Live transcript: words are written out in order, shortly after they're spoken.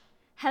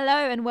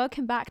Hello and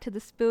welcome back to the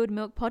Spilled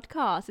Milk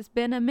Podcast. It's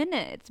been a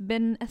minute. It's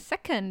been a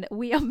second.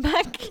 We are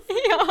back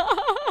here.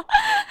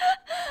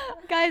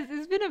 Guys,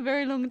 it's been a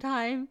very long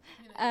time.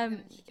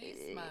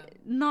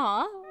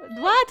 Nah.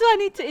 Why do I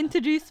need to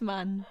introduce,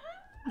 man?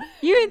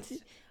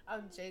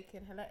 I'm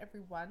joking. Hello,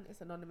 everyone. It's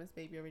Anonymous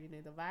Baby. Already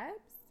know the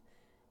vibes.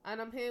 And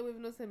I'm here with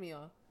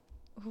Nusamia.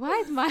 Why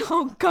is my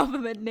whole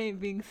government name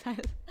being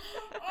said?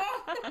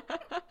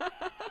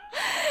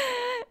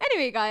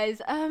 Anyway,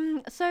 guys,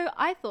 so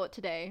I thought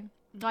today,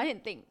 I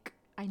didn't think,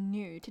 I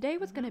knew today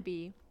was going to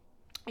be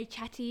a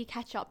chatty,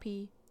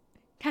 catch-uppy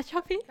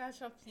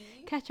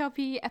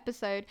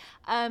episode.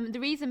 The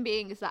reason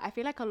being is that I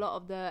feel like a lot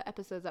of the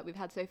episodes that we've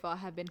had so far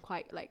have been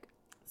quite like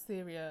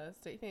serious,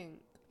 don't you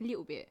think? A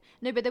little bit.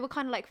 No, but they were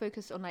kind of like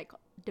focused on like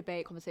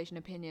debate, conversation,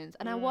 opinions.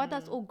 And while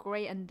that's all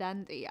great and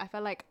dandy, I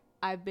feel like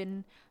I've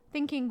been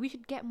thinking we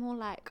should get more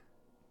like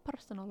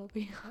personal of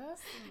you.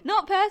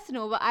 Not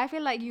personal, but I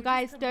feel like you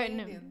guys don't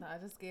know that I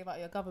just gave out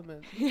your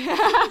government.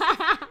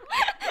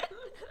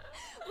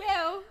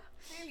 Well,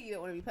 clearly you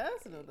don't want to be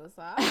personal, does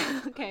that?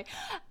 Okay,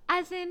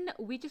 as in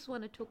we just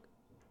want to talk.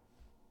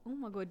 Oh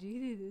my god, do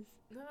you do this?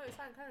 No, it's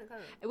fine. Carry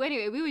on. Well,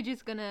 anyway, we were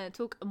just gonna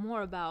talk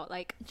more about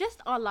like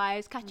just our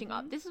lives, catching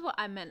up. This is what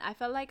I meant. I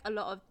felt like a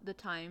lot of the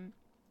time,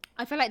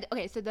 I feel like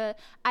so the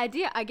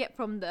idea I get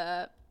from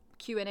the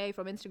Q&A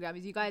from Instagram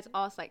is you guys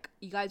ask like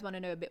you guys want to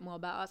know a bit more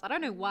about us. I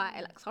don't know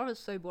why. Like Sarah's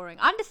so boring.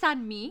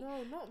 Understand me?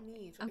 No, not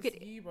me. I'm it's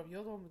kidding. you, bro.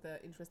 You're the one with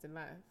the interest in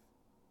life.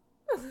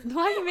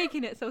 Why are you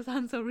making it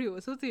sound so real?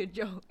 It's also a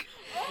joke.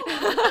 Now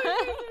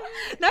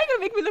you're gonna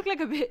make me look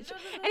like a bitch. No.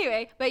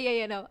 Anyway, but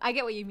no, I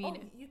get what you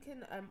mean. You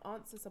can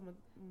answer some of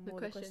the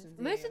questions.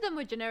 Most of them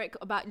were generic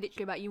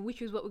literally about you,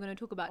 which is what we're going to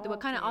talk about. They were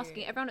kind of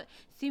asking, everyone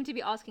seemed to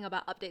be asking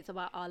about updates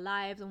about our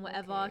lives and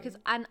whatever.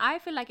 And I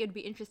feel like it'd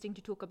be interesting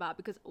to talk about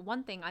because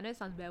one thing, I know it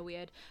sounds very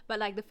weird, but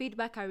like the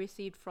feedback I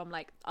received from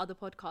like other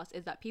podcasts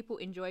is that people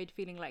enjoyed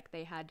feeling like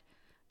they had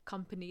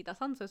company. That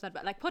sounds so sad,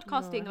 but like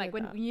podcasting, like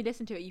when you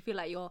listen to it, you feel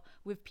like you're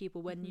with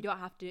people when you don't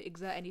have to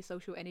exert any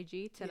social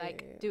energy to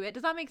do it.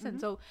 Does that make sense?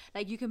 So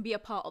like you can be a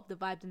part of the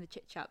vibes and the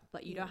chit chat,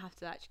 but you don't have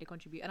to actually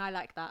contribute. And I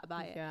like that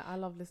about it. Yeah, I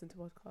love listening to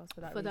podcasts for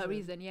that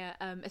reason. Yeah.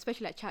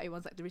 Especially like chatty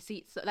ones, like the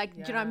receipts. So, like,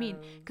 do you know what I mean?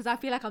 Because I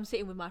feel like I'm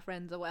sitting with my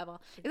friends or whatever.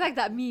 It's like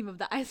that meme of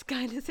the ice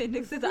guy sitting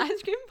next to the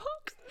ice cream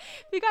box.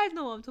 If you guys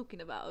know what I'm talking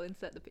about, I'll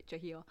insert the picture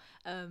here.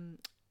 What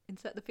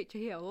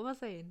am I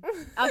saying?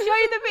 I'll show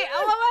you the bit.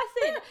 What am I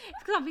saying? It's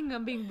because I'm thinking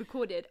I'm being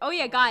recorded. Oh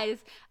yeah,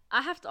 guys,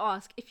 I have to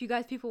ask if you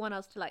guys people want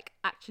us to like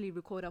actually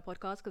record our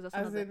podcast because that's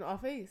as in our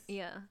face.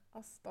 Yeah.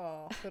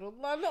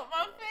 Astaghfirullah, not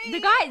my face.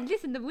 The guy,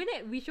 listen. The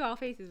minute we show our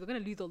faces, we're gonna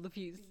lose all the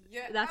views.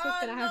 Yeah, that's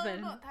what's gonna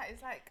happen. Not that.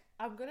 It's like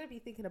I'm gonna be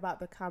thinking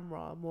about the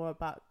camera more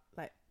about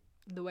like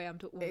the way I'm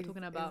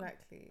talking about.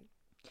 Exactly.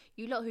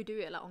 You lot who do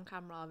it like on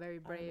camera are very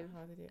brave. I don't know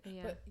how to do it.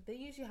 Yeah. But they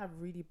usually have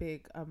really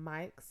big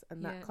mics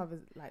and that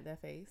covers like their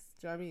face.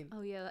 Do you know what I mean?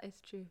 Oh yeah, that is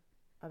true.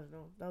 I don't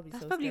know. That'll be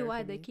That's so probably scary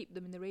why for they me. keep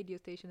them in the radio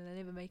station and they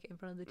never make it in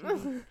front of the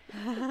TV.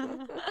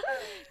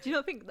 Do you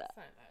not think that?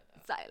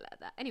 Something like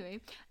that. Anyway,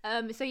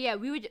 so yeah,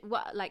 we would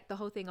like the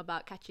whole thing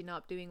about catching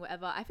up, doing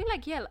whatever. I feel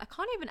like I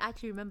can't even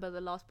actually remember the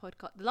last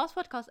podcast. The last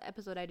podcast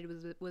episode I did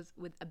was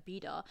with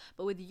Abida,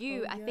 but with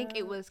you, I think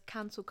it was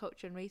cancel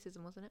culture and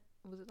racism, wasn't it?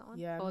 Was it that one?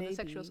 Yeah, or maybe. the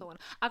sexual assault one?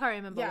 I can't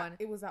remember one.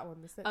 It was that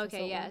one. The sexual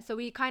assault yeah. one. So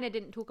we kind of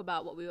didn't talk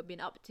about what we were been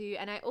up to,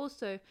 and I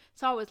also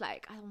I was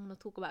like, I don't want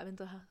to talk about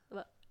mental health,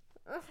 but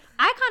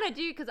I kind of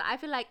do because I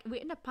feel like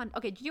we're in a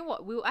okay, do you know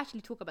what? We'll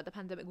actually talk about the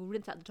pandemic. We'll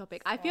rinse out the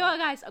topic. I feel,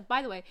 guys,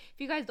 by the way, if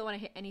you guys don't want to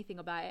hear anything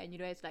about it and you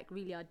guys like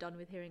really are done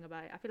with hearing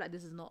about it, I feel like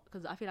this is not,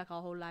 because I feel like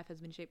our whole life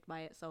has been shaped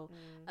by it. So,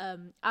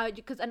 and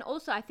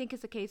also I think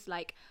it's a case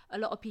like a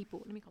lot of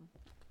people. Let me come.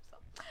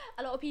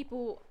 A lot of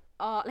people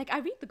are like, I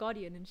read The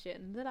Guardian and shit,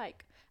 and they're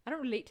like, I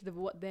don't relate to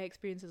what their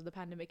experiences of the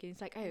pandemic, and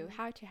it's like, oh,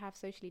 how to have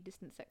socially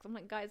distant sex. I'm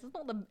like, guys, it's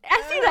not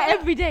I see that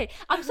every day.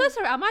 I'm so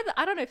sorry. I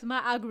don't know if it's my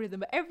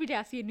algorithm, but every day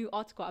I see a new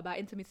article about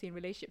intimacy in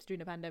relationships during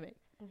the pandemic.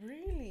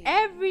 Really?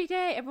 Every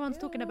day, everyone's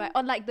talking about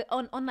on like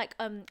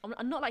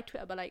not like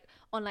Twitter, but like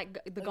on like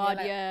The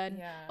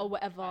Guardian or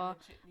whatever.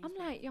 I'm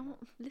like, yo,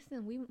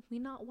 listen, we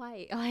not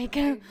white. Like,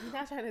 we're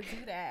not trying to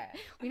do that.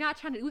 We're not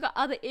trying to. We got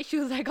other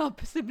issues like our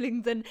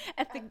siblings and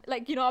ethnic,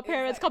 like, you know, our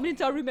parents coming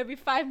into our room every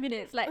 5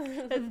 minutes. Like,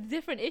 there's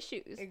different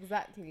issues.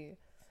 Exactly.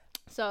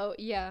 So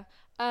yeah.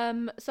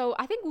 So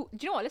I think do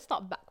you know what? Let's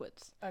start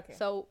backwards. Okay.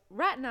 So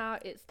right now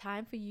it's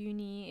time for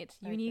uni. It's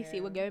uni.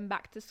 So we're going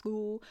back to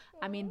school.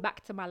 I mean,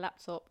 back to my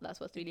laptop. That's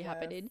what's really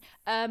happening.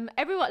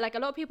 Everyone, like a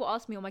lot of people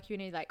ask me on my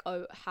Q&A, like,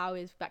 oh, how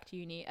is back to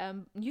uni?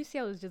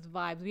 UCL is just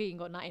vibes. We ain't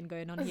got nothing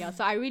going on here.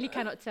 So I really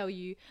cannot tell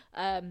you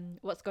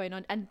what's going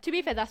on. And to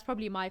be fair, that's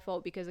probably my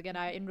fault because again,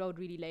 I enrolled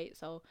really late.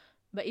 So.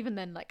 But even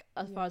then, like,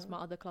 as far as my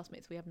other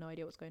classmates, we have no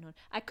idea what's going on.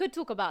 I could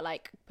talk about,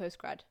 like,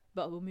 post-grad,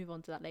 but we'll move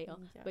on to that later.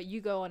 Yeah. But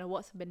you go on,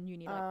 what's been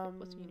uni like?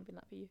 What's uni been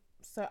like for you?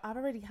 So I've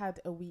already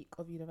had a week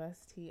of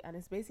university, and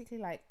it's basically,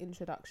 like,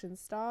 introduction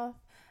stuff.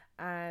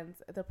 and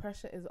the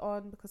pressure is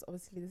on because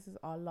obviously this is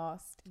our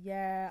last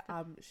year.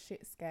 I'm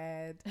shit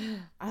scared.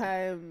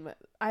 I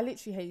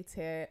literally hate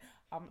it.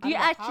 Do you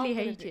actually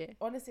hate it?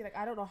 Honestly, like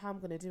I don't know how I'm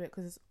gonna do it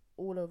because it's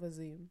all over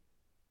Zoom.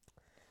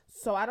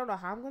 So I don't know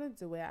how I'm gonna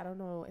do it. I don't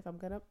know if I'm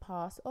gonna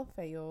pass or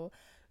fail.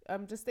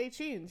 Just stay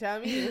tuned. Do you know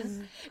what I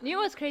mean? You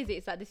know what's crazy?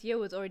 It's that this year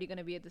was already going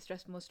to be the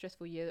most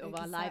stressful year of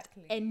our lives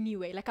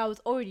anyway. Like I was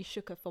already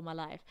shook for my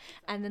life.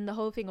 And then the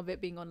whole thing of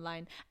it being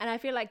online. And I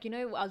feel like, you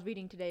know, I was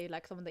reading today,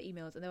 like some of the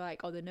emails, and they were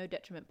like, oh, the no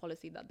detriment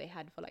policy that they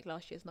had for like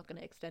last year is not going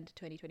to extend to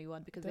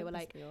 2021 because they were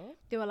like,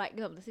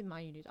 no, this is my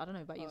unit. I don't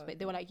know about you, but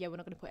they were like, yeah, we're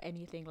not going to put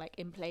anything like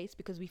in place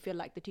because we feel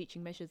like the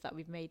teaching measures that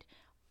we've made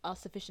are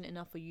sufficient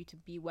enough for you to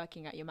be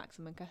working at your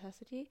maximum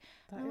capacity.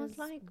 And I was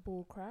like,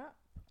 bull crap.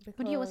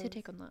 What's your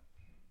take on that?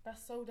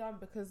 That's so dumb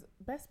because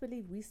best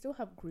believe we still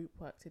have group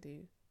work to do.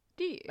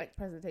 Do you? Like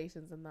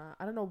presentations and that.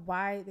 I don't know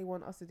why they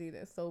want us to do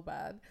this so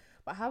bad.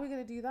 But how are we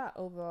going to do that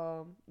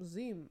over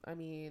Zoom? I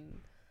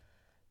mean,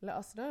 let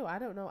us know. I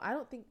don't know. I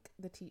don't think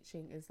the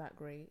teaching is that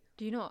great.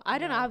 Do you know? I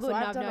don't know. I've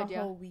done no a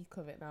idea. whole week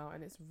of it now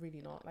and it's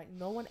really not. Like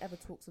no one ever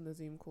talks on the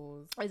Zoom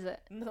calls. Is it?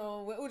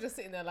 No, we're all just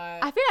sitting there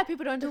like... I feel like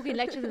people don't talk in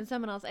lectures and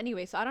seminars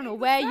anyway, so I don't know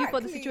where you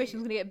thought the situation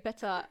was going to get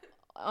better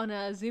on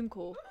a Zoom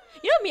call.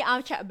 You know me,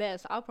 I'm chat bear,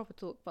 so I'll proper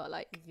talk, but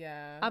like,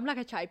 yeah, I'm like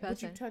a chatty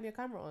person. Would you turn your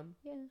camera on?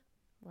 Yeah.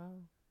 Wow,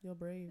 you're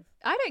brave.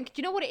 I don't. Do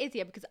you know what it is?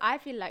 Yeah, because I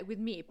feel like with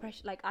me,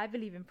 pressure. Like I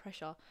believe in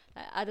pressure.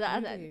 Like,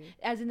 Really?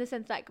 as in the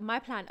sense, like my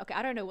plan. Okay,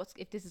 I don't know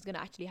if this is gonna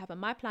actually happen.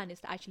 My plan is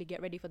to actually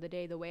get ready for the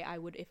day the way I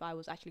would if I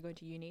was actually going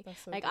to uni.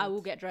 So like good. I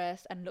will get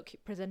dressed and look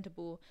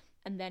presentable,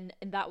 and then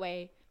in that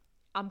way,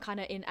 I'm kind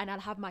of in, and I'll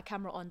have my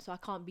camera on, so I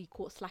can't be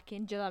caught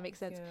slacking. Do that make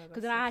sense?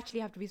 Because then I actually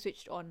have to be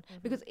switched on. Mm-hmm.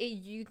 Because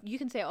you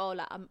can say, oh,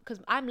 like because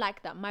I'm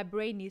like that. My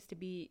brain needs to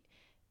be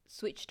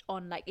switched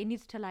on. Like it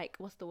needs to like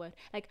what's the word?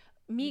 Like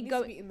me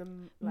go.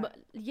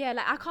 Yeah,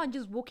 like I can't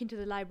just walk into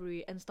the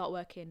library and start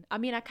working. I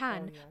mean, I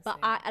can, but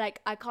same.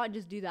 I can't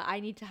just do that. I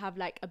need to have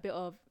like a bit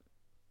of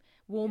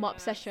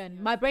warm-up session.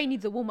 My brain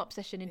needs a warm-up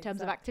session in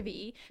terms of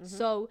activity. Mm-hmm.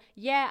 So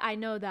yeah, I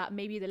know that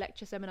maybe the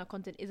lecture seminar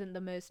content isn't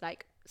the most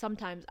like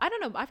sometimes I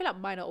don't know, I feel like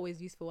mine are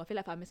always useful. I feel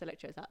like if I miss a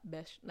lecture it's at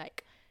best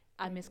like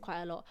I miss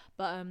quite a lot,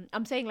 but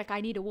I'm saying like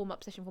I need a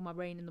warm-up session for my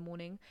brain in the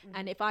morning.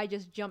 And if I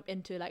just jump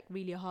into like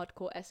really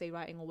hardcore essay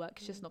writing or work,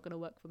 it's just not gonna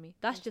work for me.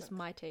 That's just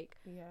my take.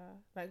 Yeah,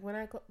 like when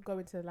I go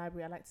into the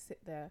library, I like to sit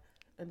there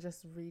and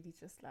just really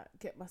just like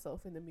get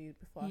myself in the mood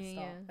before I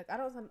start. Like I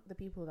don't want the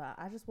people that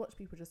I just watch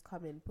people just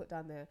come in, put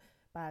down their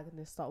bag and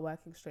just start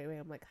working straight away.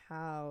 I'm like,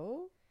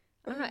 how?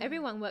 I don't know,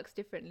 everyone works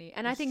differently,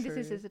 and I think this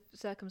is a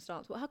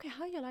circumstance. Well,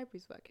 how are your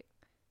libraries working?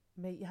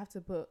 Mate, you have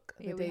to book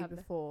the day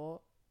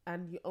before,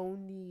 and you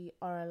only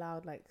are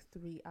allowed like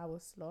 3-hour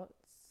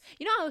slots.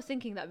 You know, I was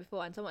thinking that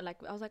before, and someone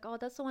I was like, oh,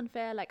 that's so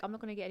unfair. Like, I'm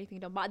not gonna get anything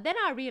done. But then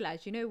I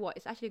realized, you know what?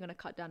 It's actually gonna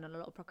cut down on a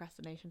lot of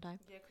procrastination time.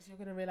 Yeah, because you're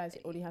gonna realize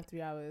you only have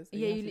 3 hours.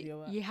 Yeah,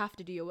 you have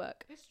to do your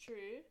work. It's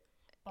true.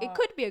 It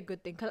could be a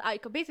good thing because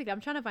basically I'm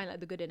trying to find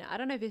like the good in it. I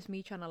don't know if it's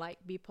me trying to like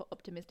be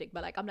optimistic,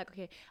 but like I'm like,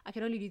 okay, I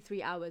can only do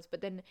 3 hours.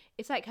 But then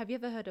it's like, have you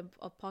ever heard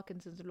of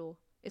Parkinson's law?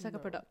 It's like a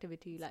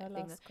productivity like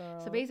thing.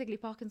 So basically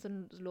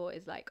Parkinson's law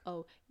is like,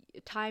 oh,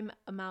 work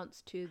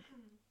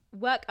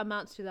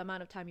amounts to the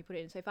amount of time you put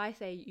it in. So if I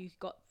say you've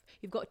got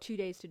 2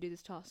 days to do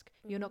this task,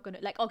 you're not gonna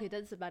like, okay,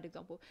 that's a bad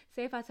example.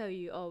 Say if I tell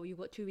you, oh, you've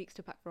got 2 weeks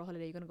to pack for a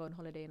holiday, you're gonna go on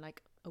holiday in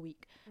like a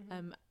week,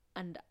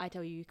 and I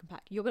tell you can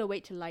pack, you're gonna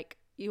wait till like,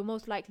 you're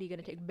most likely going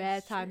to take bare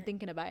time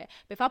thinking about it.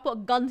 But if I put a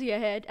gun to your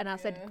head and I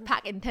said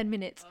pack in 10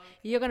 minutes,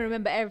 you're going to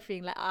remember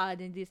everything. Like,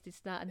 then this,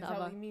 that, and that. Is that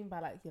what you mean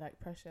by like, you like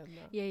pressure and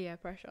that? Yeah,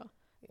 pressure.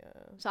 Yeah.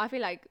 So I feel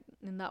like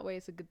in that way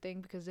it's a good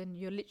thing because then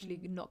you're literally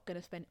not going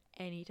to spend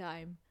any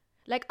time.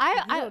 Like,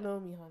 I don't know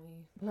me,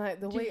 honey. Like,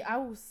 the way I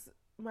will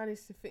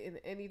manage to fit in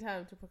any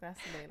time to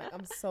procrastinate. Like,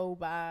 I'm so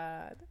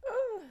bad.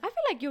 I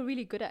feel like you're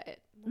really good at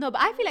it. No,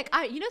 but I feel like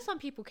some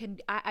people can.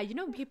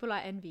 People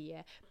I envy.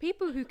 Yeah,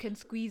 people who can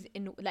squeeze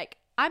in. Like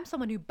I'm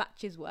someone who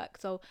batches work.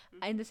 So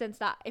in the sense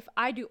that if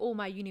I do all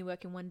my uni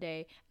work in one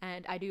day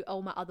and I do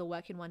all my other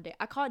work in one day,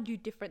 I can't do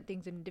different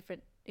things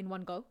in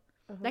one go.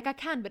 Like I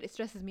can, but it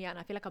stresses me out and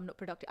I feel like I'm not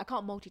productive. I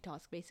can't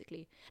multitask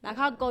basically. Like, I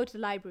can't go to the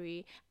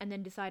library and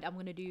then decide I'm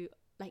gonna do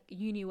like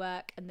uni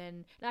work and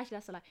then actually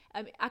that's a lie.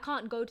 I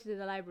can't go to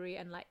the library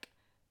and like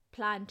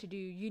plan to do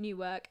uni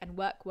work and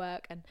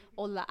work and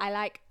all that. I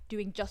like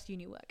doing just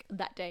uni work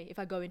that day if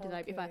I go into the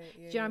library.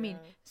 Do you know what I mean?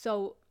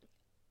 So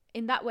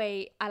in that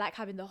way, I like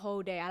having the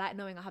whole day. I like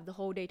knowing I have the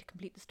whole day to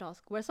complete this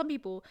task. Whereas some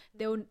people,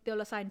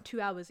 they'll assign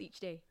 2 hours each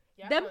day.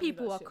 Yeah, them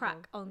people are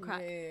on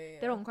crack. Yeah.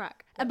 They're on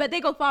crack. But they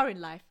go far in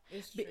life.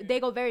 They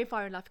go very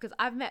far in life because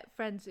I've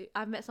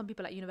met some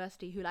people at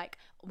university who like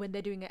when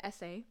they're doing an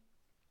essay,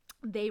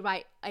 they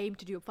aim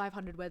to do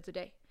 500 words a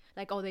day.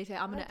 Like, oh, they say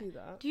I'm gonna do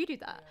that. Do you do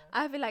that?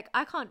 Yeah. I feel like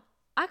I can't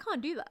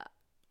do that.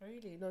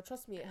 Really? No,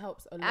 trust me, it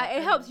helps a lot.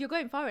 It helps. You're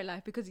going far in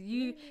life because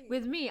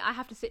with me, I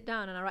have to sit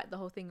down and I write the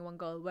whole thing in one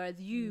go. Whereas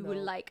you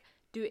will like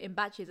do it in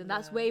batches, and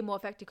that's way more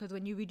effective because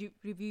when you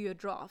review your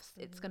drafts,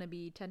 it's gonna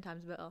be 10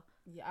 times better.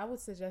 Yeah, I would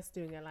suggest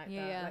doing it like that.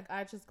 Yeah. Like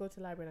I just go to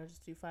the library and I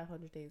just do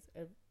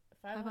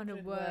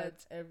 500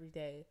 words every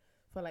day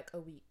for like a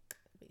week,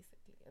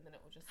 basically, and then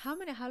it will just. How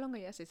long are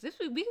your essays? This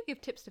we could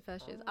give tips to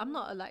first years. I'm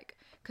not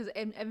because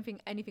anything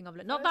I've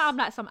learned. Not that I'm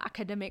like some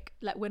academic,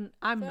 like when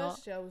I'm not.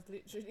 First year I was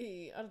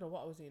literally, I don't know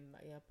what I was doing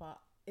that year, but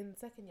in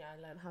second year I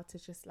learned how to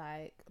just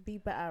like be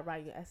better at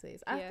writing your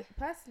essays.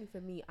 Personally,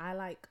 for me, I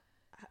like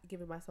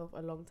giving myself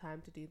a long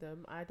time to do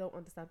them. I don't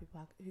understand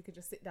people who can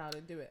just sit down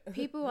and do it.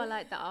 People are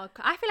like that.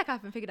 I feel like I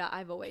haven't figured out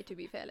either way, to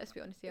be fair. Let's be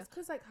honest here. It's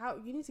because like how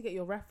you need to get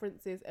your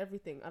references,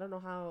 everything. I don't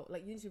know how,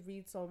 like you need to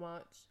read so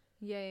much.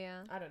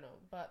 Yeah. I don't know,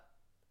 but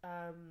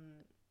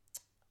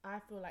I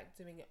feel like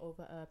doing it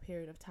over a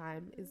period of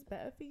time is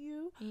better for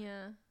you.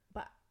 Yeah.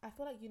 But I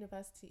feel like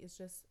university is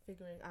just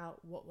figuring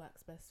out what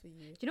works best for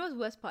you. Do you know what's the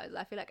worst part is?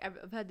 I feel like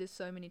I've heard this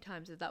so many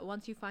times, is that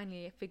once you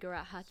finally figure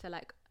out how to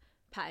like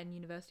pattern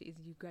university, is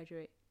you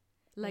graduate.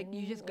 Like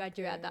you just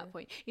graduate at that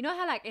point. You know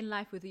how like in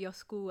life with your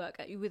schoolwork,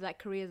 with like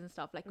careers and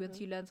stuff, like once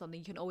you learn something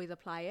you can always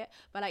apply it,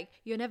 but like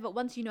you're never,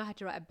 once you know how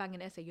to write a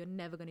banging essay, you're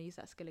never going to use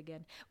that skill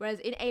again. Whereas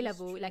in A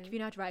level, like if you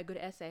know how to write a good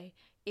essay,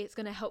 it's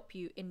going to help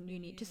you in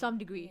uni to some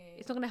degree.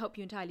 It's not going to help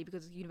you entirely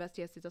because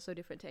university essays are so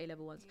different to A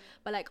level ones,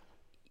 but like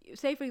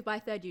say for by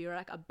third year you're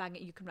like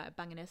you can write a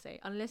banging essay.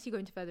 Unless you go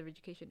into further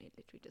education, it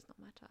literally does not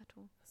matter at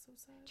all. That's so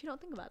sad. Do you not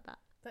think about that?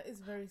 That is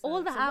very sad.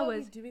 All the hours. What are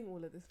we doing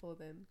all of this for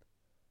then?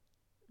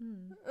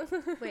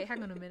 Wait,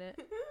 hang on a minute.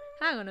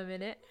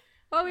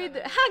 What we do?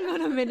 Hang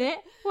on a minute.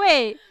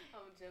 Wait.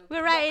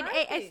 We're writing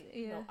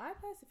No, I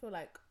personally feel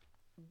like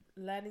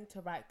learning to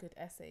write good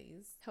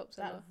essays helps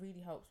that a lot. really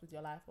helps with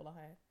your life or like.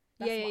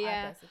 That's what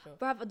I personally feel.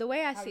 But the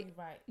way I how see, you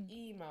write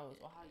emails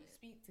or how you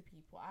speak to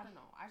people, I don't know.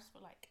 I just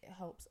feel like it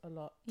helps a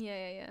lot.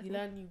 Yeah. You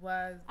learn new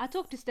words. I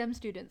talk to STEM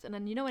students, and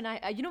then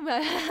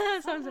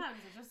sometimes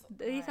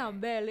they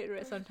sound bare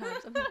literate.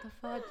 Sometimes I'm like, the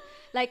fudge.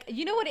 Like,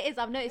 you know what it is?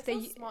 I've noticed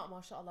that smart,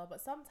 mashallah. But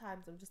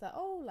sometimes I'm just like,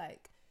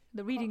 like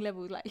the reading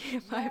level is like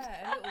 5.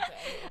 Yeah, a little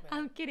bit.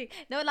 I'm kidding.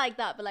 Not like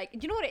that, but like, do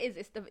you know what it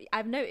is?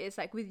 I've noticed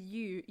like with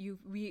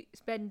we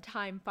spend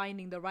time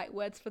finding the right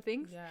words for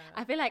things. Yeah.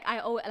 I feel like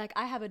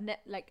I have a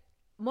net like.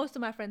 Most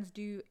of my friends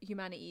do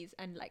humanities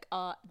and like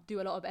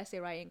do a lot of essay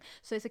writing.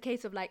 So it's a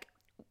case of like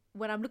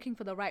when I'm looking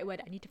for the right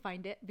word, I need to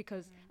find it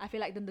because I feel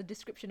like then the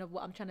description of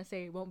what I'm trying to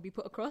say won't be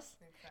put across.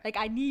 Exactly. Like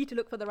I need to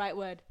look for the right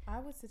word.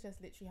 I would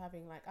suggest literally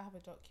having like I have a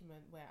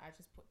document where I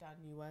just put down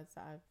new words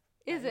that I've.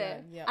 Is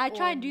it? Yeah. I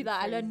try and do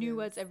that. Phrases. I learn new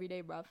words every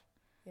day, bruv.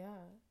 Yeah,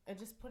 and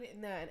just put it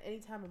in there. And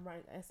anytime I'm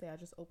writing an essay, I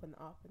just open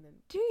it up and then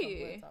do some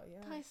you? Words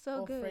out, That's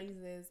so good. Or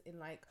phrases in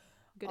like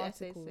good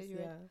articles. Essays.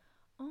 Yeah.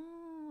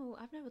 Oh,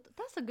 I've never.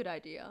 That's a good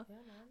idea. Yeah,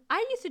 man.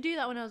 I used to do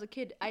that when I was a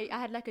kid. I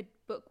had like a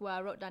book where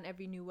I wrote down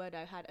every new word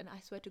I had, and I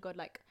swear to God,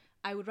 like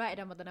I would write it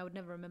down, but then I would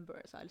never remember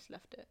it, so I just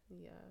left it.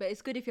 Yeah. But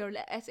it's good if you're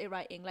essay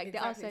writing. Like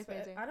exactly. There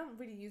are so I don't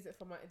really use it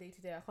for my day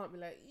to day. I can't be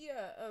like,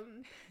 I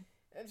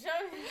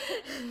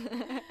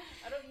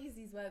don't use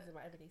these words in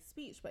my everyday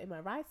speech, but in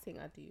my writing,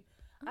 I do.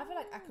 I feel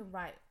like I can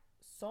write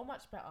so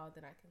much better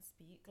than I can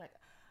speak. Like,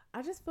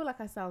 I just feel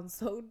like I sound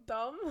so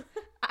dumb.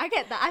 I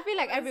get that. I feel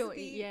like everyone.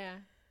 Yeah.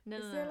 No.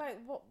 Like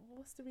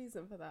what's the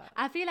reason for that?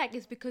 I feel like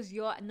it's because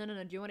you're no. Do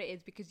you know what it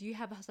is? Because you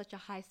have such a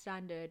high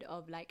standard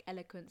of like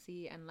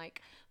eloquency and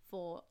like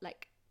for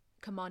like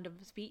command of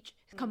speech,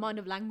 command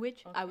of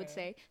language. Okay. I would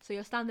say so.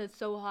 Your standard's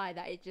so high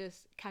that it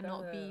just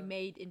cannot be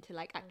made into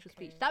like actual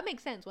speech. That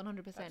makes sense,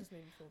 100%. That just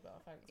made me feel better.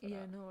 Thanks. For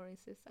that. No worries,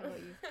 sis. I got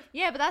you.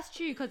 Yeah, but that's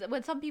true because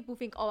when some people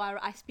think,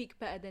 I speak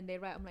better than they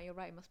write, I'm like, you're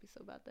right. It must be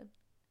so bad then.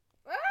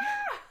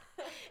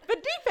 But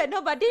deep it,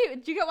 no, but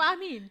deep. Do you get what I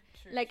mean?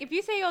 True, like, if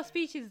you say your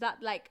speech is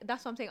that, like,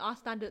 that's what I'm saying, our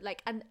standard,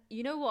 like, and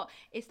you know what?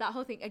 It's that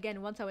whole thing,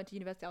 again, once I went to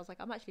university, I was like,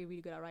 I'm actually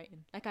really good at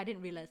writing. Like, I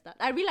didn't realize that.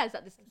 I realized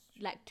that this,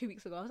 like, 2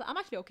 weeks ago. I was like, I'm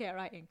actually okay at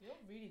writing. You're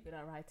really good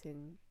at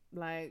writing.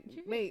 Like,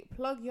 wait,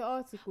 plug your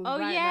articles. Oh,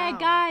 right yeah, now.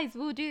 guys,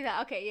 we'll do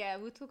that. Okay, yeah,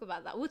 we'll talk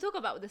about that. We'll talk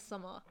about it this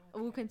summer.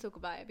 Okay. We can talk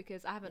about it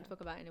because I haven't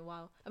talked about it in a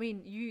while. I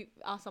mean, you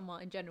are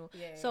summer in general.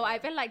 Yeah, so I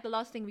feel like the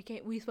last thing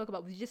we spoke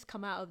about was just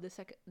come out of the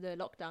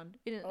lockdown,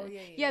 didn't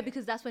it? Yeah,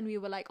 because that's when we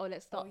were like,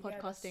 let's start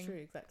podcasting. That's true,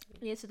 exactly.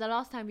 Yeah, so the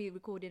last time we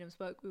recorded and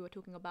spoke, we were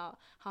talking about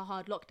how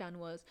hard lockdown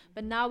was.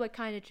 But now we're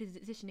kind of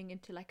transitioning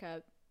into like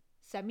a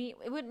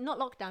not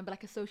lockdown, but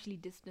like a socially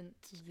distant.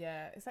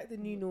 Yeah, it's like the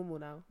new normal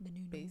now. The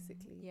new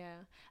basically.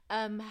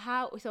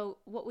 Normal. So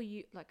what were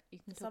you like? You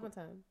can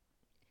summertime.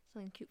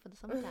 Something cute for the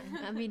summertime.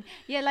 I mean,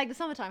 yeah, like the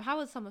summertime. How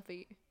was summer for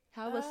you?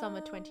 How was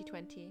summer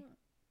 2020? Do you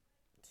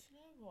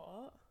know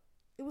what?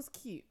 It was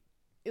cute.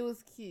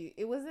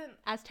 It wasn't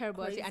as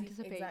terrible crazy, as you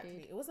anticipated.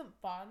 Exactly. It wasn't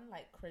fun,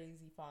 like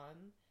crazy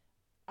fun.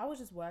 I was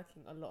just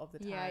working a lot of the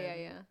time.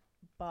 Yeah.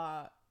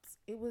 But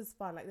it was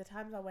fun. Like the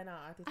times I went out,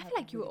 I feel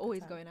like you were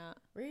always going out.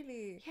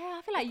 Really? Yeah,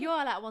 I feel like you're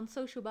like one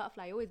social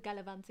butterfly. You're always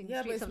gallivanting the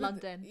streets of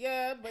London.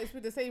 But it's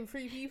with the same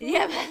 3 people.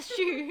 Yeah, that's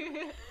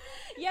true.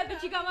 Yeah,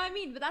 but you got what I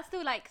mean. But that's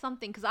still like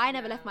something, because I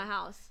never left my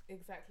house.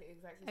 Exactly.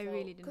 I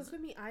really didn't. Because for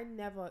me, I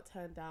never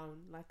turned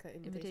down like an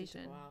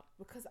invitation to go out,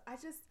 because I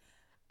just.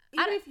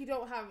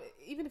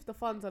 Even if the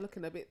funds are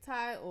looking a bit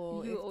tight,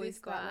 or you always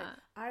go out. Like,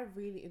 I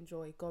really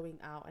enjoy going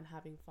out and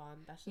having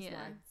fun. That's just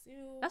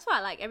that's why,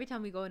 like, every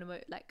time we go on a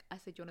boat, like I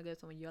said, you want to go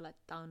somewhere, you're like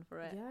down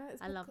for it. Yeah,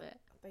 I love it.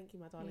 Thank you,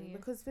 my darling. Yeah.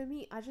 Because for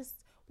me,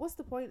 what's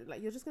the point?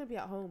 Like, you're just gonna be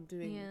at home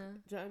doing. Yeah.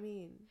 Do you know what I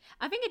mean?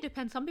 I think it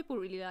depends. Some people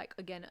really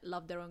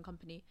love their own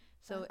company.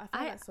 So I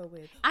find that so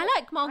weird. I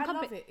like my own company.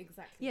 I love it,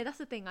 exactly. Yeah, that's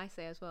the thing I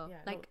say as well. Yeah,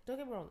 like, don't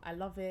get me wrong. I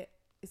love it.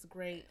 It's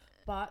great,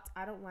 but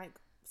I don't like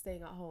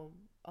staying at home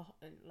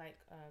and like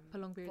for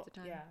long periods of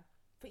time. Yeah,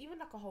 for even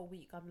like a whole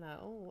week, I'm like,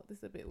 oh, this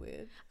is a bit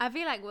weird. I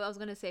feel like what I was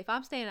gonna say, if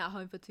I'm staying at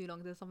home for too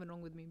long, there's something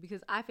wrong with me,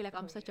 because I feel like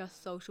I'm such a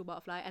social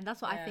butterfly, and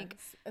that's what I think.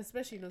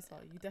 Especially in Nusa,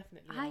 you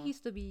definitely. I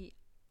used to be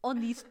on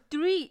these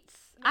streets.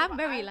 I'm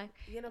very like.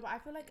 But I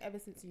feel like ever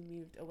since you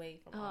moved away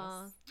from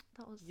us,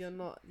 that was. You're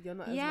not.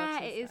 Yeah,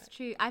 it is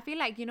true. I feel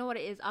like, you know what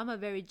it is. I'm a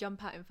very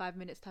jump out in 5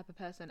 minutes type of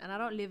person, and I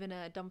don't live in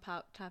a dump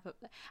out type of.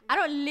 I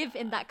don't live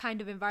in that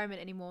kind of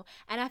environment anymore,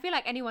 and I feel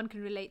like anyone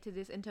can relate to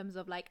this in terms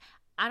of like,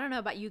 I don't know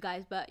about you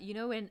guys, but you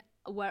know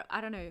where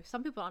I don't know,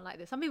 some people aren't like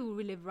this. Some people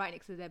will live right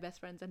next to their best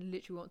friends and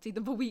literally won't see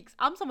them for weeks.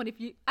 I'm someone, I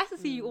used to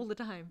see you all the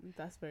time.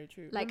 That's very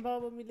true. Like,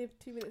 remember when we lived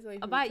 2 minutes away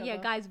from each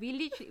other? Guys,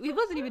 it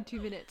wasn't even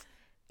 2 minutes.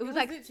 It was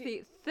like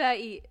 30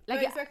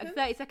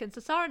 seconds.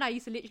 So Sarah and I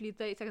used to literally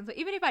 30 seconds. So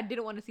even if I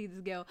didn't want to see this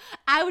girl,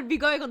 I would be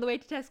going on the way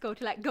to Tesco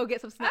to like go get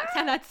some snacks,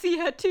 and I'd see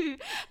her too.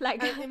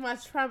 Like, and in my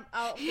tramp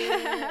outfit.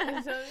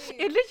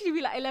 It'd literally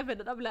be like 11,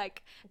 and I'm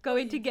like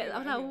going to get.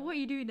 I'm like, what are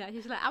you doing now?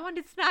 She's like, I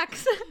wanted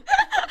snacks.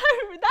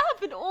 That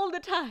happened all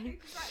the time.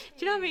 Exactly.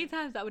 Do you know how many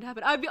times that would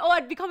happen?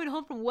 I'd be coming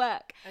home from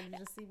work,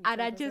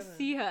 and I'd just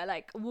see her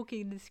like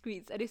walking in the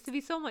streets, and it used to be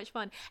so much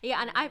fun.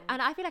 Yeah, and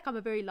I feel like I'm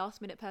a very last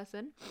minute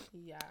person.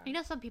 Yeah. You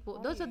know, some people,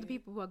 those are the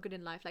people who are good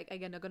in life. Like,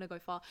 again, are gonna go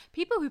far.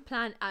 People who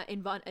plan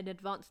in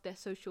advance their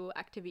social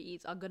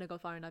activities are gonna go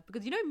far in life,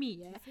 because you know me,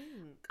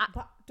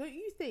 but don't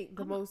you think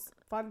the most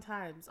fun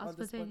times are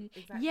the exactly.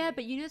 Yeah,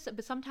 but you know,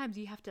 but sometimes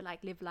you have to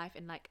like live life,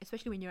 and like,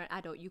 especially when you're an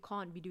adult, you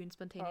can't be doing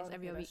spontaneous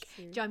every week.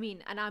 Do you know what I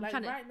mean? And I'm like,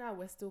 trying to. Right now,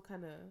 we're still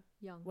kind of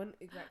young.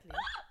 Exactly.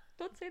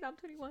 Don't say that. I'm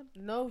 21.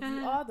 No,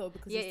 you are though,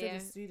 because you're still a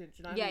student. Do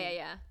you know what I mean?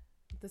 Yeah.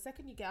 The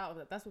second you get out of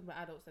that, that's when we're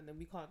adults, and then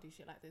we can't do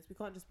shit like this. We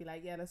can't just be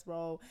like, yeah, let's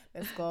roll,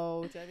 let's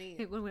go. Do you know what I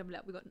mean? When we're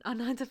like, we got our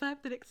 9 to 5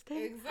 the next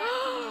day.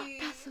 Exactly.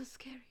 That's so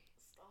scary.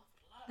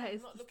 That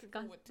is not looking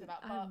forward to that.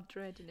 I'm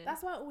dreading it.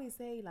 That's why I always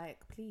say, like,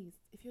 please,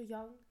 if you're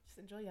young, just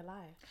enjoy your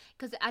life.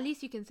 Because at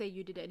least you can say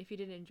you did it, and if you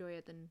didn't enjoy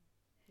it, then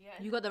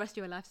you got the rest of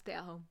your life to stay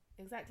at home.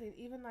 Exactly.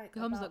 Even like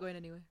your home's not going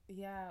anywhere.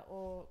 Yeah,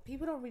 or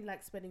people don't really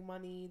like spending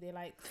money. They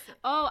like.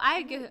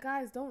 I get.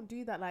 Guys, don't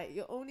do that. Like,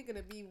 you're only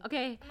gonna be.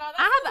 Okay. No,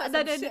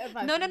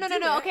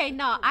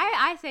 No.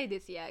 I say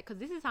this, because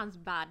this sounds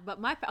bad, but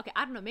I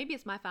don't know. Maybe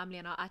it's my family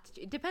and our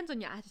attitude. It depends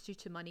on your attitude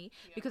to money,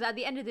 because at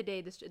the end of the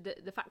day,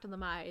 the fact of the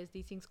matter is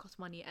these things cost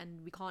money,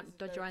 and we can't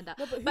dodge around that.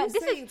 No, but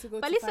listen,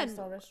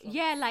 five-star restaurants?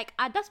 Yeah, like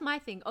that's my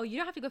thing. Oh, you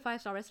don't have to go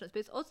 5-star restaurants, but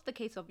it's also the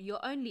case of you're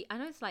only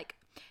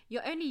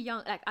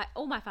young. Like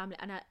all my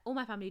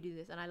family do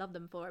this, and I love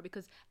them for it,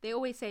 because they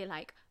always say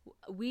like,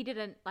 we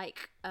didn't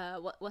like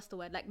what's the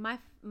word, like my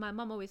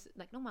mom always,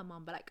 like, not my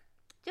mom, but like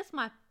just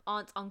my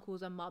aunts,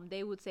 uncles and mom,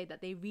 they would say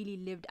that they really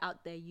lived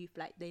out their youth.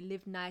 Like, they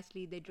lived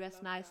nicely, they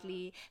dressed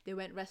nicely, they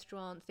went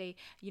restaurants, they,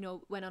 you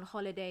know, went on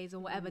holidays or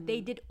whatever.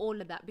 They did all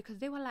of that because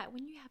they were like,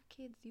 when you have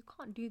kids, you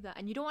can't do that,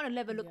 and you don't want to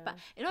ever look back.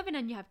 And even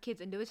when you have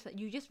kids, and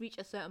you just reach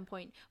a certain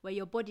point where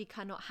your body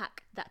cannot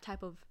hack that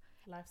type of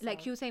lifestyle. Like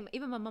she was saying,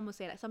 even my mum would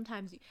say, like,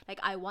 sometimes like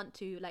I want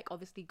to like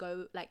obviously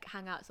go like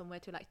hang out somewhere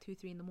till like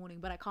 2-3 in the morning,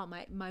 but I can't.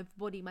 My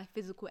body, my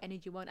physical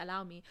energy won't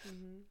allow me.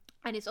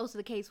 And it's also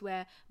the case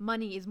where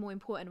money is more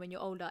important when you're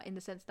older, in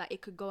the sense that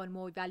it could go on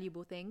more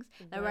valuable things.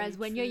 Whereas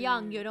when you're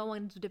young, you don't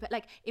want to depend.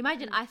 Like,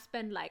 imagine I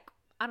spend like,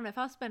 I don't know, if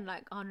I spend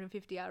like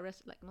 150 at a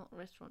not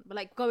restaurant, but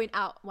like going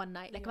out one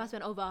night, like if I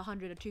spend over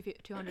 100 or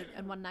 200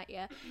 in one night,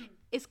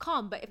 it's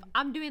calm. But if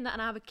I'm doing that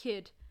and I have a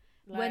kid,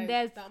 like, when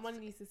there's that money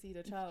needs to see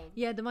the child.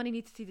 Yeah, the money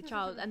needs to see the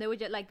child. And they would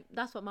just like,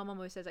 that's what my mom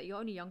always says, like, you're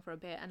only young for a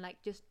bit, and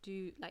like just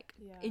do like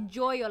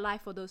enjoy your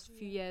life for those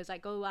few years.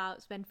 Like, go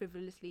out, spend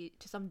frivolously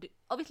to some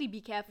obviously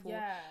be careful,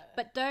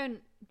 but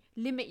don't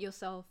limit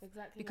yourself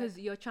because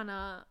you're trying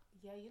to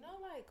you know,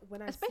 like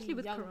when I especially see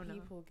with young Corona.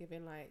 People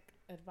giving like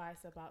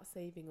advice about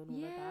saving and all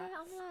of that,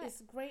 I'm like,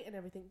 it's great and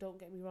everything, don't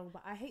get me wrong,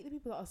 but I hate the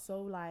people that are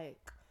so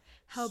like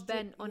hell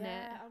bent on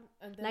it,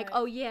 and like,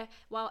 oh yeah,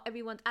 while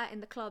everyone's out in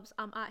the clubs,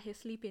 I'm out here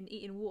sleeping,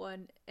 eating water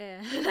and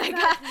air. Like,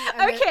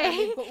 and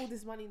you've got all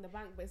this money in the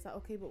bank, but it's like,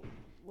 okay, but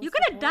you're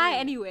gonna die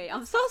anyway.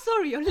 I'm so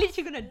sorry, you're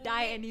literally gonna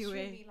die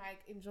anyway. Truly,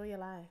 like, enjoy your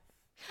life.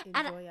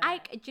 enjoy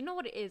do you know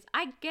what it is?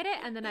 I get it,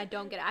 and then I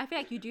don't get it. I feel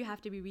like you do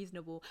have to be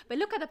reasonable. But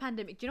look at the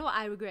pandemic. Do you know what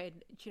I regret?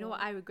 Do you know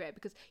what I regret?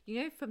 Because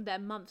you know, from the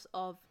months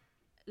of,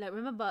 like,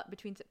 remember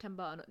between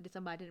September and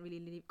December, I didn't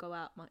really go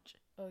out much.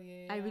 Oh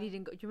yeah. I really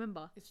didn't go. Do you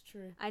remember? It's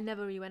true. I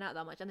never really went out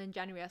that much, and then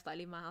January I started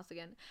leaving my house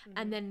again.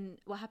 And then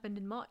what happened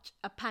in March?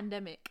 A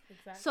pandemic.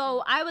 Exactly.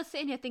 So I was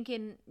sitting here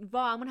thinking,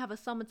 wow, I'm gonna have a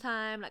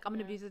summertime. Like, I'm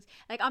gonna do this.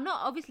 Like, I'm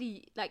not,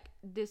 obviously, like,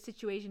 this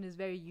situation is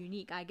very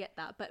unique. I get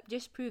that, but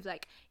just proves,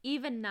 like,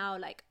 even now,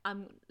 like,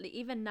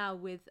 even now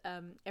with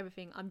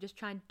everything, I'm just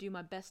trying to do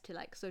my best to,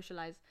 like,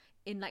 socialize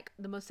in, like,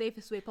 the most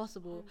safest way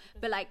possible.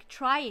 100%. But, like,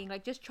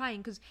 just trying,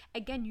 because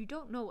again, you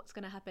don't know what's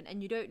gonna happen,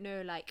 and you don't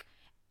know, like,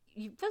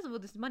 first of all,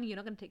 this money you're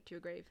not going to take to your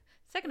grave.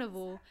 Second of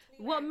all,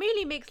 what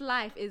really makes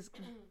life is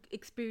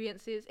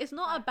experiences. It's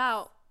not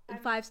about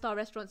 5-star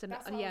restaurants and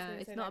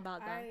it's not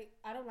about that.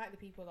 I don't like the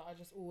people that are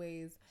just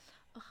always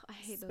I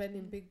hate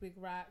spending big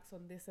racks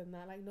on this and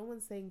that. Like, no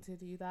one's saying to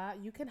do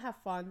that. You can have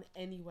fun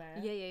anywhere.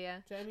 Yeah. Do you know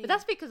what I mean? But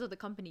that's because of the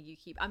company you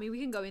keep. I mean,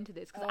 we can go into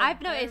this because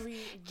I've noticed.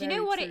 Do you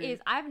know what it is?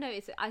 I've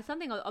noticed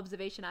something of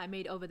observation I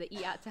made over the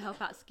Eat Out to Help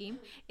Out scheme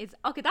is,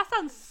 okay, that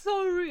sounds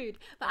so rude,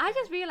 but I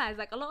just realized,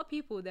 like, a lot of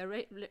people, they're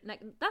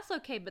like, that's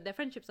okay, but their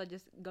friendships are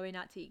just going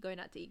out to eat,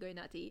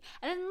 and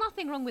there's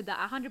nothing wrong with that.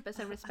 I 100%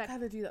 respect. I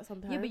kind of do that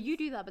sometimes. Yeah, but you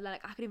do that, but,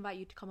 like, I could invite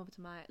you to come over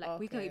to my, like,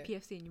 we can eat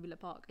PFC in Villa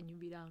Park and you'd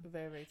be down.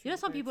 Very true. You know,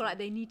 some people, like,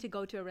 they need to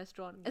go to a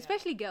restaurant,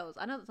 especially girls.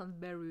 I know that sounds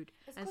very rude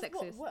and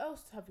sexist. What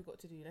else have you got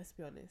to do? Let's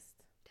be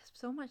honest. There's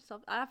so much stuff.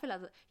 I feel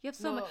like you have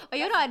so much. Oh,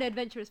 you're not an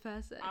adventurous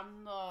person.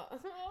 I'm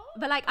not.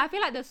 But, like, I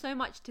feel like there's so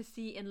much to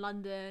see in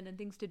London and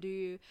things to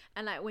do.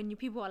 And, like, when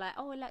people are like,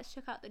 oh, let's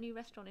check out the new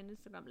restaurant in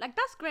Instagram. Like,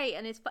 that's great.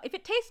 And if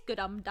it tastes good,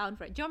 I'm down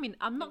for it. Do you know what I mean?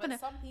 I'm not gonna.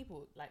 Some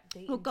people, like,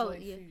 they enjoy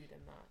food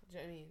and that. Do you know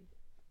what I mean?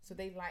 So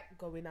they like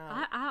going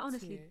out. I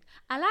honestly,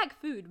 I like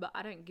food, but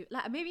I don't give.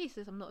 Like, maybe it's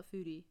just I'm not a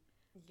foodie.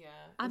 Yeah,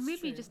 I'm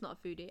maybe just not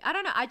a foodie. I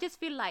don't know. I just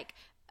feel like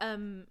I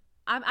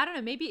don't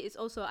know. Maybe it's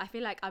also, I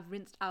feel like I've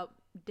rinsed out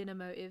dinner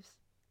motives.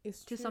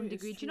 It's to some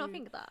degree. Do you not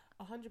think that?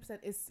 100%.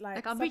 It's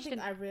like something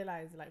I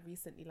realized, like,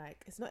 recently.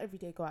 Like, it's not every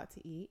day go out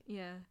to eat.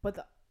 Yeah.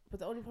 But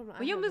the only problem.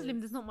 When you're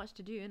Muslim, there's not much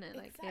to do, innit?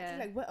 Like, exactly. Yeah.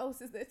 Like, what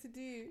else is there to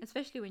do?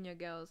 Especially when you're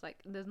girls, like,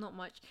 there's not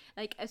much.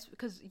 Like,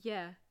 because it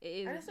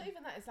is. And it's not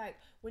even that. It's like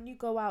when you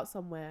go out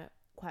somewhere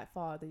quite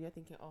far, then you're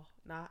thinking, oh,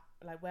 nah,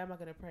 like, where am I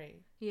gonna pray?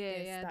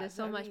 Yeah. There's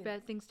so much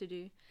better things to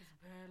do. It's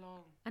very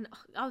long. And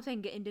I was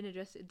saying, getting dinner.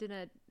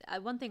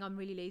 One thing I'm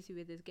really lazy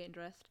with is getting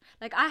dressed.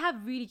 Like, I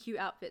have really cute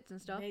outfits and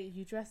stuff. Hey,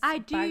 you dress. I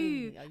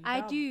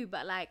do,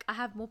 but, like, I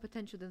have more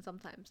potential than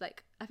sometimes.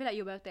 Like, I feel like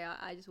your birthday,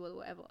 I just wore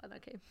whatever, and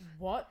okay.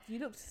 What? You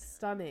looked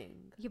stunning.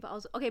 Yeah, but I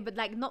was okay, but,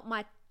 like, not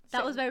my.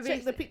 That was very.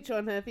 Check the picture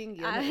on her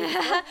thingy.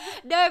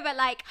 No, but,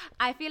 like,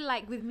 I feel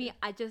like with me,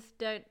 I just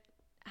don't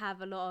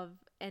have a lot of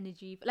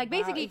energy. Like,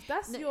 basically, if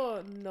that's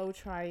your no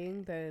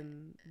trying,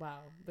 then wow,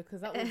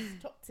 because that was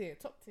top tier.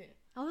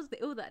 I was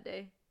ill that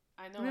day.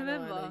 I know.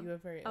 Remember? I know. You were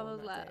very ill. I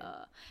was like,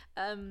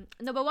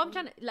 no, but what I'm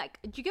trying to, like,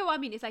 do you get what I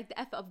mean? It's like the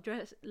effort of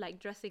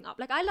dressing up.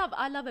 Like, I love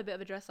a bit of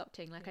a dress up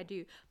thing, like, I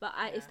do. But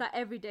it's like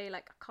every day,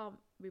 like, I can't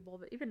be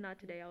bothered. Even now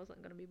today, I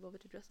wasn't gonna be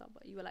bothered to dress up,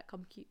 but you were like,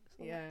 come cute.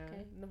 So yeah. Like,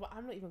 okay. No, but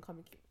I'm not even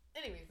coming cute.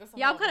 Anyways, that's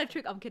I'm kind of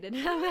trick. I'm kidding.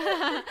 You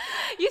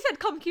said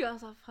come cute. I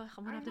was like, fuck,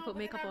 I'm gonna have to put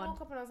makeup on. I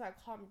woke up and I was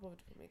like, can't be bothered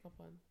to put makeup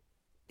on.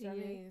 Do you know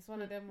what I mean? It's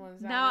one of them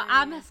ones. Now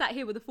I'm sat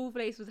here with a full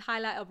face with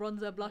highlighter,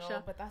 bronzer, blusher.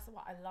 No, but that's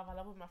what I love. I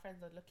love when my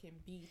friends are looking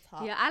beat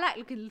up. Yeah, I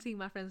like seeing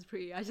my friends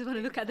pretty. I just want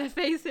to look at their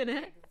face in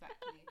it.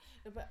 Exactly.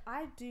 No, but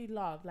I do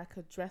love, like,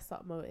 a dress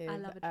up motive. I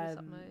love a dress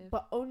up motive,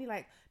 but only,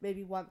 like,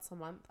 maybe once a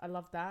month. I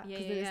love that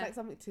because it's like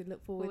something to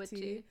look forward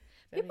to.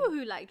 People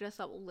who, like, dress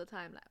up all the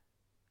time, like.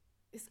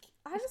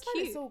 I just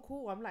find it so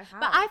cool. I'm like,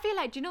 how? But I feel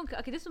like, do you know,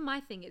 okay, this is my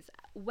thing, is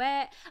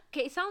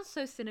it sounds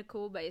so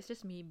cynical, but it's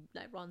just me,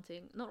 like,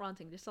 not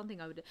ranting, just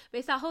something I would do. But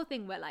it's that whole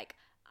thing where, like,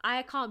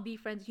 I can't be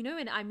friends, you know,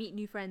 when I meet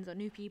new friends or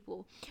new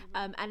people,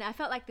 and I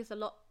felt like this a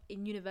lot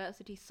in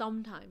university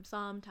sometimes.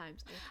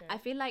 Okay. I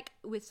feel like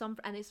with some,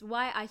 and it's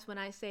why when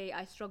I say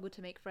I struggle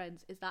to make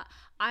friends, is that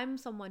I'm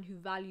someone who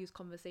values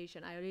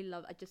conversation. I really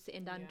love just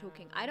sitting down and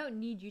talking. I don't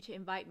need you to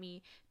invite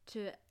me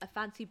to a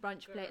fancy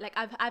brunch place. Like,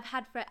 I've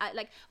had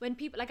like, when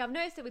people, like, I've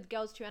noticed it with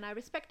girls too, and I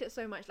respect it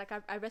so much. Like,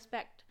 I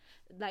respect,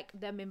 like,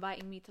 them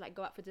inviting me to, like,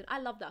 go out for dinner. I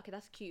love that. Okay,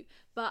 that's cute.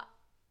 But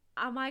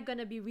am I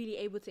gonna be really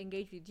able to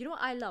engage with you? Do you know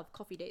what I love?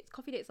 Coffee dates.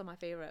 Coffee dates are my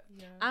favorite.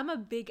 Yeah. I'm a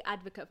big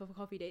advocate for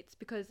coffee dates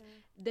because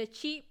they're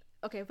cheap.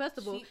 Okay, first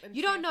of all,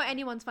 you don't know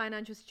anyone's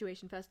financial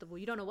situation. First of all,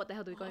 you don't know what the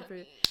hell they're going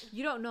through.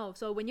 You don't know.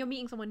 So when you're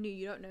meeting someone new,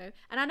 you don't know.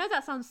 And I know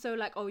that sounds so,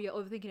 like, oh, you're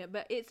overthinking it,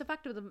 but it's a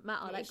fact of the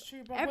matter. Yeah, like, it's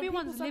true, bro.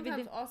 Everyone's living.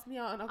 Sometimes ask me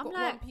out, and I've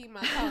got 1p in my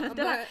account.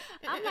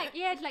 I'm like,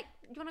 yeah, like,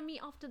 do you want to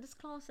meet after this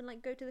class and,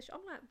 like, go to the shop?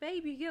 I'm like,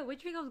 baby girl, where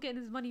do you think I was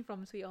getting this money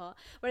from, sweetheart?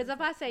 Whereas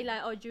if I say,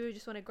 like, oh, do you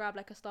just want to grab,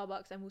 like, a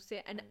Starbucks and we'll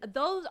sit, and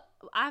those,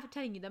 I'm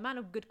telling you, the amount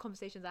of good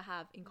conversations I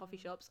have in coffee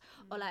shops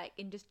or, like,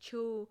 in just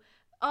chill.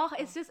 Oh,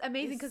 it's just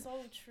amazing because, so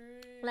true.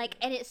 Like,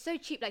 and it's so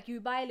cheap. Like, you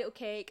buy a little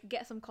cake,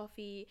 get some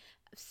coffee,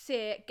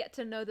 sit, get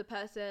to know the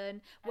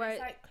person. Where it's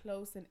like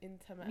close and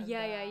intimate. And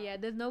yeah.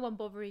 There's no one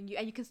bothering you,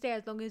 and you can stay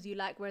as long as you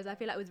like. Whereas I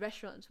feel like with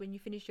restaurants, when you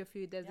finish your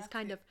food, there's this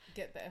kind of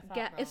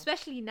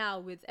especially now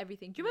with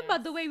everything. Do you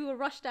remember the way we were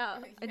rushed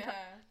out?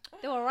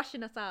 They were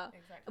rushing us out.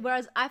 Exactly.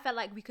 Whereas I felt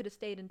like we could have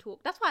stayed and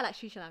talked. That's why I like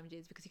shisha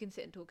lounges, because you can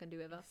sit and talk and do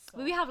whatever.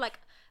 But we have like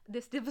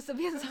this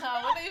disobedience. No,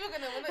 we're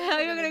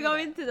not even gonna go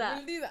into that.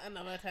 We'll do that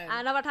another time.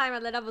 Another time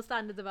at the double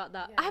standards about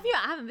that. Yeah.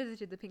 I haven't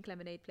visited the Pink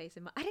Lemonade place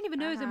in I didn't even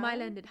know it was in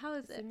Mile Ended. How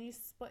is It's it? a new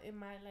spot in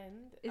Mile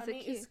End. Is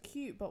it cute? It's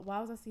cute, but why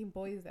was I seeing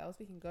boys there? I was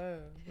thinking, go.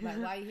 Like,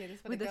 why are you here?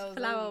 This for With the the girls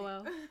flower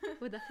only. wall.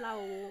 With the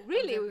flower wall.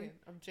 Really?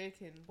 I'm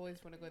joking. Boys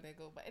want to go there,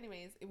 go. But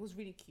anyways, it was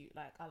really cute.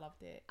 Like, I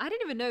loved it. I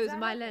didn't even know it was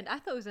Mile End. I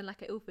thought it was in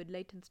like an Ilford,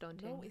 Leytonstone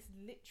thing. No, it's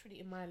literally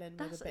in Mile End.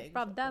 That's where the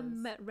bruv, that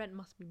betting shop was. rent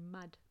must be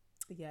mad.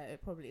 Yeah,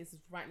 it probably is.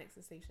 It's right next to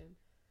the station.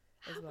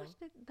 As How well.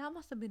 much that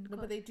must have been. No,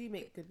 but they do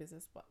make good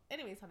business. But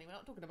anyways, honey, we're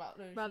not talking about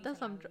no. Bruv, that's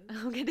some.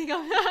 I'm kidding.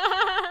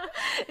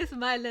 It's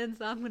my lens,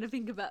 so I'm gonna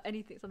think about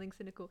something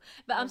cynical.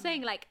 But I'm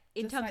saying like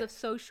in terms like, of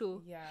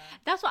social. Yeah.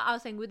 That's what I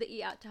was saying with the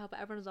eat out to help.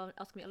 Everyone's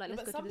asking me like,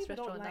 let's go to this restaurant. But some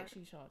people don't like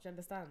shisha. Do you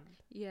understand?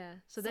 Yeah.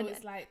 So then then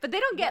it's like, but they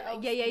don't get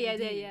what yeah. else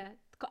can you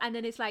do? And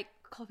then it's like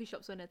coffee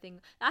shops and a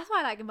thing. That's why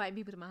I like inviting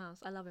people to my house.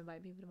 I love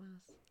inviting people to my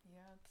house. Yeah.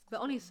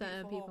 But only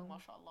certain people.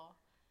 Mashallah.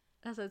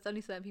 That's why it's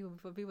only certain people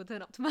before people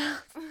turn up to my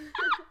house.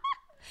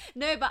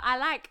 No, but I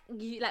like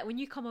you. Like when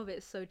you come over,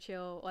 it's so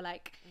chill, or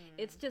like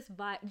it's just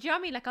vibe. Do you know what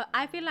I mean? Like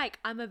I feel like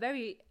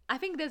I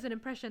think there's an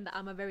impression that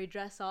I'm a very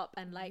dress up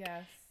and like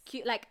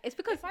cute. Like it's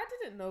because if I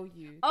didn't know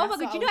you. Oh my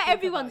god! You know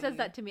everyone says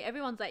that to me.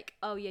 Everyone's like,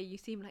 "Oh yeah, you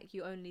seem like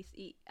you only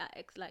eat at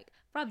X." Like,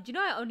 bruv, do you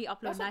know I only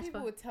upload That's nice what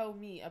people would tell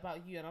me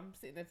about you, and I'm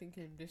sitting there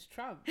thinking, this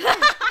tramp.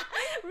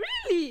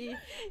 Really?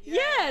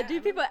 Yeah. Do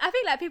people? I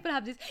think like people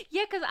have this.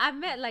 Yeah, because I've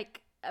met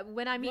like.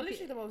 When I meet, you're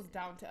literally the most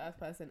down to earth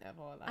person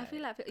ever. Like. I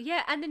feel like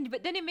and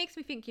then it makes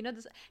me think. You know,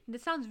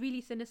 this sounds really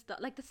sinister.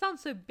 Like this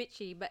sounds so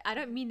bitchy, but I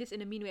don't mean this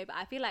in a mean way. But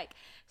I feel like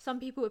some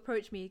people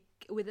approach me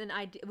with an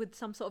idea, with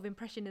some sort of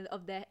impression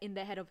in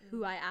their head of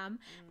who I am,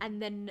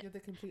 and then you're the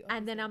complete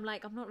and then I'm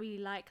like, I'm not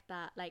really like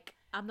that. Like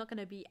I'm not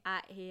gonna be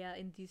out here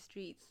in these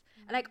streets.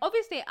 Like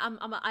obviously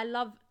I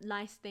love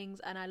nice things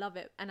and I love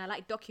it and I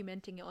like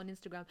documenting it on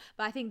Instagram.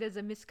 But I think there's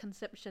a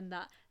misconception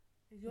that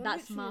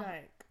that's my.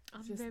 Like,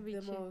 I'm just very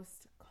the chill.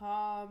 most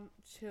calm,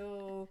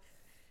 chill,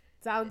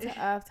 down to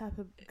earth type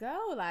of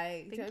girl.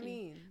 Like, do you know what I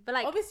mean? But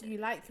like, obviously you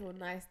like your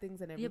nice things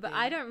and everything. Yeah, but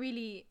I don't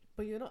really.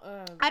 But you're not.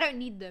 I don't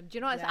need them. Do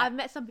you know what? I've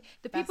met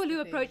the people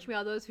who approach thing. me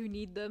are those who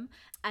need them,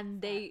 and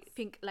they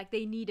think like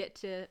they need it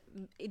to.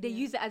 They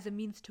use it as a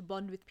means to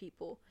bond with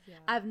people. Yeah.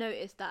 I've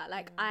noticed that.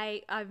 Like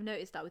I've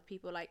noticed that with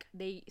people. Like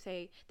they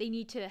say they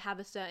need to have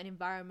a certain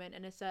environment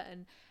and a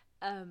certain.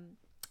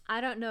 I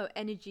don't know,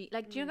 energy.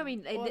 Like, do you know what I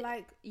mean? Or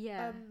like,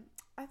 yeah.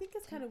 I think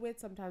it's kind of weird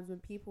sometimes when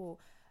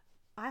people.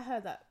 I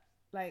heard that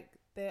like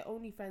they're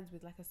only friends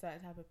with like a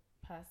certain type of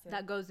person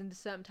that goes into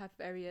certain type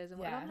of areas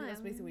and yeah, what. I'm like,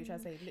 that's basically what you're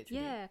trying to say.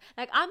 Literally. Yeah,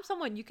 like I'm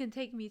someone you can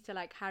take me to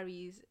like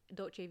Harry's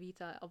Dolce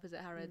Vita opposite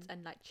Harrods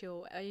and like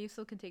chill. You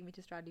still can take me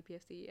to Stradley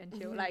PFC and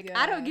chill. Like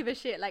I don't give a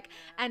shit. Like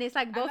and it's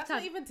like both times.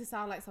 Not even to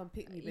sound like some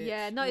pick me bitch.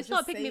 Yeah, no, it's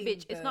not pick me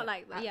bitch. It's not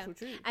like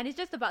truth. And it's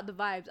just about the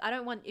vibes. I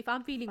don't want if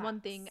I'm feeling one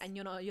thing and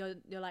you're not, you're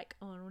like,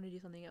 oh, I want to do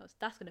something else.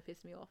 That's gonna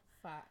piss me off.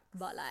 Facts.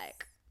 But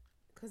like,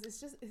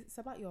 because it's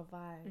about your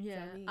vibe. Yeah, you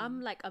know what I mean?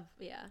 I'm like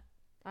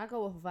I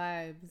go with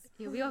vibes.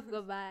 Yeah, we all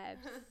go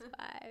vibes.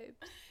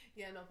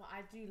 Yeah, no, but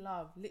I do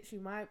love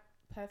literally my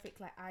perfect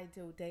like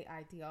ideal date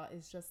idea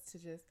is just to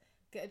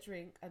get a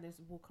drink and just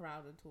walk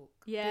around and talk.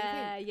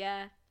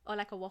 Yeah. Or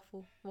like a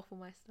waffle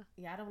meister.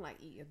 Yeah, I don't like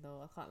eating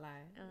though. I can't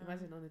lie.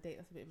 Imagine on a date,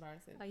 that's a bit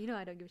embarrassing. Oh, you know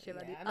I don't give a shit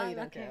about it. I know you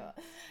don't care.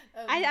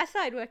 I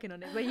started working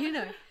on it, but you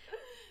know.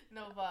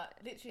 No, but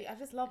literally, I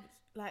just love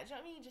like, do you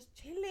know what I mean? Just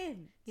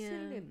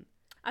chilling.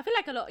 I feel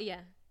like a lot. Yeah,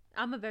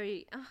 I'm a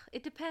very.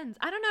 It depends.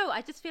 I don't know.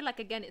 I just feel like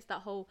again, it's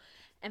that whole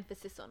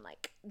emphasis on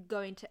like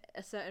going to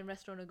a certain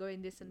restaurant or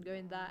going this and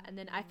going that, and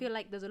then I feel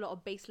like there's a lot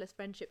of baseless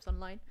friendships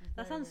online.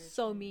 That sounds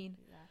so mean.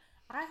 Yeah.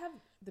 I have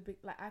the big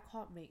I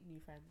can't make new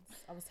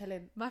friends. I was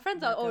telling my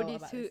friends are already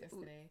too.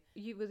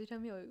 Was you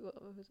telling me or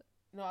what was it?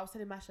 No, I was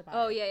telling Mash about it.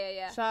 Oh,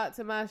 yeah. Shout out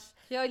to Mash.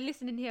 Yo,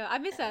 listening here. I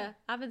miss her.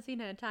 I haven't seen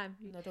her in time.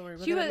 No, don't worry.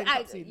 She was,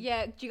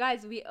 you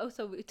guys, we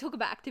talk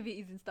about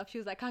activities and stuff. She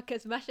was like,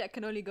 because Masha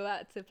can only go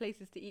out to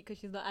places to eat because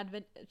she's not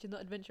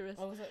adventurous.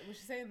 Oh, was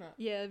she saying that?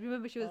 Yeah,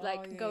 remember she was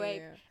go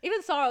ape. Yeah.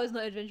 Even Sarah was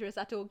not adventurous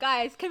at all.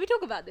 Guys, can we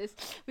talk about this?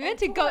 We went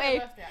to go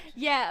ape.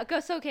 Yeah,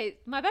 okay,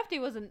 my birthday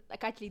wasn't,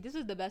 like, actually, this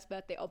was the best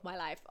birthday of my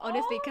life.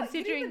 Honestly,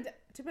 considering...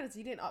 To be honest,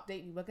 you didn't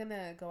update me. We're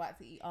gonna go out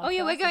to eat. Oh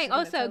yeah, we're going.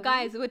 Also,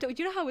 guys, do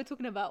you know how we're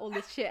talking about all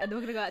this shit and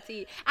we're gonna go out to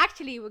eat?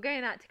 Actually, we're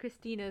going out to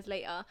Christina's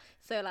later.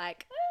 So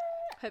like,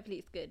 Hopefully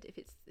it's good. If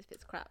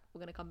it's crap, we're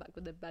gonna come back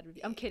with a bad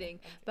review. I'm kidding,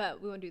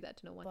 but we won't do that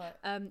to no one.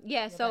 But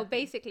yeah. So birthday.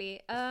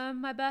 basically,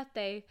 my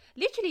birthday.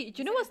 Literally,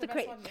 do you know what's the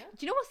crazy? one, yeah?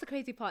 Do you know what's the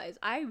crazy part is?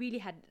 I really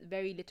had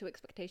very little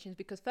expectations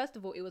because first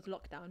of all, it was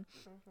lockdown,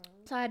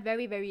 so I had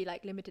very very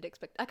like limited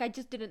I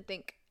just didn't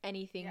think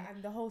anything. Yeah,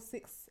 and the whole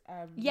 6.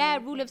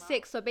 Rule of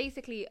 6. So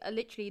basically,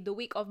 literally the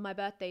week of my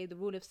birthday, the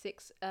rule of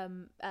 6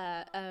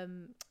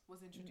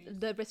 was introduced.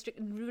 the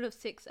rule of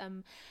 6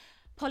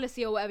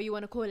 policy or whatever you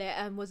want to call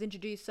it was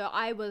introduced. So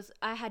I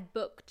had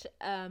booked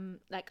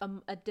like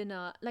a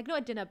dinner, like not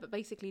a dinner but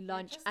basically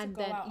lunch, and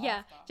then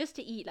just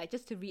to eat, like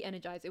just to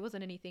re-energize. It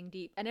wasn't anything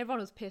deep, and everyone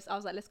was pissed. I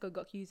was like, let's go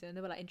Gokyuzu, and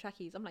they were like, in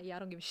trackies. I'm like, yeah, I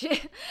don't give a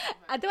shit.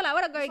 And they were like,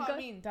 we're not going. That's what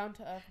I mean, down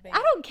to earth, babe.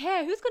 I don't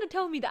care. Who's gonna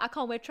tell me that I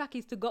can't wear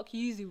trackies to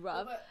Gokyuzu,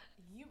 bruv? But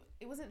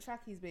it wasn't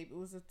trackies, babe. It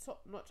was a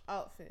top-notch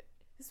outfit.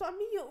 That's what I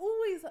mean. You're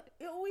always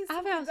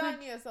talking down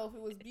to yourself.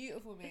 It was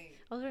beautiful, mate.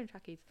 I was wearing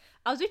trackies.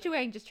 I was literally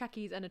wearing just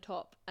trackies and a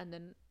top, and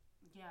then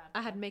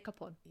I had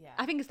makeup on. Yeah.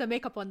 I think it's the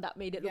makeup on that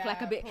made it look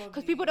like a bit,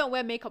 because people don't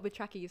wear makeup with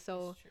trackies,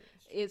 so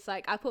it's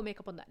like I put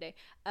makeup on that day.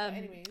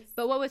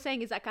 But what we're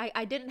saying is like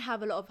I didn't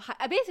have a lot of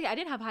I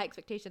didn't have high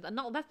expectations, and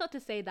that's not to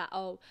say that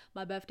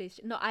my birthday's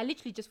no. I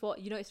literally just thought,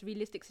 it's a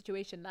realistic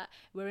situation that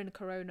we're in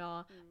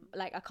Corona.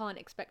 Like I can't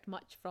expect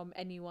much from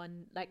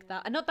anyone like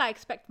that, and not that I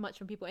expect much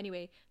from people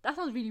anyway. That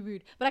sounds really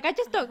rude, but like I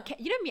just don't care.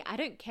 You know me, I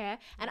don't care,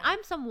 and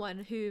I'm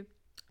someone who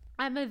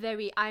I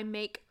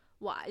make.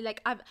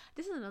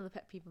 This is another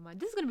pet peeve of mine.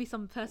 This is gonna be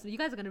some personal. You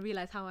guys are gonna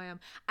realize how I am.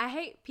 I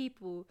hate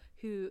people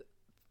who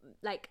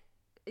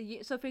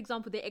so for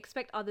example, they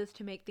expect others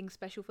to make things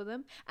special for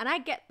them, and I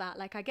get that.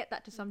 Like I get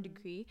that to some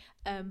degree.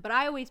 But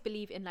I always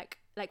believe in like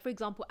for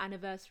example,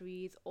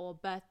 anniversaries or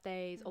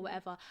birthdays or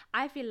whatever.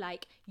 I feel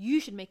like you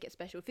should make it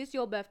special. If it's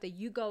your birthday,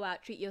 you go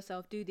out, treat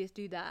yourself, do this,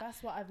 do that.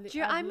 That's what I've do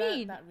you know what I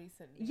mean? That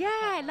recently.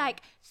 Yeah,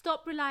 like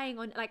stop relying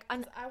on like. I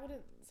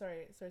wouldn't.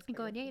 Sorry.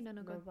 Go on. Yeah,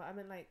 no, go on. But I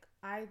mean, like,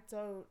 I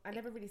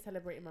never really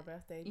celebrated my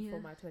birthday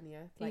before my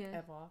 20th,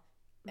 ever.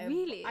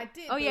 Really? I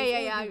did. Oh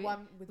yeah.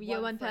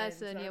 One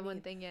person, friend, one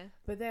thing, yeah.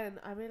 But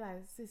then I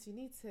realized, sis, you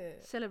need to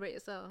celebrate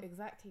yourself.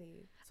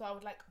 Exactly. So I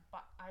would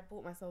I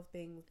bought myself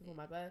things before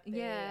my birthday.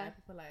 Yeah.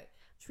 People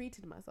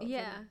treated myself.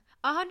 Yeah,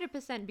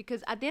 100%.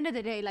 Because at the end of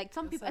the day, like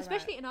some people,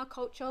 especially in our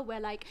culture, where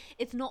like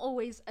it's not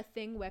always a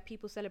thing where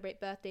people celebrate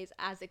birthdays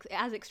as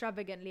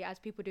extravagantly as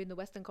people do in the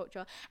Western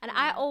culture. And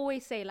I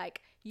always say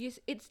like,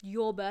 it's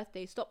your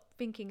birthday. Stop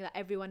thinking that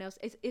everyone else.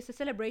 It's a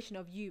celebration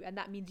of you, and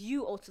that means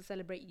you also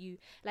celebrate you.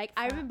 Like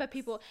I remember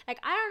people like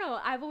I don't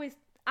know.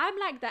 I'm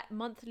like that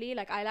monthly.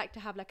 Like I like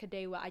to have like a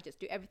day where I just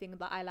do everything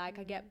that I like.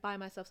 I buy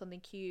myself something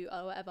cute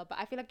or whatever. But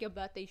I feel like your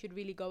birthday should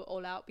really go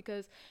all out,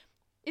 because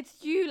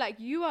it's you. Like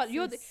you're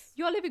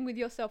living with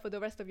yourself for the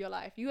rest of your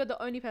life. You are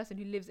the only person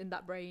who lives in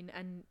that brain,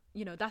 and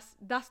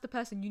that's the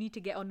person you need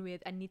to get on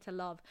with and need to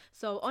love.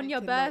 So on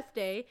your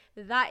birthday,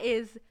 that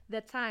is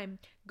the time.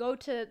 Go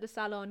to the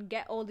salon,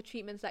 get all the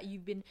treatments that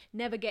you've been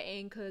never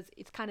getting because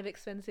it's kind of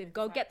expensive.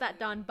 Exactly. Go get that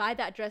done. Buy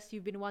that dress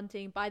you've been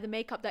wanting. Buy the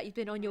makeup that you've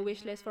been on your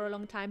wish list for a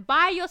long time.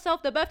 Buy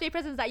yourself the birthday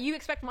presents that you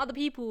expect from other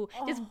people.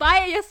 Just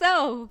buy it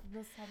yourself.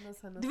 No,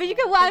 but you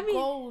get what I mean?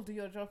 Gold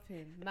you're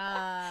dropping.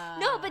 Nah.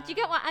 No, but you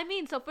get what I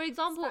mean. So for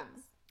example,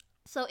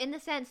 so in the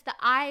sense that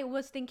I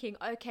was thinking,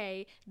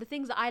 okay, the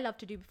things that I love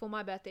to do before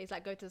my birthday is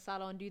like go to the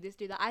salon, do this,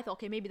 do that. I thought,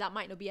 okay, maybe that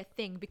might not be a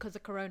thing because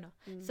of Corona.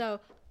 So,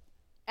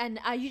 and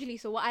I usually,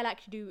 so what I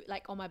like to do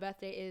like on my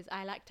birthday is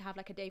I like to have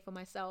like a day for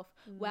myself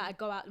where I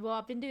go out. Well,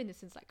 I've been doing this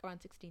since like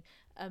around 16.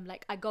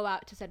 Like I go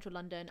out to central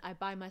London, I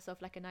buy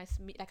myself like a nice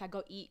like I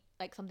go eat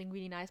like something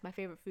really nice, my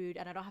favorite food,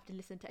 and I don't have to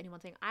listen to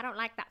anyone saying I don't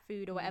like that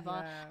food or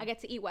whatever. I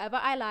get to eat whatever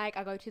I like.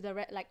 I go to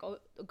the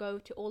go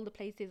to all the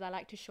places I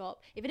like to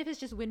shop, even if it's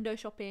just window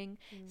shopping,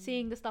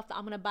 seeing the stuff that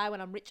I'm gonna buy when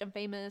I'm rich and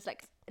famous,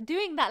 like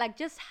doing that, like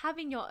just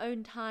having your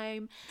own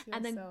time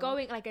and then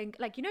going like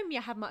you know me,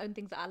 I have my own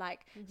things that I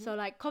like. So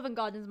like Covent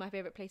Garden's my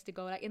favorite place to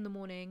go, like in the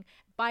morning,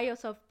 buy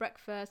yourself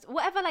breakfast,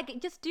 whatever, like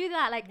just do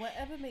that, like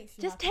whatever makes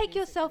you just happy, take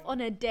yourself on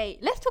a date.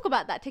 Let's talk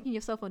about that, taking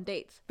yourself on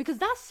dates, because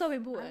that's so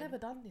important. I've never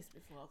done this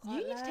before.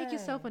 You need to take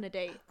yourself on a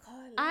date.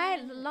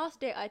 The last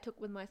date I took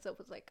with myself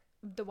was like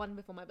the one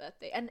before my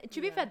birthday, and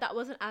to be fair, that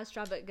wasn't as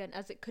extravagant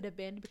as it could have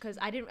been, because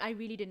I don't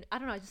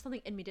know, just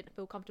something in me didn't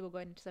feel comfortable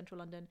going into central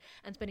London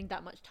and spending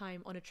that much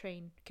time on a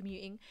train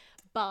commuting.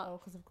 But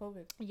because of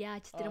COVID, I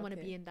just didn't want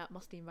to be in that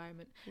musty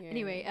environment.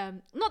 Anyway,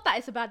 not that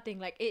it's a bad thing,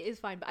 like it is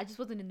fine, but I just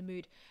wasn't in the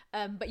mood.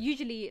 But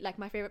usually like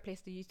my favorite place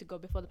to used to go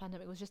before the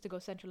pandemic was just to go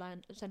central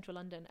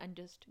London and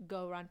just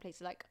go around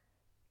places like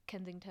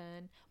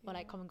Kensington or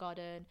like Covent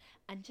Garden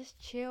and just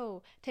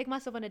chill, take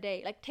myself on a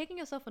date. Like taking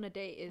yourself on a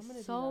date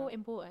is so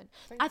important.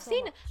 I've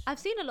seen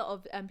a lot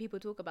of people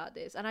talk about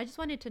this, and I just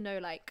wanted to know,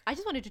 like I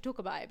just wanted to talk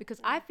about it because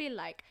I feel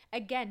like,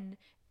 again,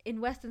 in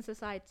Western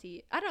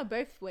society, I don't know,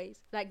 both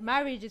ways, like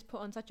marriage is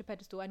put on such a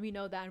pedestal, and we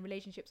know that in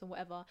relationships and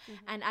whatever.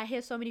 And I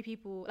hear so many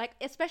people, like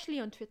especially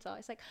on Twitter,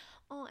 it's like,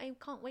 oh, I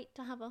can't wait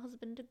to have a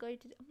husband to go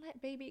to. I'm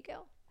like, baby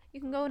girl, You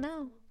can go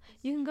now.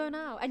 You can go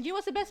now. And you know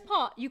what's the best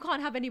part? You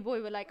can't have any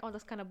boy with like, oh,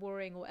 that's kind of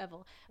boring or whatever.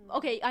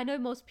 Okay, I know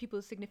most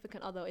people's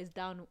significant other is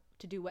down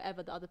to do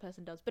whatever the other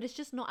person does, but it's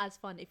just not as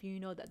fun if you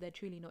know that they're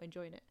truly not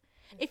enjoying it.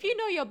 If you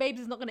know your babes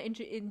is not going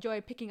to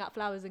enjoy picking out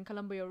flowers in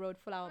Columbia Road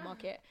Flower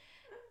Market,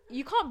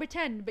 you can't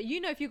pretend, but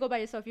you know if you go by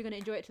yourself, you're going to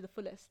enjoy it to the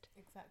fullest.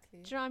 Exactly.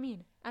 Do you know what I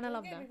mean? And I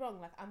love that. Don't get me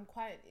wrong, like I'm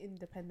quite an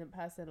independent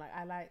person. Like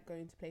I like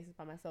going to places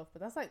by myself,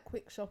 but that's like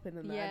quick shopping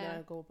and then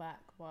I go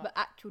back. But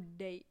actual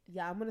date.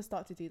 Yeah, I'm gonna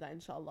start to do that,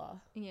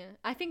 inshallah. Yeah,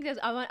 I think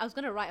I was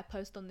gonna write a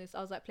post on this. I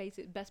was like,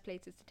 best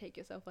places to take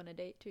yourself on a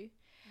date to.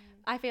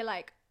 I feel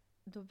like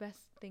the best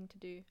thing to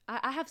do.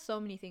 I have so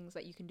many things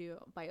that you can do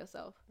by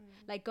yourself.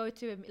 Like go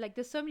to like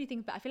there's so many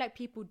things, but I feel like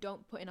people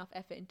don't put enough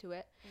effort into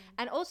it.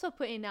 And also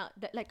putting out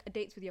that like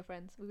dates with your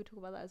friends. We would talk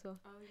about that as well.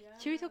 Oh yeah.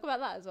 Should we talk about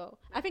that as well?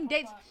 I think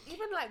dates,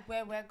 even like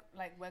where we're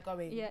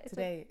going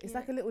today. It's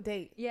like a little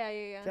date. Yeah. Do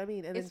you know what I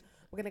mean? And then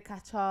we're gonna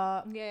catch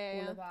up.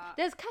 All of that.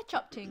 There's catch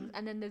up things,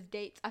 and then there's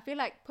dates. I feel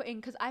like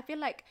because I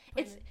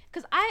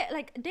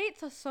like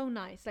dates are so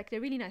nice. Like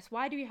they're really nice.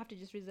 Why do we have to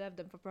just reserve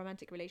them for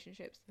romantic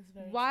relationships?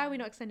 Why are we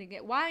not extending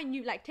it? Why aren't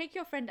you like take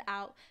your friend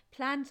out,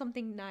 plan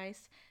something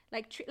nice,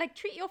 like treat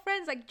your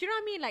friends, like, do you know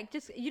what I mean? Like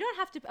just you don't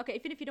have to. Okay,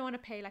 even if you don't want to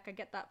pay, like I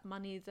get that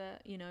money is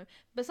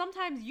but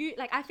sometimes you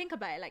like I think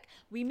about it. Like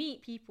we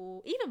meet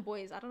people, even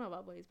boys. I don't know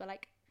about boys, but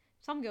like.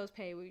 Some girls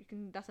pay.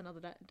 That's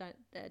another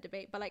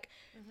debate. But like,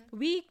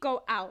 we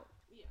go out.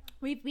 Yeah.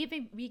 We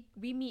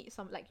meet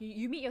some like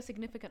you meet your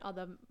significant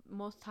other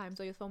most times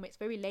or your soulmates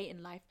very late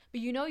in life. But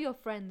you know your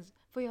friends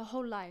for your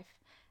whole life.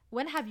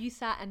 When have you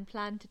sat and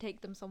planned to take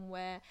them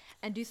somewhere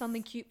and do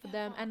something cute for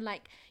them and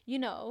like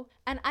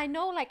and I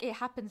know like it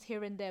happens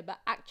here and there, but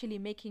actually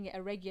making it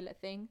a regular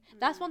thing.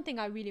 That's one thing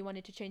I really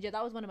wanted to change.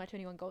 That was one of my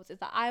 21 goals. Is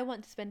that I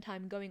want to spend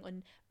time going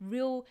on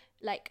real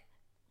like.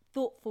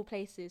 Thoughtful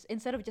places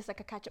instead of just like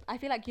a catch up. I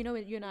feel like you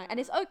and I, and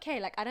it's okay.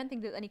 Like I don't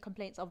think there's any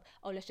complaints of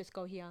let's just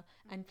go here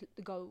and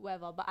go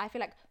wherever. But I feel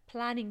like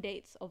planning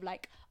dates of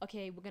like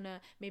okay, we're gonna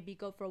maybe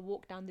go for a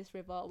walk down this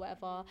river or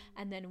whatever,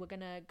 and then we're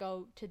gonna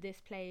go to this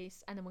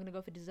place, and then we're gonna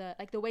go for dessert.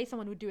 Like the way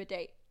someone would do a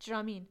date. Do you know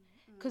what I mean?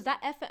 Because that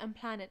effort and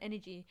plan and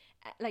energy,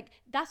 like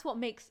that's what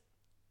makes.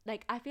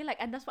 Like I feel like,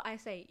 and that's what I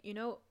say.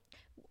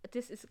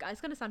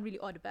 It's gonna sound really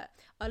odd, but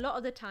a lot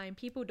of the time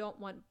people don't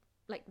want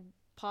like.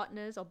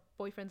 Partners or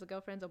boyfriends or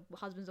girlfriends or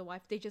husbands or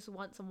wife, they just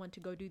want someone to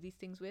go do these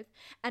things with.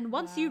 And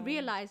once you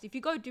realize if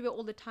you go do it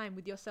all the time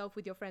with yourself,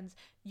 with your friends,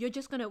 you're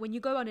just gonna, when you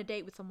go on a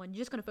date with someone,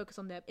 you're just gonna focus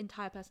on their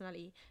entire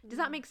personality. Does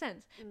that make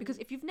sense? Because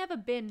if you've never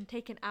been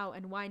taken out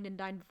and wined and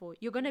dined before,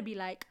 you're gonna be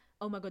like,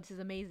 oh my god, this is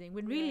amazing,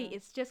 when really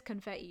it's just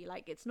confetti.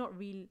 Like it's not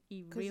really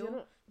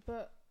real.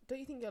 But don't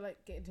you think you're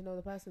like getting to know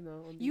the person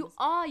though? You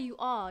are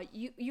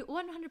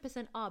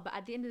 100% are, but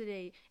at the end of the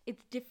day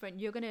it's different.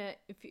 You're gonna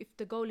if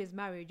the goal is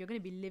marriage, you're gonna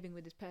be living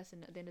with this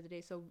person at the end of the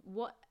day. So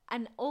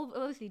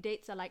obviously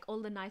dates are like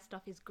all the nice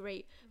stuff is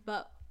great,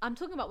 but I'm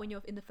talking about when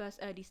you're in the first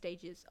early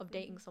stages of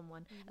dating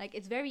someone. Like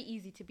it's very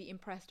easy to be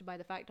impressed by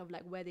the fact of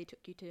like where they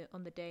took you to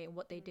on the day and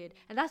what they did,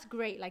 and that's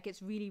great. Like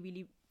it's really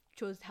really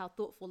shows how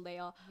thoughtful they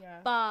are.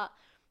 But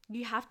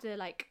you have to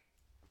like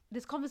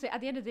this conversation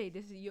at the end of the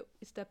day,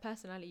 it's the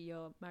personality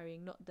you're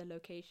marrying, not the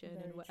location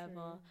and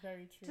whatever.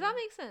 Very true. Does that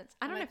make sense?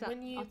 I don't know if that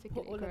when you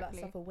put all of that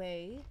stuff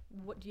away.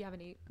 What do you have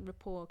any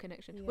rapport or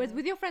connection? Whereas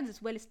with your friends,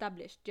 it's well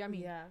established. Do you know what I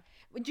mean?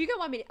 Yeah. Do you get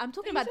what I mean? I'm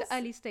talking about the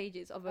early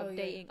stages of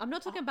dating. I'm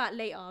not talking about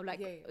later,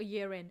 like a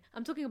year in.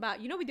 I'm talking about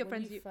with your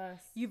friends,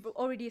 you've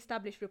already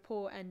established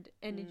rapport and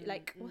energy.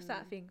 What's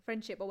that thing?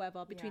 Friendship or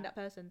whatever between that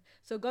person.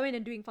 So going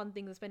and doing fun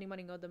things and spending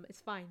money on them is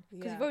fine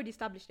because you've already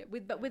established it.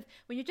 But when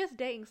you're just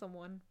dating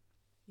someone.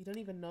 You don't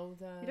even know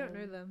them. You don't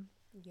know them.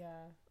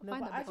 Yeah. No,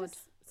 but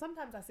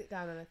sometimes I sit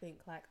down and I think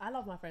like I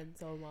love my friends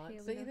so much.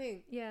 So you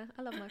think? Yeah,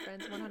 I love my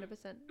friends 100%.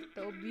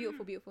 They're all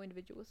beautiful, beautiful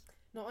individuals.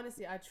 No,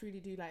 honestly, I truly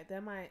do. Like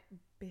they're my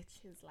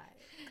bitches.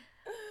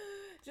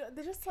 Like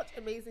they're just such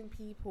amazing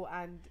people,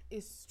 and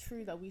it's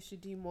true that we should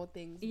do more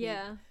things.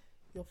 With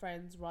your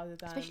friends rather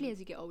than especially as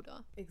you get older.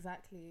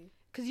 Exactly.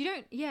 Because you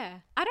don't,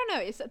 I don't know.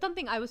 It's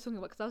something I was talking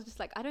about because I was just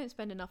like, I don't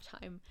spend enough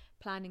time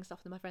planning stuff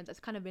with my friends. It's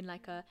kind of been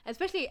like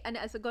especially, and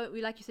as a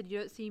like you said, you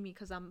don't see me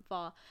because I'm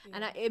far.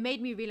 And it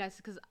made me realize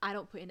because I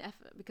don't put in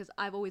effort, because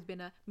I've always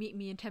been a meet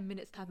me in 10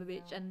 minutes type of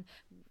bitch and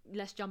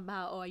let's jump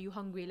out, or are you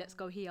hungry? Let's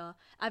go here.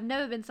 I've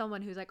never been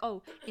someone who's like,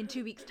 oh, in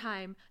 2 weeks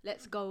time,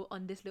 let's go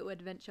on this little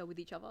adventure with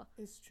each other.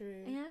 It's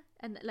true. Yeah.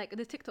 And like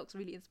the TikToks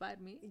really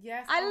inspired me.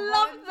 Yes. I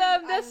love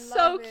them. They're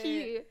so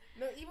cute.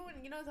 No, even when,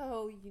 the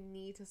whole, you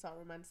need to start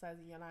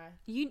romanticizing your life.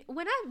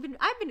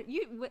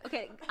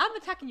 Okay, I'm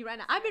attacking you right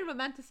now. I've been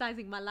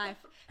romanticizing my life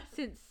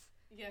since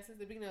the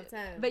beginning of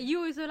time. But you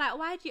always were like,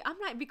 why do you? I'm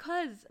like,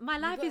 because my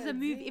life is a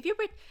movie. If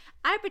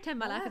I pretend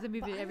my life is a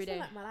movie every day.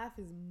 Like my life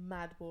is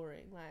mad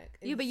boring. Like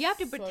but you have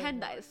to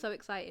pretend that it's so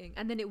exciting,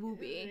 and then it will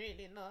be.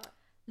 Really not.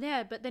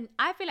 Yeah, but then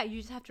I feel like you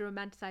just have to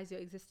romanticize your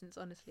existence,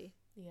 honestly.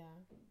 Yeah.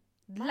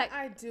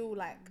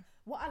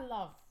 What I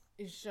love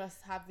is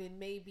just having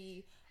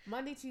maybe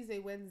Monday, Tuesday,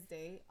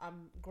 Wednesday,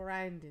 I'm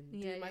grinding,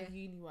 doing my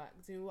uni work,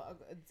 doing what I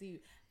gotta do,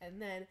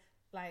 and then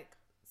like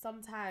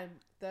sometime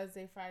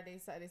Thursday, Friday,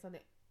 Saturday,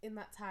 Sunday. In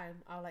that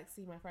time, I'll like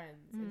see my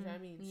friends. You know what I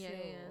mean? Chill,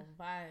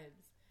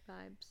 vibes.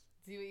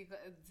 Do what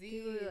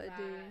you gotta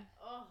do.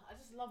 Oh, I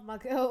just love my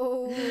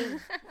girl.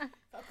 If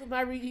I could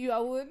marry you, I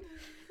would.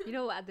 You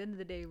know what? At the end of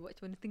the day,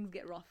 when things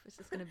get rough, it's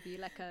just gonna be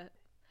like a.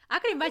 I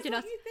can imagine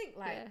us. You think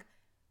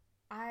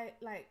I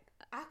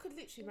could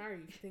literally marry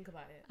you if you think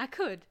about it. I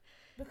could.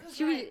 Because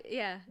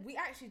we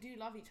actually do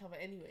love each other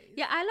anyways.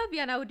 Yeah, I love you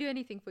and I would do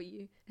anything for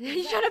you.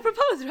 You're trying to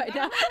propose right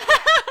now. I'm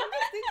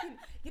just thinking,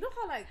 you know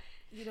how like,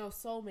 you know,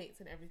 soulmates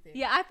and everything.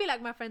 Yeah, I feel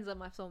like my friends are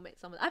my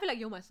soulmates. I feel like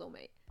you're my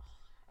soulmate. Oh,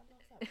 I love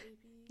that, baby.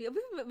 Yeah,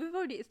 we've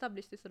already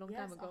established this a long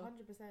time ago.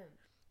 100%.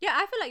 Yeah,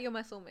 I feel like you're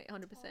my soulmate, 100%.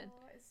 Oh,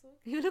 it's so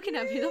You're looking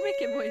at me, don't make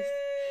it moist.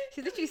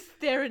 She's literally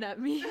staring at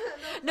me.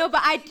 No,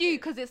 but I do,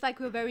 because it's like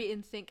we're very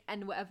in sync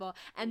and whatever.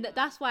 And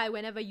that's why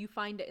whenever you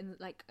find it in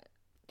like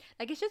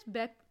it's just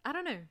I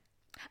don't know.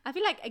 I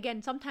feel like,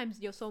 again, sometimes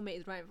your soulmate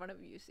is right in front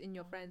of you in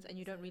your friends and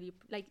you don't really,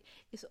 like,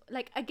 it's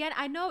like, again,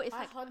 I know it's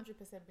like. I 100%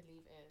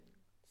 believe in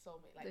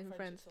soulmate, like friendship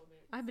friends.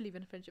 Soulmates. I believe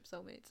in friendship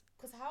soulmates.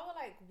 Because how are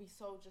like we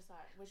so just like,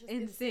 we're just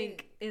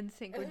in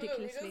sync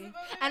ridiculously.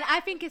 And I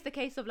think it's the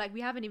case of like,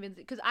 we haven't even,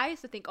 because I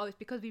used to think, oh, it's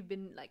because we've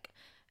been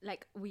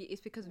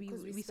it's because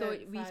we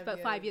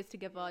spent 5 years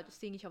together,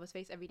 just seeing each other's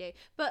face every day.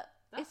 But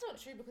that's not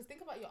true, because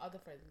think about your other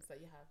friends that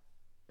you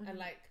have. And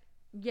like,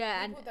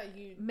 people that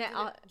you met.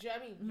 Do you know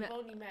what I mean? You've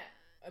only met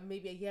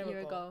maybe a year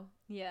ago.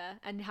 Yeah,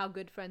 and how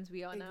good friends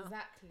we are now.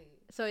 Exactly.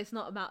 So it's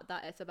not about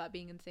that, it's about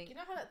being in sync. You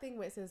know how that thing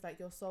where it says like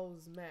your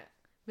souls met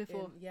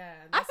before?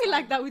 I feel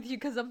like that with you,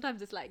 because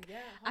sometimes it's like, 100%.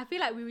 I feel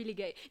like we really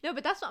get no,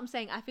 but that's what I'm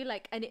saying. I feel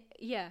like, and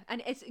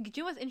it's, do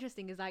you know what's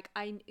interesting is like,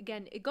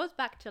 it goes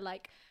back to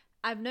like,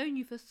 I've known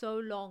you for so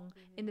long,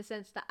 in the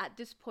sense that at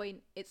this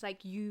point it's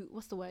like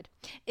what's the word,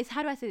 it's,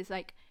 how do I say this,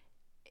 like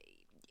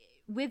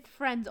with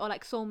friends or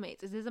like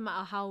soulmates, it doesn't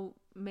matter how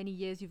many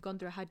years you've gone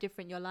through, how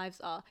different your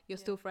lives are, you're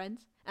still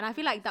friends. And I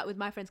feel like that with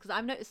my friends, because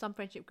I've noticed some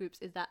friendship groups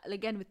is that,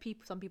 again, with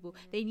some people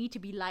they need to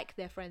be like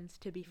their friends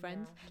to be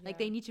friends. Like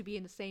they need to be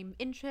in the same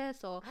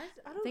interests or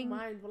I don't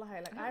mind,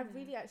 I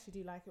really actually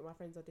do like it when my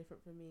friends are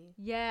different from me.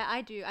 Yeah,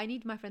 I do. I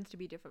need my friends to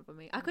be different from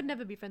me. I could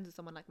never be friends with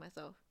someone like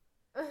myself,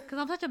 because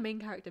I'm such a main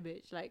character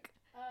bitch. Like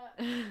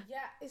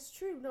yeah, it's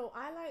true. No,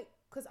 I like,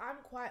 because I'm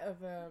quite of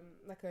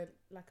like a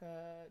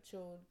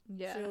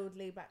chilled,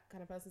 laid back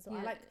kind of person. So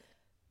I like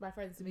my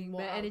friends to be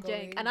more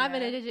energetic, and I'm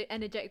an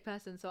energetic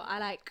person, so I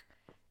like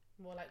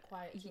more like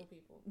quiet, chill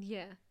people.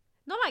 Yeah,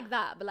 not like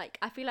that, but like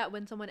I feel like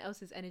when someone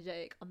else is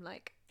energetic, I'm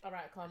like, all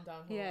right, calm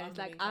down. Yeah, it's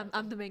like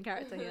I'm the main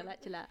character here.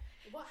 Like, chill out.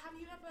 What, have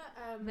you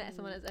ever met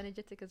someone as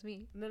energetic as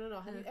me?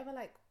 No. Have you ever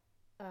like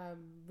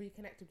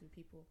reconnected with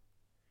people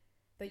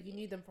that you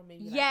knew them from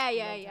maybe? Yeah.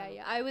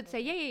 I would say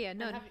yeah.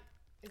 No.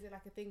 Is it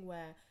like a thing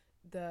where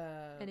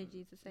the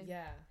energy is the same?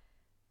 Yeah.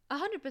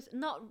 100%.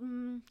 Not.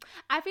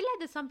 I feel like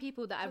there's some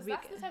people that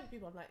that's the type of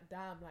people I'm like,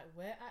 damn, like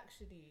we're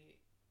actually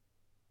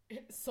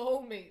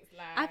soulmates.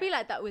 Like, I feel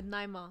like that with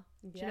Naima.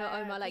 Do you know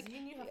Omar? Like,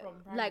 you knew her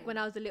from like when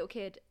I was a little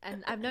kid,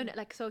 and I've known it.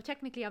 Like, so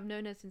technically, I've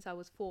known her since I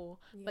was 4.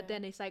 But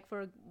then it's like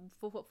for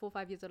 4 or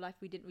 5 years of life,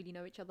 we didn't really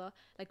know each other.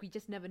 Like, we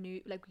just never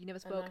knew. Like, we never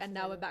spoke. And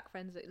now we're back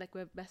friends. Like,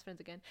 we're best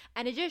friends again.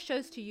 And it just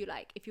shows to you,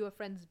 like, if you were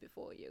friends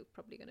before, you're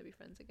probably gonna be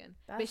friends again.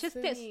 But it's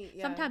just this.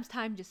 Sometimes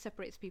time just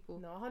separates people.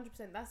 No,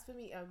 100%. That's for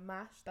me.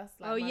 Mash. That's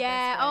like. Oh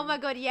yeah. Oh my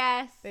god.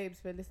 Yes. Babes,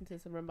 been listening to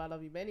this and remember I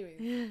love you. But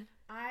anyways,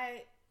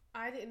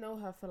 I didn't know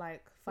her for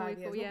like 5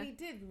 years. What we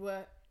did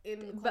were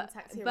in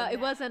contact here, but it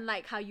wasn't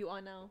like how you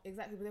are now.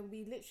 Exactly. But then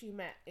we literally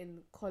met in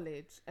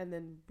college, and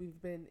then we've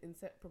been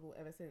inseparable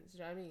ever since. Do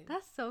you know what I mean?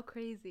 That's so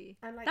crazy.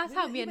 And like, that's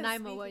how me and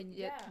Naima were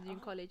in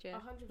college. Yeah,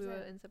 100%. We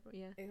were inseparable.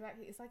 Yeah,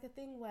 exactly. It's like a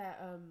thing where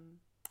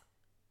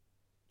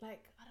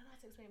like, I don't know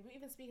how to explain. We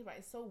even speaking about it,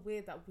 it's so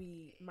weird that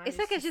we managed. It's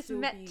like it's just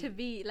meant to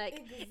be like.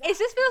 Exactly. It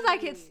just feels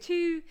like it's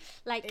too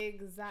like.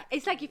 Exactly.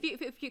 It's like if you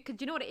because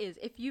do you know what it is?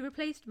 If you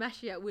replaced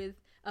Mashia with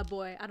a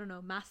boy, I don't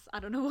know, Mass, I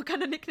don't know what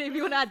kind of nickname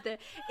you want to add there,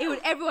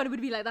 everyone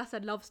would be like, that's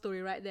a love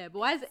story right there. But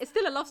why is it's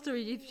still a love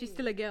story if she's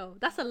still a girl?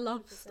 That's a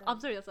love I'm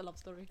sorry, that's a love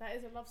story. That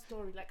is a love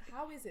story. Like,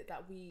 how is it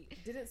that we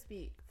didn't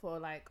speak for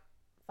like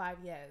 5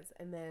 years,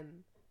 and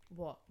then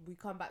we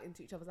come back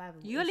into each other's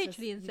lives? You're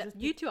literally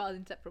you two are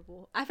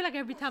inseparable. I feel like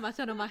every time I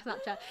turn on my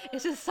Snapchat,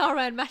 it's just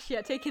Sarah and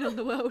Mashia taking on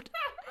the world.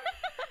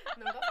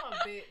 No, that's my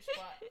bitch.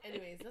 But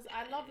anyways,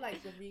 I love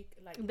like the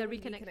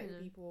reconnecting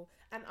with people,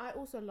 and I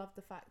also love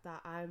the fact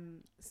that I'm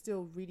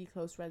still really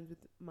close friends with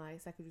my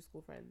secondary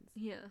school friends.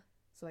 Yeah.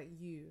 So like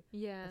you,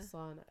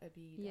 Hassan,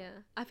 Abid. Yeah,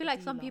 I feel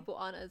like some people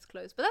aren't as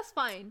close, but that's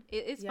fine.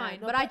 It's fine.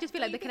 No, but I just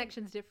feel like the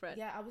connection's different.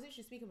 Yeah, I was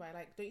actually speaking about it.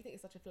 Like, don't you think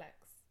it's such a flex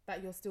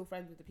that you're still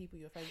friends with the people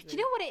you're friends with? Do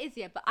you know what it is?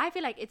 Yeah, but I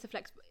feel like it's a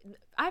flex.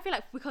 I feel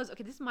like because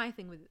this is my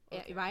thing with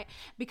it, right?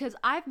 Because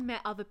I've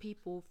met other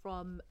people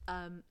from.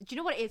 Do you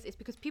know what it is? It's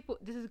because people.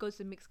 Goes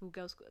to mixed school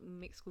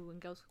and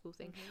girls school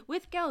thing. Mm-hmm.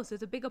 With girls,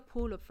 there's a bigger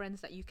pool of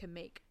friends that you can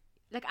make.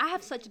 like I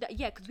have such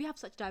because we have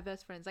such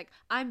diverse friends. Like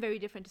I'm very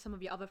different to some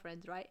of your other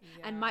friends, right?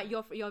 Yeah. And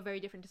you're very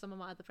different to some of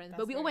my other friends. That's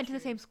but we all very went to the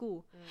true. same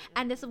school.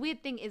 And there's a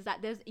weird thing is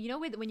that there's, you know,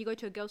 when you go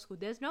to a girls' school,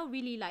 there's no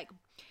really like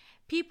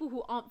people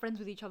who aren't friends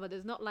with each other.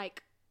 There's not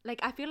like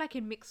I feel like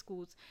in mixed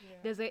schools,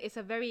 it's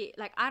a very,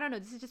 like, I don't know,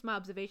 this is just my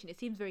observation. It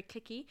seems very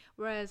cliquey,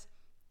 whereas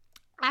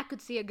I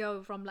could see a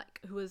girl from like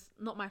who was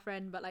not my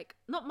friend, but like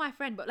not my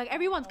friend, but like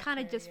everyone's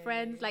kind of just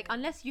friends. Like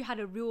unless you had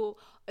a real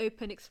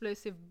open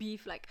explosive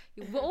beef, like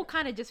we're all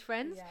kind of just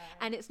friends,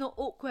 and it's not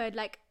awkward.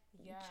 Like,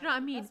 do you know what I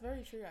mean? That's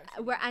very true,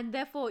 actually. And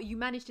therefore you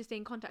manage to stay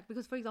in contact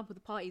because, for example, the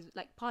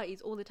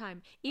parties all the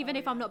time. Even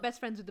if I'm not best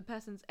friends with the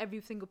persons,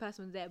 every single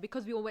person was there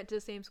because we all went to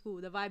the same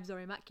school. The vibes are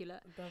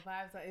immaculate. The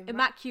vibes are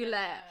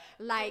immaculate.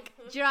 Like,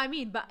 do you know what I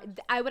mean? But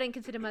I wouldn't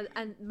consider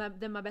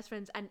them my best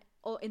friends,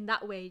 or in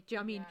that way, do you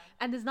know what I mean?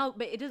 And there's no,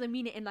 but it doesn't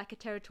mean it in like a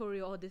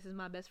territorial, or this is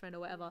my best friend or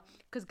whatever,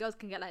 because girls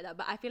can get like that.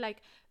 But I feel like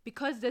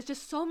because there's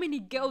just so many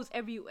girls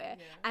everywhere,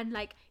 and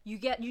like you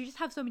just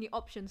have so many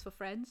options for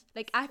friends.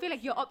 Like I feel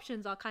like your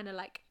options are kind of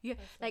like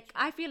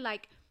I feel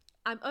like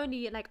I'm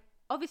only like,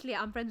 obviously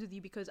I'm friends with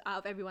you because out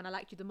of everyone I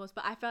liked you the most,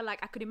 but I felt like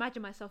I could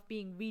imagine myself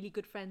being really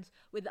good friends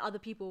with the other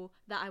people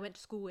that I went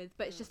to school with,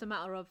 but it's just a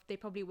matter of they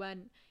probably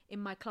weren't in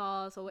my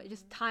class, or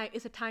it's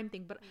a time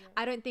thing. But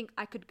I don't think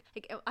I could,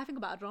 like, I think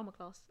about a drama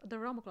class. The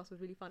drama class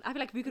was really fun. I feel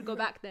like we could go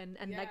back then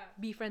and like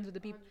be friends with the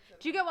people.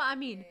 100%. Do you get what I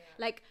mean?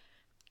 Like,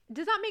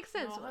 does that make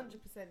sense? No,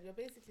 100%. You're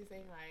basically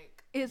saying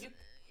like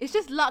it's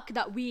just luck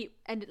that we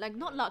ended, like,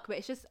 not luck, but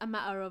it's just a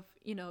matter of,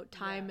 you know,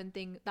 time and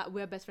thing that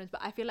we're best friends.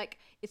 But I feel like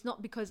it's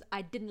not because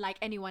I didn't like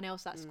anyone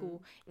else at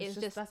school. It's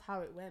just that's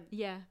how it went.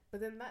 Yeah. But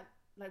then that,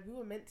 like, we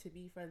were meant to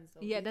be friends. Though.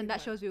 Yeah, then that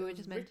shows we were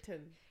just meant.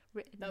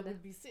 Written that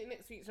would be sitting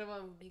next to each other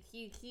and would be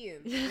keying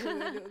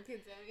little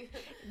kids.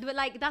 But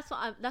like that's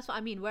what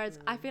I mean. Whereas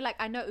I feel like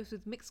I noticed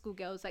with mixed school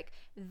girls, like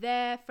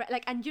their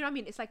like, and do you know what I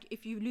mean? It's like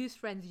if you lose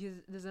friends,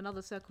 there's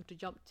another circle to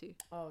jump to.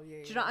 Oh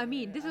yeah. Do you know what I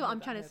mean? This is what I'm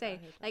trying to say.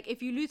 Like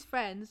if you lose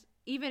friends,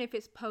 even if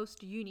it's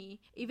post uni,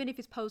 even if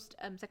it's post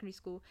secondary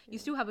school, you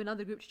still have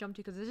another group to jump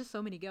to because there's just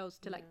so many girls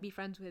to like be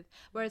friends with.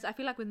 Whereas I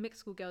feel like with mixed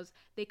school girls,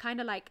 they kind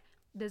of like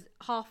there's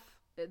half.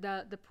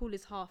 The pool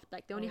is half,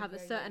 like they only have a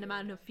certain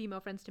amount of female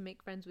friends to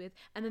make friends with,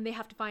 and then they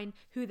have to find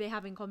who they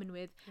have in common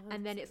with. 100%.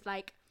 And then it's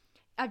like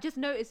I've just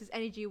noticed this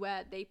energy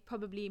where they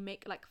probably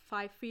make like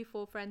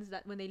 4 friends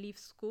that when they leave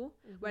school,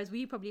 whereas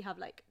we probably have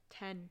like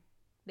 10.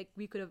 Like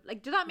we could have,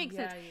 like, does that make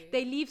sense? Yeah.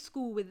 They leave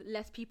school with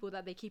less people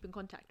that they keep in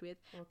contact with,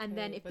 and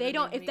then if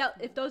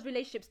if those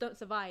relationships don't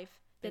survive,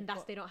 then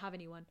they don't have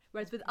anyone.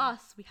 Whereas with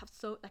us, we have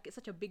it's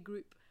such a big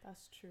group.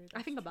 That's true.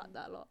 I think about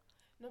that a lot.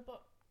 No,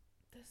 but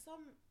there's some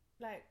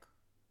like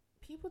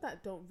people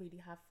that don't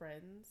really have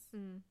friends.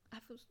 I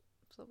feel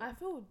so bad.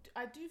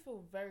 I do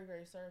feel very,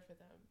 very sorry for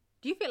them.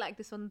 Do you feel like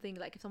there's something,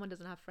 like if someone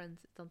doesn't have friends,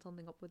 it's done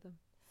something up with them?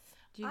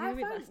 Do you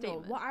agree with that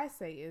statement? No, what I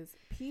say is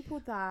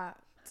people that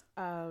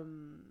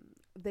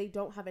they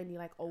don't have any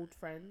like old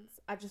friends.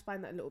 I just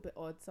find that a little bit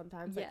odd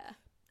sometimes. Like,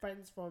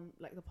 friends from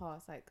like the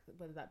past, like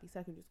whether that be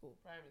secondary school,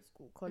 primary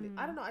school, college.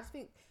 I don't know. I just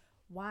think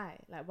why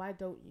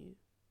don't you?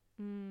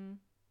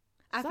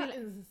 I feel like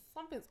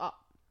something's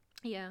up.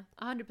 Yeah,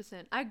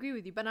 100%. I agree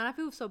with you, but I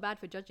feel so bad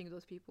for judging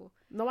those people.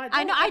 No, I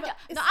don't. I'm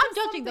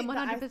judging them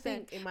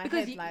 100%. In my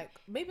head, like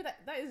maybe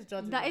that is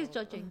judging. That is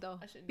judging though,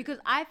 because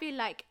I feel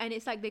like, and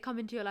it's like they come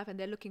into your life and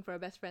they're looking for a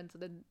best friend. So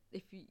then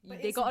if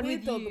they got on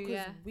with you,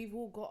 because we've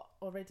all got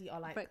already our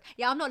like.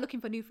 Yeah, I'm not looking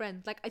for new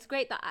friends. Like it's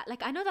great that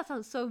I know that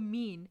sounds so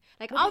mean.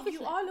 Like obviously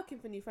you are looking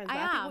for new friends. But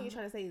I think what you're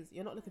trying to say is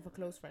you're not looking for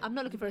close friends. I'm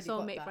not looking for a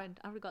soulmate friend.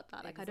 I forgot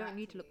that. Like I don't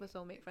need to look for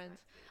soulmate friends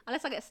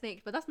unless I get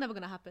snaked, but that's never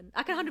gonna happen.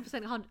 I can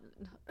 100%,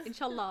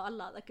 inshallah,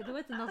 Allah. Like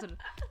where's the nazar?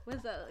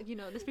 Where's the,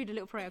 let's read a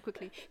little prayer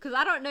quickly, because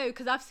I don't know,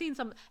 because I've seen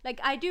some,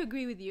 like, I do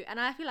agree with you, and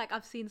I feel like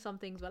I've seen some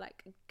things where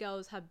like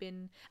girls have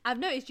been, I've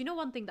noticed,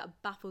 one thing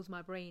that baffles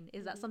my brain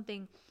is that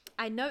something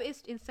I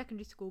noticed in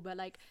secondary school, but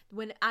like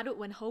when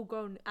whole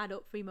grown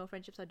adult female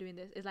friendships are doing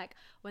this, is like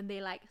when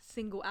they like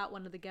single out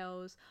one of the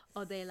girls,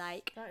 or they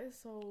like, that is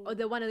so, or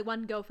the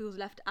one girl feels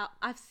left out.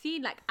 I've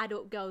seen like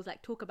adult girls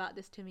like talk about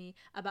this to me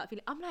about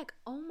feeling, I'm like,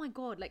 oh my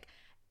god, like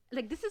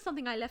this is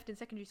something I left in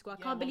secondary school.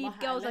 I can't believe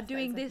girls are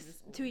doing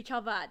this to each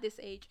other at this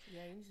age.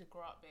 Yeah, you need to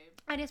grow up, babe.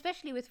 And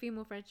especially with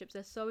female friendships,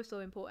 they're so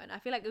important. I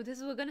feel like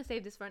we're going to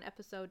save this for an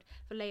episode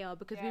for later,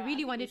 because we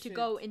really wanted to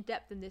go in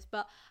depth in this,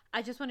 but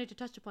I just wanted to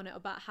touch upon it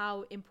about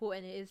how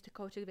important it is to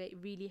cultivate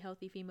really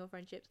healthy female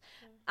friendships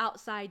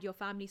outside your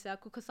family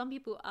circle, because some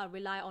people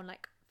rely on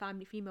like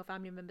female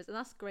family members, and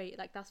that's great,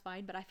 like that's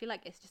fine, but I feel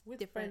like it's just with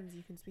different. Friends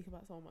you can speak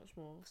about so much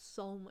more.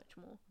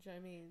 Do you know what I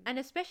mean? And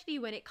especially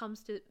when it comes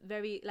to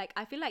very, like,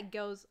 I feel like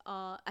girls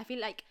are, I feel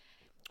like,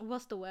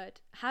 what's the word,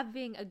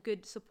 having a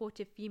good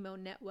supportive female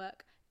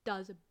network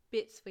does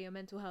bits for your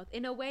mental health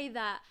in a way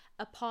that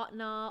a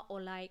partner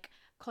or like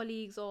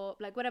colleagues or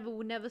like whatever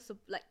will never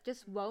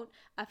just won't.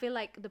 I feel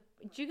like do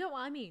you get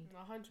what I mean?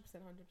 100%.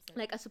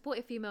 Like a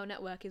supportive female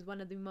network is one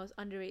of the most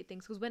underrated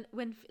things, because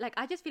when like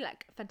I just feel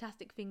like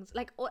fantastic things,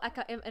 like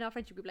in our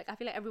friendship group, like I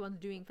feel like everyone's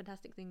doing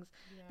fantastic things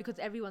because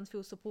everyone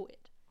feels supported.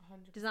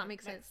 100%. Does that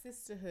make sense?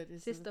 Sisterhood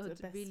is Sisterhood's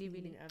the best really,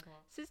 feeling really. ever.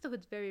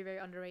 Sisterhood's very, very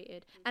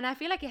underrated, and I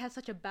feel like it has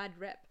such a bad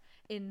rep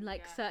in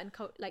like certain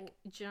like.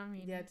 Do you know what I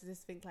mean? Yeah, to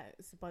just think like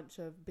it's a bunch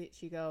of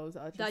bitchy girls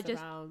that are That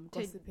just around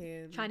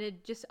gossiping, trying to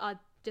just are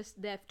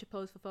just there to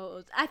pose for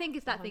photos. I think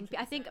it's that 100%. thing.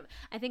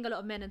 I think a lot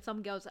of men and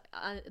some girls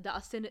that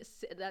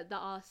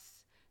are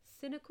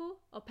cynical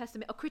or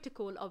pessimistic or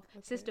critical of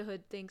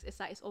sisterhood things. It's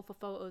like it's all for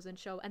photos and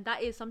show, and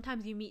that is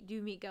sometimes you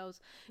meet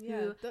girls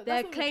who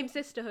they claim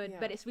sisterhood,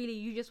 but it's really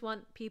you just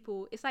want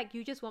people. It's like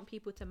you just want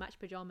people to match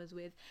pajamas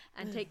with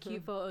and take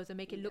cute photos and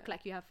make it look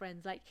like you have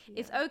friends. Like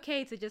it's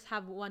okay to just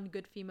have one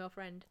good female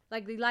friend.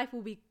 Like the life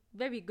will be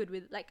very good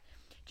with like.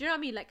 Do you know what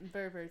I mean? Like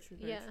very, very true.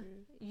 Very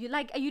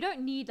true. You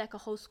don't need like a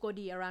whole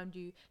squaddy around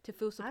you to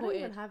feel supported. I don't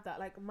even have that.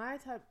 Like my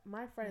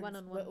friends,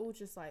 One-on-one. we're all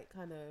just like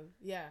kind of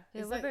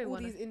it's like all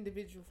these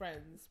individual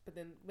friends, but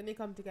then when they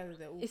come together,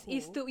 they're all cool.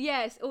 It's still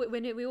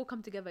when we all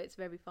come together, it's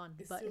very fun.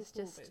 But it's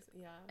cool, just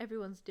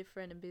everyone's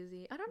different and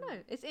busy. I don't know.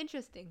 It's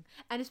interesting,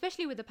 and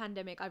especially with the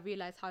pandemic, I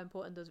realized how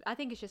important those. I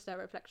think it's just a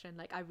reflection.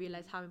 Like I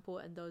realized how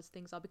important those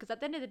things are because at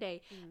the end of the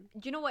day,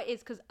 do you know what it is?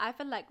 Because I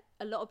feel like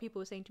a lot of people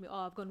were saying to me, "Oh,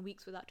 I've gone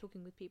weeks without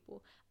talking with people."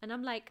 And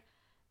I'm like,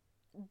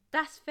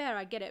 that's fair,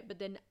 I get it. But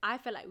then I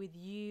felt like with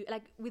you,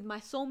 like with my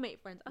soulmate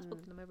friends, I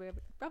spoke to them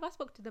I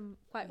spoke to them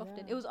quite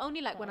often. It was only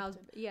like when I was,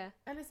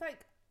 And it's like,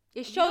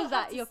 it shows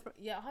that you're,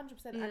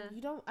 100%. And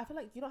you don't, I feel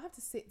like you don't have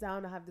to sit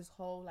down and have this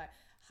whole like,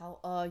 how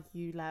are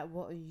you? Like,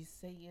 what are you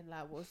saying?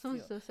 Like, what's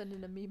someone's still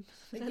sending a meme.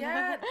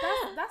 Yeah,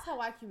 that's how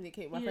I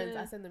communicate with my friends.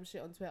 I send them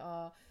shit on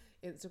Twitter,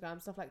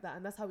 Instagram, stuff like that.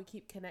 And that's how we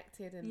keep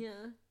connected.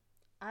 And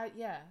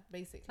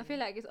basically. I feel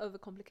like it's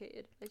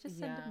overcomplicated. Like just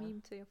send a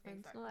meme to your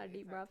friends. Not that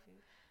deep, bruv.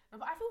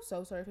 But I feel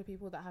so sorry for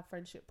people that have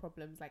friendship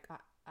problems like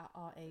at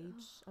our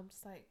age. I'm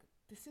just like,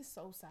 this is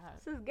so sad.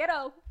 This is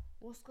ghetto.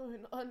 What's going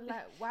on?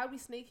 Like, why are we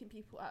snaking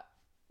people at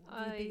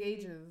these big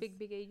ages?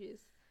 Big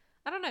ages.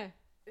 I don't know.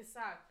 It's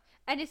sad.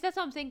 And that's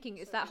what I'm thinking.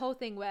 It's that whole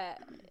thing where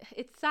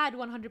it's sad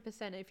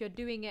 100%. If you're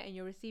doing it and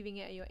you're receiving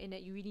it and you're in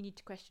it, you really need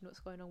to question what's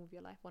going on with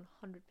your life 100%.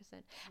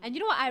 And you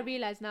know what I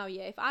realize now?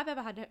 Yeah, if I've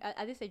ever had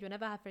at this stage,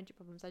 whenever I have friendship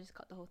problems, I just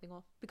cut the whole thing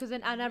off because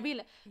then and I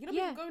realize. You know,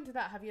 when you go into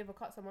that, have you ever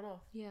cut someone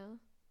off? Yeah.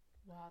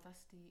 Wow,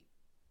 that's deep.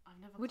 I've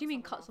never. What do you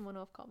mean cut someone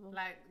off? Cut them off?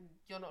 Like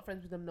you're not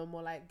friends with them no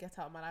more. Like get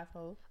out of my life,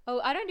 hole. Oh,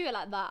 I don't do it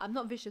like that. I'm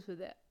not vicious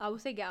with it. I will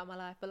say get out of my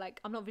life, but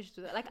like I'm not vicious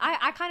with it. Like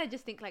I kind of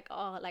just think like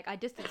like I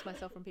distance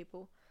myself from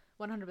people.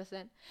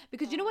 100%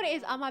 because you know what it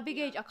is at my big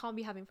age I can't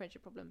be having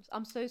friendship problems.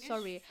 I'm so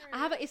sorry.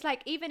 It's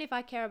like even if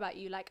I care about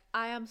you, like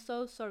I am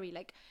so sorry,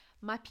 like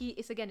my peace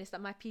it's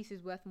that my peace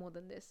is worth more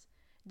than this.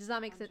 Does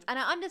that make 100%. Sense? And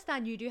I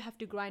understand you do have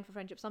to grind for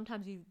friendship.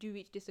 Sometimes you do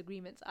reach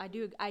disagreements. I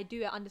do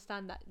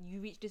understand that you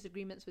reach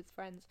disagreements with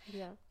friends.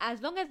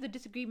 As long as the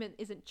disagreement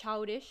isn't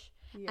childish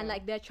and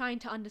like they're trying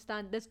to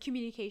understand, there's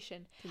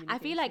communication. I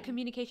feel like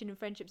communication in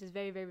friendships is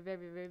very, very,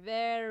 very, very,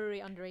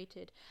 very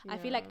underrated. I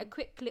feel like a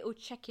quick little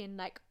check-in,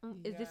 like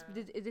is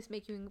this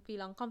making you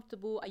feel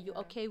uncomfortable? Are you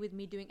okay with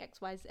me doing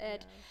XYZ?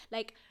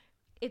 Like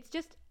it's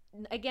just,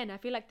 again, I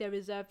feel like they're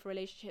reserved for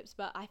relationships,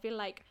 but I feel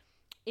like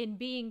in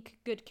being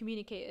good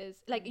communicators,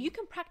 like you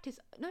can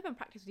not even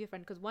practice with your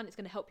friend, because one, it's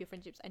going to help your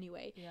friendships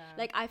anyway.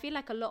 Like I feel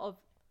like a lot of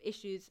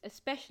issues,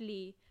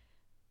 especially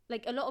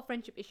like a lot of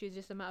friendship issues,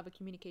 just a matter of a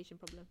communication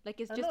problem. Like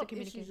it's just a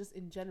communication. Just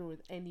in general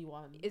with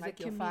anyone,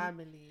 like your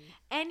family.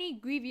 Any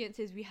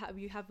grievances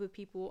you have with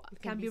people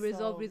can be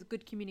resolved with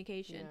good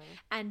communication.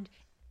 And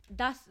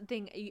that's the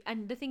thing.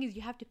 And the thing is,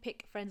 you have to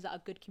pick friends that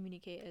are good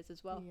communicators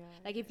as well.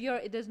 Like if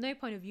there's no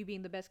point of you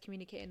being the best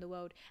communicator in the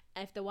world,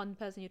 and if the one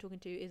person you're talking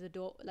to is a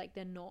dork, like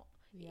they're not.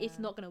 It's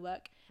not gonna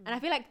work. And I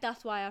feel like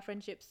that's why our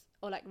friendships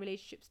or like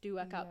relationships do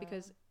work out,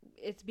 because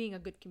it's being a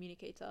good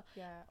communicator.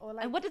 Or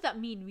like, and what does that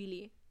mean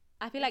really?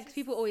 I feel like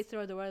people always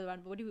throw the word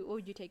around, but what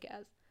would you take it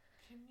as?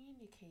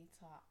 Communicator.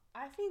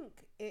 I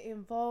think it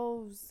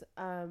involves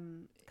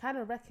kind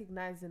of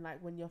recognizing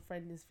like when your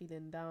friend is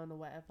feeling down or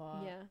whatever.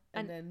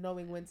 And then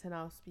knowing when to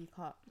now speak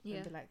up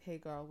and be like, hey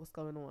girl, what's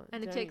going on?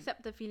 And to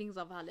accept the feelings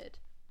are valid.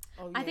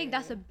 I think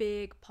that's a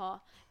big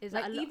part. Is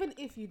like that even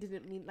if you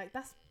didn't mean, like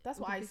that's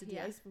what I used to do.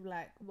 I used to be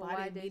like, well,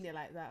 I didn't mean it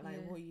like that.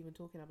 Like what are you even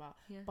talking about?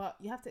 But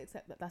you have to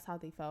accept that that's how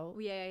they felt.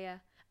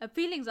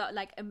 Feelings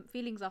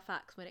are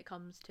facts when it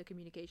comes to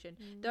communication.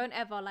 Don't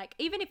ever like,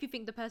 even if you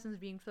think the person's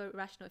being so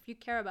rational, if you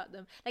care about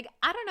them, like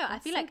I don't know,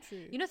 that's I feel so like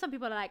true. You know, some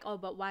people are like, oh,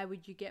 but why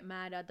would you get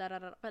mad or da da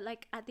da, but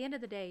like at the end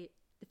of the day,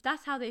 if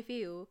that's how they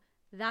feel,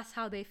 that's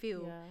how they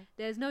feel.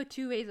 There's no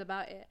two ways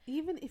about it.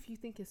 Even if you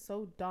think it's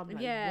so dumb,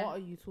 like what are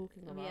you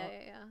talking about?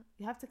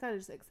 You have to kind of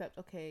just accept,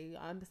 okay,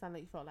 I understand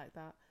that you felt like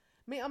that.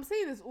 I mean, I'm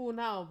saying this all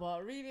now,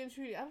 but really and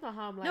truly, I don't know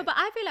how I'm like. No, but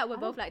I feel like we're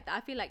both like that.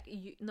 I feel like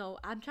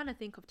I'm trying to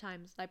think of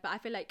times, like, but I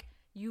feel like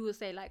you will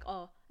say like,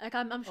 oh, like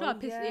I'm sure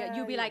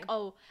you'll be like,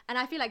 oh, and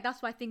I feel like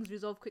that's why things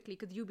resolve quickly,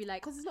 because you'll be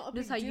like, because it's not a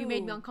big deal. You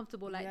made me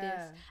uncomfortable like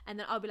this, and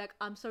then I'll be like,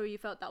 I'm sorry you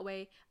felt that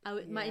way.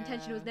 My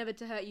intention was never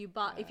to hurt you,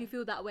 but if you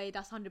feel that way,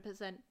 that's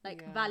 100%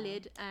 like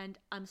valid, and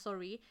I'm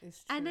sorry.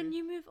 And then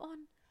you move on.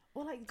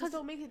 Or like, just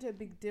don't make it to a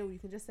big deal. You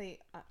can just say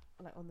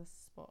like on the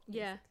spot.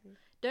 Yeah. Basically.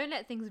 Don't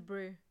let things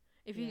brew.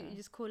 If you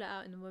just call it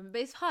out in the moment.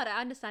 But it's hard.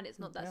 I understand it's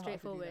not that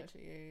straightforward.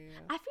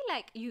 I feel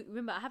like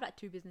I have like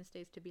 2 business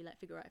days to be like,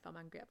 figure out if I'm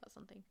angry about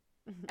something.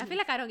 I feel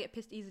like I don't get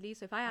pissed easily.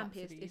 So if I am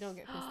pissed, you don't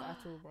get pissed at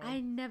all, bro.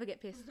 I never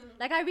get pissed.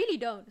 Like, I really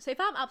don't. So if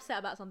I'm upset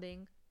about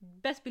something,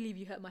 best believe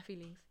you hurt my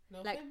feelings.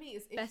 No, like, for me,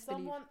 it's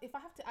if I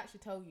have to actually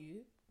tell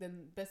you,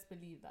 then best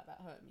believe that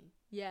hurt me.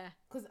 Yeah.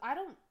 Because I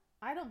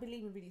don't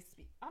believe in really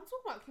speak. I'm talking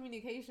about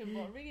communication,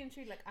 but really and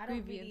truly, like, I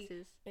don't really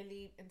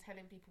believe in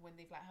telling people when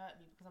they've like hurt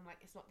me, because I'm like,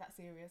 it's not that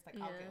serious. Like,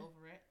 I'll get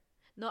over it.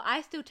 No,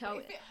 I still tell.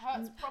 But if it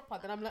hurts proper,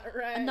 then I'm like,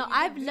 right. No,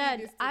 I've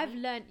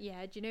learned.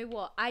 Yeah, do you know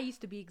what? I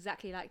used to be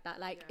exactly like that.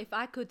 Like, if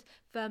I could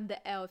firm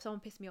the L, if someone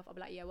pissed me off, I'd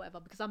be like, yeah, whatever,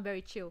 because I'm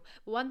very chill.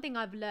 But one thing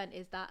I've learned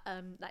is that,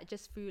 like,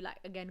 just through like,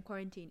 again,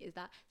 quarantine, is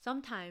that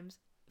sometimes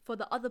for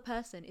the other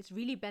person, it's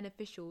really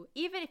beneficial,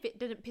 even if it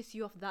didn't piss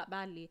you off that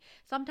badly.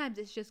 Sometimes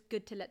it's just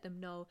good to let them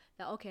know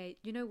that, okay,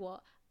 you know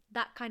what?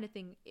 That kind of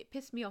thing, it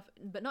pissed me off,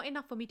 but not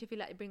enough for me to feel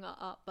like bring it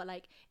up, but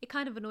like, it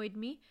kind of annoyed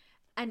me.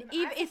 And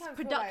if it's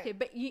productive,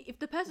 but if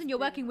the person you're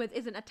working with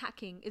isn't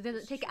attacking, it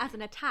doesn't take it as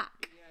an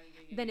attack,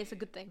 then it's a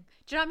good thing.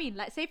 Do you know what I mean?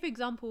 Like, say for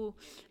example,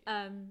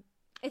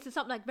 it's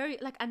something like very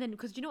like, and then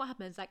because do you know what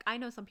happens? Like, I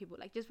know some people,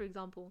 like, just for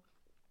example,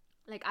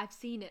 like, I've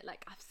seen it,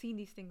 like, I've seen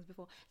these things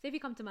before. Say if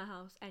you come to my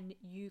house and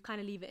you kind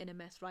of leave it in a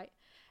mess, right?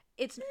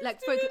 It's like,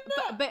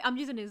 but I'm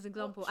using it as an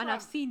example, and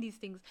I've seen these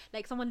things.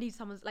 Like,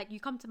 someone's like, you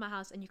come to my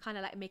house and you kind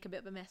of like make a bit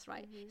of a mess,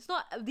 right? It's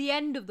not the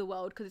end of the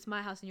world because it's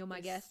my house and you're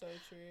my guest. So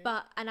true.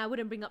 But and I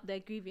wouldn't bring up their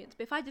grievance.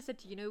 But if I just said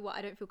to you, you know what,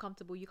 I don't feel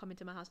comfortable, you come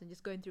into my house and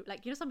just going through,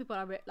 like, you know, some people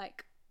are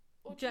like,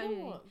 do you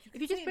know what?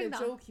 If you just bring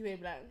that jokey way,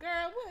 like,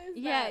 girl, what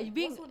is that? You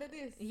being, what's all of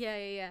this?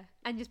 Yeah,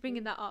 and just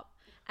bringing that up.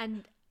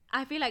 And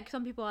I feel like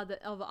some people are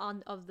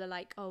of the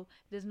like, oh,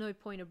 there's no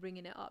point of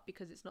bringing it up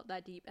because it's not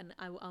that deep and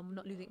I'm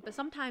not losing. But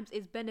sometimes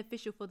it's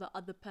beneficial for the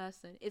other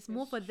person. It's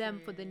more for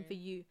them than for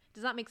you.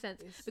 Does that make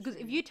sense? Because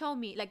if you tell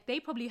me, like, they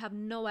probably have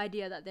no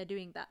idea that they're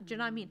doing that. Do you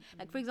know what I mean?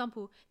 Like, for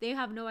example, they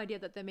have no idea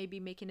that they may be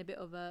making a bit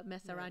of a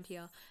mess around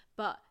here.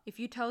 But if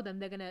you tell them,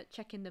 they're going to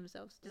check in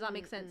themselves. Does that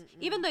make sense?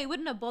 Even though it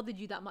wouldn't have bothered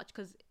you that much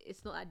because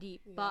it's not that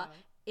deep. But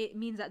it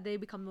means that they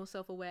become more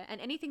self-aware. And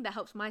anything that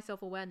helps my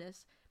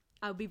self-awareness,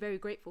 I'll be very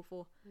grateful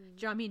for. Do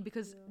you know what I mean?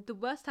 Because the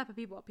worst type of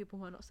people are people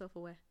who are not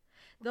self-aware.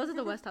 Those are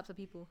the worst types of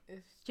people.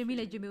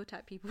 Jamil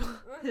type people.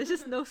 There's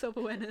just no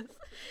self-awareness.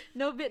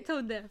 No bit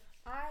tone deaf.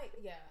 I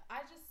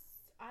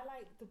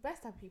like, the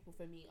best type of people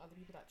for me are the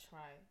people that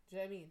try. Do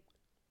you know what I mean?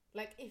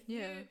 Like, if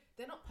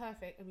they're not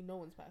perfect. I mean, no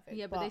one's perfect.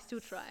 Yeah, but they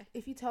still try.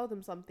 If you tell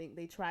them something,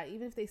 they try.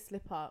 Even if they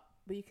slip up,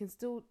 but you can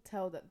still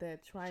tell that they're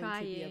trying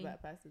to be a better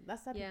person.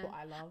 That's the type of people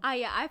I love.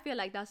 I feel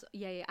like that's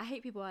I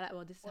hate people who are like,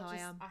 well, this is how I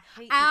am.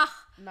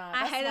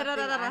 I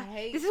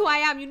hate this is who I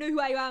am. You know who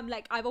I am.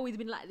 Like, I've always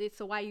been like this,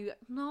 so why you?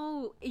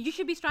 No, you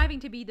should be striving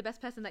to be the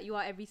best person that you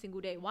are every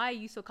single day. Why are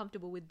you so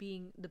comfortable with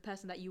being the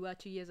person that you were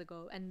 2 years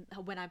ago and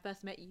when I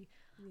first met you?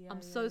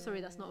 I'm so sorry,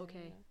 that's not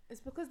okay.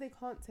 It's because they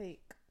can't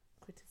take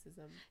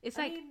criticism. It's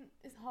like,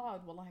 it's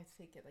hard, wallahi, to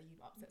take it that you've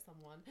upset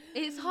someone.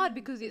 It's hard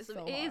because it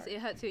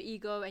hurts your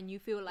ego and you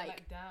feel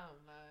like down,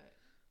 like,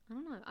 I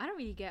don't know, I don't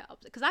really get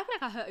upset because I feel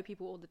like I hurt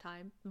people all the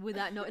time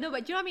without no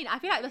but do you know what I mean? I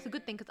feel like that's a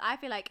good thing because I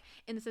feel like,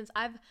 in the sense,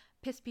 I've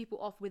pissed people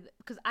off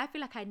because I feel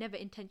like I never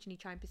intentionally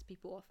try and piss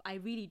people off. I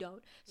really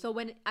don't. So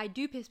when I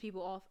do piss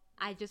people off,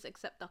 I just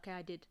accept, okay,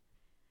 I did.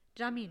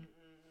 Do you know what I mean?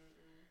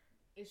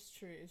 It's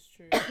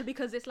true.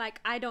 Because it's like,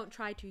 I don't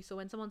try to. So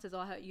when someone says, oh,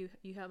 I hurt you,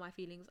 you hurt my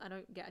feelings, I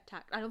don't get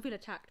attacked. I don't feel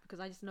attacked because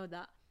I just know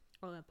that,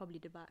 oh, I probably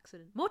did by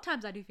accident. More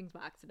times I do things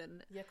by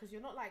accident. Yeah, because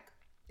you're not like,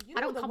 you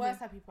know what the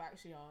worst type people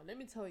actually are? Let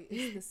me tell you,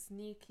 it's the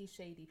sneaky,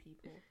 shady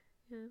people.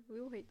 Yeah, we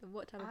all hate them.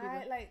 What type of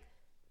people? Like,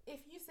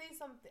 if you say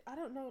something, I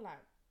don't know, like,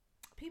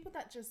 people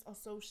that just are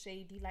so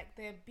shady, like,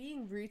 they're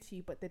being rude to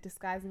you, but they're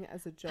disguising it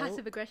as a joke.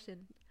 Passive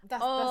aggression.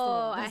 That's the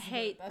one. I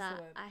hate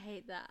that. I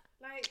hate that.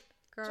 Like,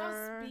 girl,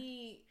 just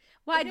be...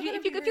 Why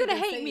if you're gonna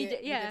hate me,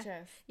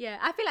 yeah.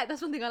 I feel like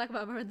that's one thing I like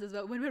about my friends as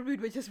well. When we're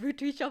rude, we're just rude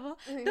to each other.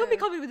 Don't be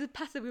coming with this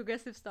passive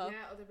aggressive stuff.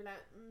 Yeah, or they'll be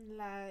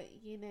like,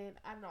 you know,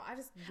 I don't know.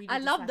 I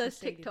love those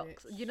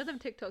TikToks. You know them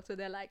TikToks where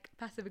they're like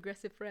passive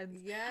aggressive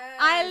friends. Yeah,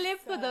 I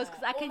live for those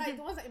because I can. Like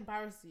the ones that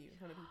embarrass you in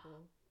front of people.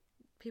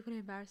 People who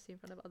embarrass you in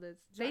front of others.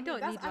 They don't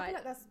need. I feel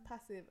like that's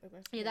passive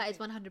aggressive. Yeah, that is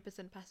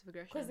 100% passive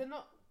aggression. Because they're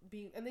not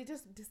being, and they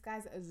just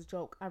disguise it as a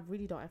joke. I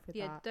really don't F with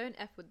that. Yeah, don't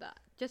F with that.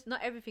 Just not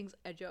everything's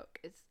a joke.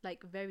 It's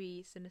like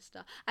very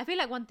sinister. I feel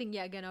like one thing,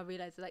 again, I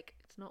realized, like,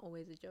 it's not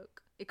always a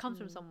joke. It comes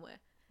from somewhere.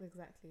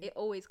 Exactly. It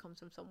always comes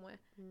from somewhere.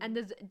 And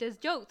there's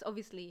jokes,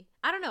 obviously.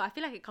 I don't know. I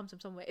feel like it comes from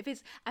somewhere.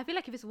 I feel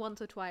like if it's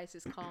once or twice,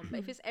 it's calm.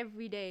 But if it's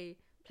every day,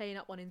 playing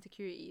up on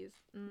insecurities,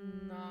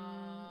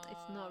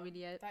 it's not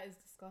really it. That is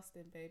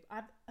disgusting, babe.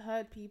 I've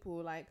heard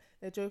people, like,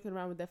 they're joking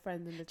around with their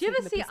friends and they're do you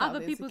ever see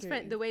other people's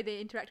friends, the way they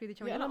interact with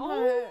each other? Yeah, like,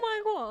 oh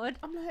my god,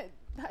 I'm like,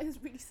 that is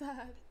really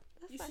sad.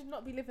 You should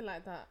not be living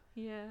like that.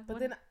 Yeah. But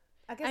then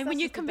I guess and that's when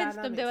you just the convince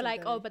them, they dynamics were of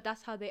like, them. oh, but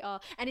that's how they are.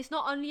 And it's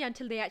not only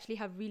until they actually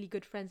have really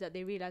good friends that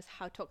they realize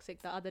how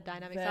toxic the other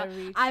dynamics are.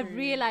 Very I've true.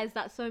 realized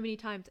that so many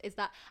times, is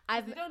that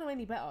They don't know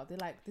any better. They're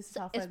like, this is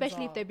how friends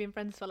especially are. if they've been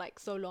friends for like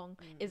so long,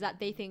 is that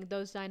they think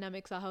those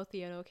dynamics are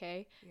healthy and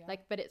okay, Yeah.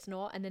 like, but it's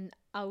not. And then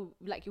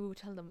you will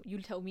tell them,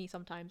 you'll tell me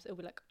sometimes, it'll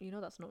be like,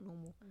 that's not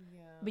normal.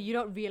 Yeah. But you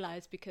don't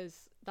realize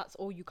because that's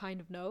all you kind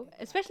of know,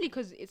 especially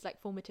because it's like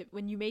formative,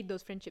 when you made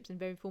those friendships in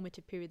very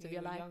formative periods of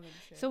your life.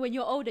 So when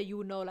you're older, you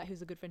will know like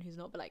who's a good friend, who's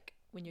not. But like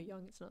when you're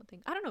young, it's not a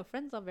thing. I don't know,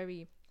 friends are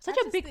such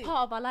a big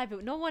part of our life.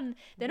 No one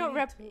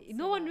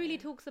really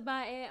talks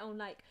about it, and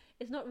like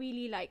it's not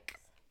really like.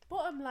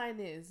 Bottom line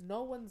is,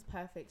 no one's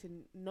perfect,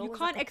 and you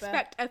can't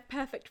expect a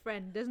perfect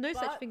friend. There's no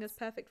such thing as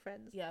perfect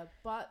friends. Yeah,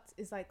 but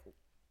it's like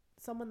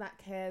someone that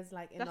cares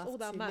like enough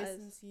to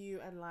listen to you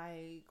and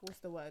like, what's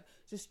the word?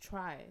 Just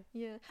try.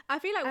 Yeah, I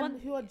feel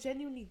like who are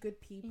genuinely good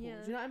people.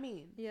 Yeah. Do you know what I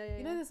mean? Yeah.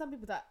 You know, there's some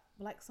people that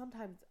like,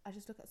 sometimes I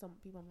just look at some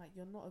people, I'm like,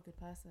 you're not a good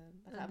person.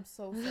 Like, I'm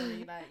so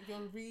sorry. Like,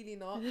 you're really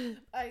not.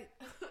 Like,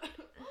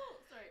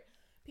 sorry.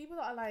 People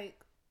that are like,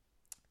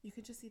 you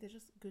can just see they're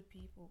just good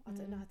people. I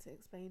don't know how to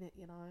explain it,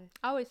 you know.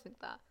 I always think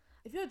that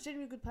if you're a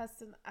genuinely good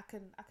person, I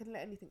can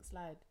let anything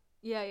slide.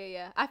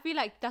 Yeah. I feel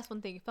like that's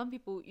one thing. Some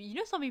people,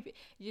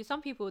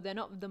 some people, they're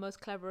not the most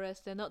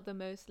cleverest, they're not the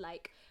most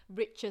like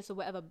richest or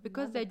whatever,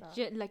 because they're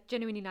like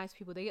genuinely nice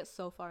people. They get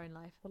so far in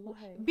life.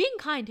 Wallahi. Being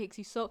kind takes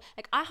you so,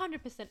 like, I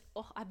 100%.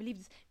 I believe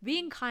this.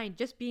 Being kind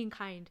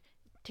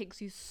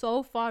takes you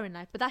so far in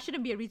life. But that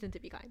shouldn't be a reason to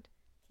be kind.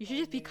 You should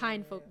just be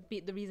kind for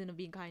the reason of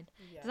being kind.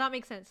 Yeah. Does that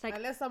make sense? Like,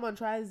 unless someone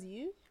tries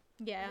you.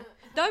 Yeah.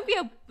 Don't be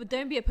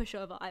a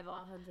pushover either.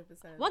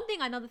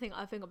 100%. Another thing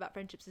I think about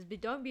friendships is,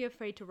 don't be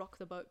afraid to rock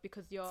the boat,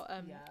 because you're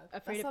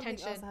afraid of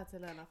tension. Else I had to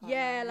learn.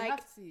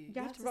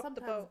 You have to rock the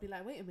boat. Be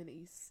like, wait a minute,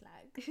 you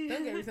slag.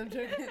 Don't get me, I'm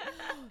joking.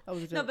 That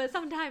was a joke. No, but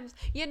sometimes,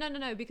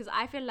 no, because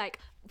I feel like,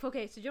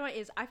 okay, so do you know what it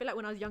is? I feel like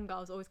when I was younger, I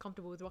was always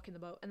comfortable with rocking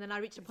the boat, and then I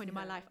reached a point in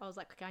my life, I was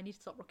like, okay, I need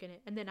to stop rocking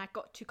it, and then I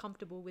got too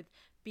comfortable with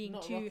being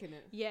not rocking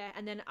it. Yeah,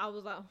 and then I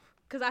was like,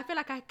 because I feel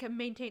like I can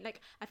maintain,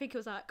 like, I think it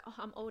was like, oh,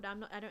 I'm older,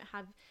 I don't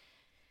have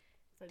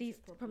these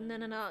problems.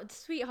 No,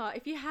 sweetheart,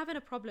 if you're having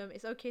a problem,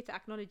 it's okay to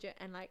acknowledge it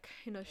and like,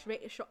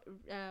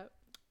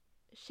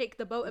 shake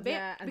the boat a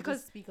bit,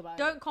 because speak about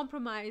don't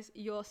compromise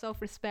your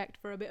self-respect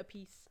for a bit of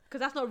peace, because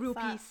that's not real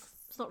peace.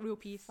 It's not real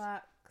peace.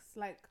 Facts.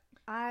 Like,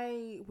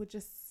 I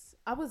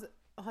was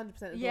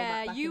 100%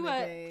 yeah, you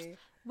were.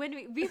 When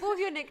we what was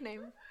your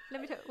nickname? Let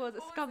me tell you, was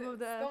it Scum of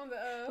the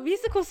Earth? We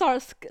used to call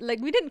Sarah,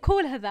 like, we didn't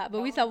call her that,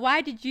 but we said,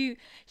 why did you,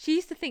 she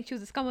used to think she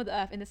was the scum of the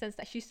earth, in the sense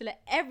that she used to let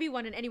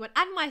everyone and anyone,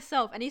 and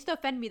myself, and it used to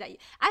offend me that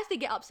I used to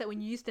get upset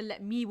when you used to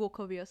let me walk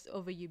over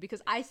you,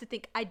 because I used to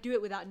think I do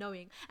it without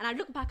knowing, and I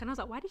look back and I was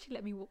like, why did she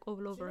let me walk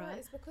all over her?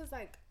 It's because,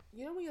 like,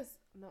 you know when you're,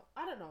 no,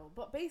 I don't know,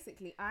 but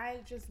basically,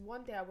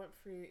 one day I went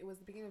through, it was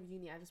the beginning of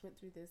uni, I just went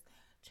through this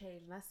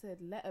change, and I said,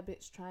 let a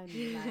bitch try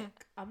me.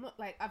 Like, I'm not,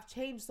 like, I've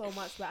changed so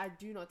much that I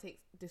do not take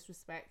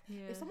disrespect.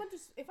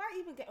 If I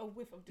even get a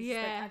whiff of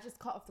disrespect, I just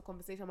cut off the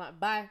conversation. I'm like,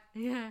 bye.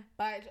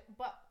 Bye.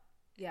 But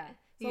yeah,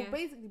 so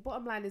basically,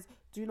 bottom line is,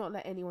 do not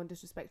let anyone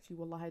disrespect you.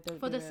 Wallahi, don't.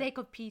 For the sake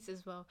of peace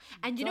as well.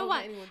 And you know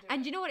what?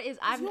 And you know what it is?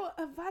 You're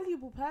a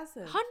valuable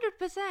person.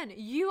 100%.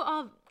 You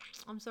are.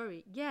 I'm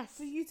sorry. Yes.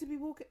 For you to be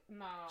walking.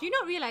 No. Do you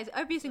not realize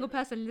every single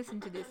person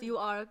listening to this, you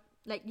are.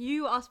 Like,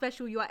 you are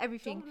special, you are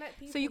everything.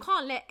 So you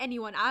can't let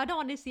anyone, I don't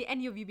want to see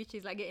any of you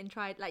bitches like getting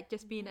tried, like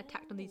just being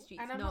attacked on these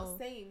streets. And I'm not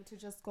saying to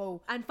just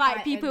go and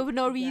fight people for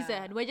no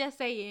reason. We're just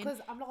saying, because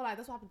I'm not gonna lie,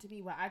 that's what happened to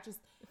me, where I just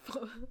it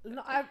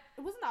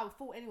wasn't that I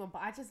fought anyone,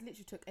 but I just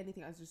literally took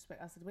anything as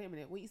disrespect. I said, wait a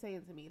minute, what are you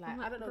saying to me? Like,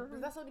 I don't know,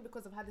 that's only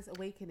because I've had this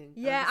awakening.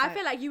 Yeah, I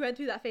feel like you went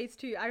through that phase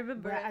too. I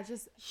remember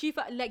she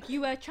felt like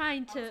you were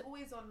trying to, I was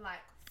always on like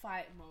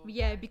fight mode.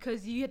 Yeah,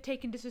 because you had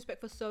taken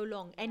disrespect for so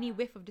long. Any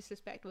whiff of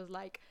disrespect was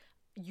like,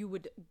 you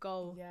would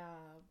go. Yeah,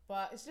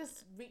 but it's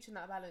just reaching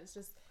that balance.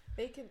 Just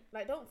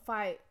don't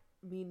fight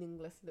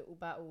meaningless little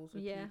battles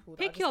with people.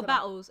 Pick your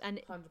battles,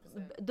 and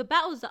 100%. The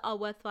battles that are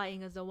worth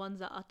fighting is the ones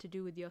that are to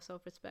do with your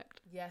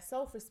self-respect. Yeah,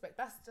 self-respect.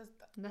 That's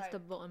the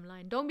bottom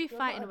line. Don't be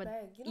fighting with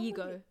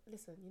ego.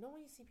 Listen, you know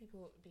when you see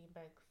people being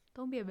begged?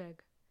 Don't be a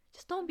beg.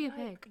 Just don't be a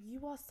beg.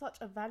 You are such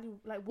a value.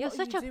 Like, what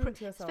are you doing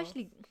to yourself?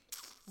 Especially,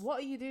 what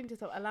are you doing to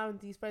yourself? Allowing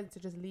these friends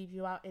to just leave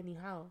you out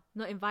anyhow.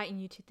 Not inviting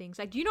you to things.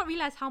 Like, do you not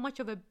realize how much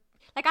of a,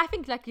 like, I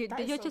think like you're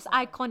so just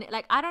sad. iconic.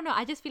 Like, I don't know,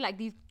 I just feel like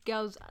these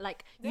girls,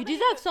 like, you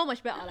deserve so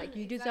much better. Like,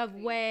 you deserve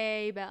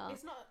way better.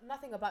 It's not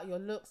nothing about your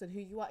looks and who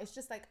you are. It's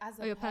just like, as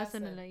a your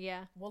person, personality.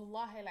 Yeah,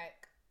 wallahi,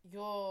 like,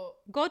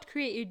 God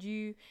created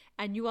you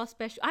and you are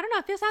special. I don't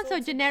know, it sounds so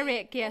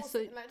generic.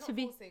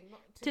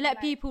 To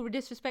let people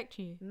disrespect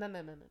you. No,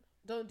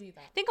 don't do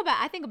that.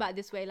 I think about it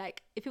this way,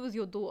 like, if it was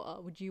your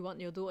daughter, would you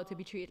want your daughter to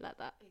be treated like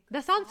that? Exactly.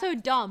 That sounds so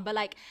dumb, but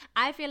like,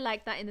 I feel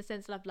like that in the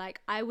sense of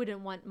like, I wouldn't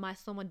want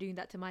someone doing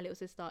that to my little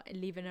sister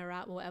and leaving her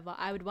out or whatever.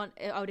 I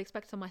would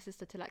expect my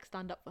sister to like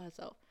stand up for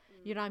herself.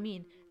 You know what I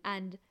mean?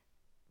 And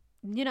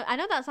you know, I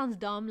know that sounds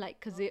dumb, like,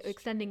 because you're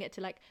extending it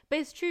to like, but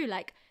it's true.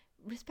 Like,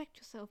 respect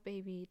yourself,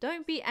 baby.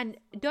 Don't be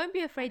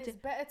afraid And it's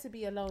better to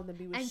be alone than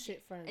be with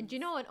shit friends. And do you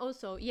know what?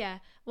 Also, yeah,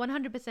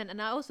 100%.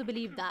 And I also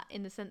believe that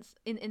in the sense,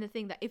 in the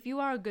thing that if you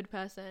are a good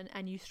person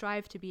and you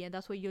strive to be, and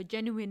that's what your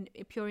genuine,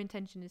 pure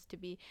intention is to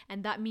be,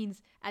 and that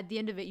means at the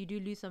end of it, you do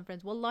lose some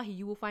friends. Wallahi,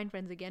 you will find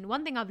friends again.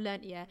 One thing I've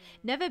learned,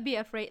 never be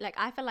afraid. Like,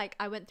 I feel like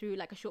I went through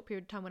like a short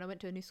period of time when I went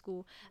to a new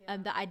school,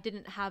 that I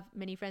didn't have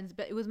many friends,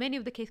 but it was mainly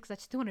of the case because I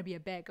just don't want to be a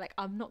beg. Like,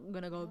 I'm not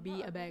gonna go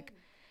be a beg,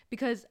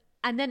 because.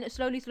 And then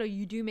slowly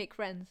you do make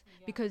friends,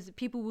 because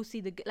people will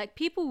see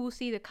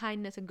the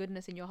kindness and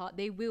goodness in your heart.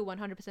 They will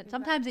 100%.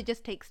 Sometimes it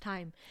just takes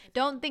time.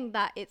 Don't think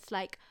that it's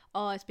like,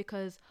 oh, it's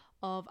because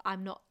of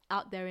I'm not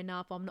out there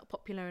enough, or I'm not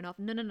popular enough.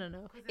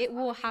 No. It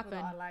will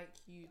happen.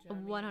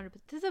 100%.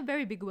 This is a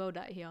very big world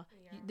out here.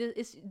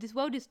 This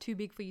world is too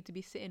big for you to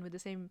be sitting with the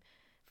same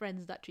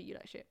friends that treat you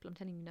like shit. I'm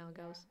telling you now,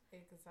 girls.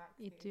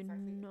 Exactly. You do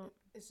not.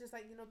 It's just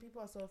like,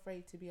 people are so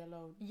afraid to be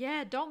alone.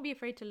 Yeah, don't be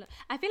afraid to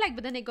I feel like,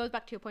 but then it goes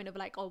back to your point of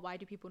like, oh, why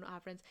do people not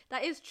have friends?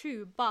 That is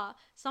true, but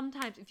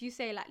sometimes if you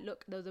say like,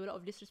 look, there's a lot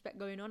of disrespect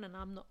going on and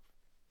I'm not,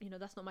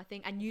 that's not my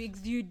thing, and you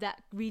exude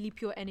that really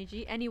pure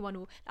energy,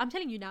 I'm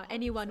telling you now, 100%.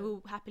 Anyone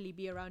will happily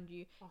be around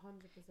you.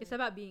 100%. It's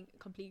about being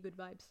complete good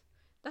vibes.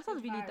 That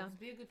sounds really dumb.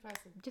 Be a good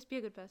person. Just be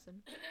a good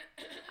person.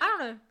 I don't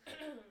know.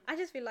 I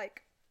just feel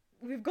like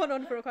we've gone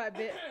on for quite a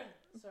bit.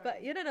 But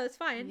it's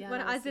fine.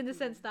 As in the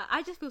sense that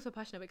I just feel so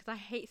passionate because I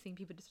hate seeing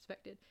people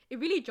disrespected. It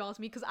really jars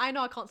me because I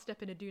know I can't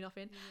step in and do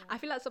nothing. I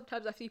feel like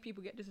sometimes I see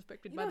people get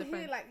disrespected by the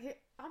friends.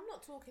 I'm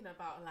not talking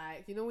about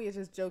like, when you're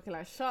just joking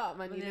like, shut up,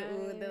 man.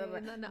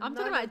 No. I'm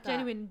talking about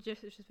genuine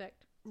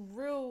disrespect.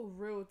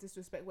 Real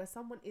disrespect where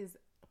someone is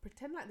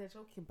pretend like they're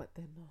joking but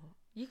they're not.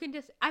 You can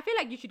just, I feel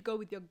like you should go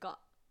with your gut.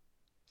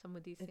 Some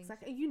of these things.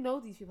 Exactly.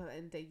 These people at the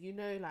end of the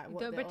day. Like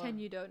what don't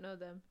pretend you don't know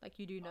them. Like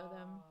you do know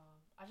them.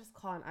 I just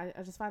can't.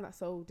 I just find that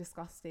so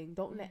disgusting.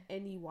 Don't let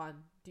anyone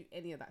do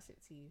any of that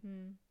shit to you.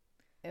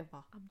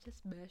 Ever. I'm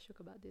just bare shook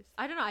about this.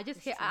 I don't know.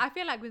 I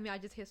feel like with me, I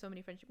just hear so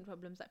many friendship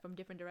problems like from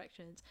different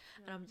directions,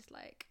 and I'm just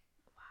like,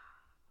 wow,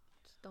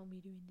 just don't be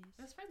doing this.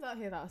 There's friends out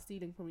here that are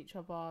stealing from each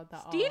other.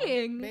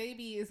 Stealing?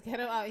 Babies, get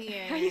them out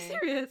here. Are you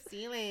serious?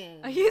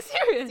 Stealing. Are you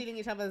serious? Stealing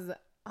each other's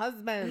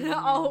husbands.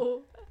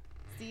 Oh.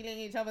 Stealing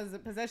each other's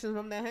possessions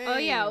from their home. Oh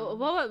yeah,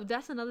 well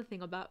that's another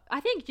thing about. I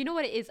think you know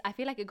what it is. I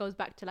feel like it goes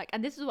back to like,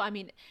 and this is what I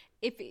mean.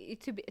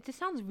 It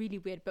sounds really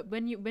weird, but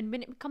when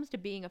it comes to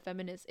being a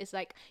feminist, it's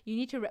like you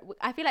need to.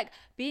 I feel like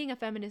being a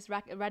feminist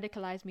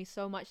radicalized me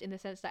so much in the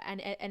sense that, and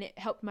it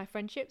helped my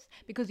friendships,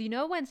 because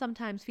when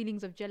sometimes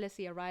feelings of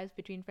jealousy arise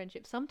between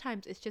friendships,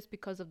 sometimes it's just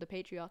because of the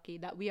patriarchy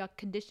that we are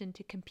conditioned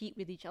to compete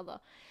with each other.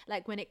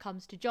 Like when it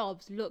comes to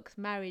jobs, looks,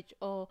 marriage,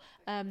 or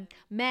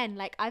men.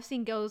 Like I've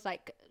seen girls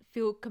like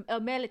feel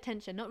male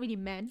attention, not really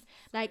men.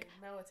 Like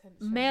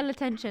male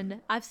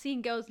attention. I've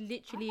seen girls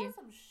literally. I've had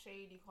some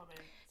shady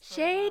comments.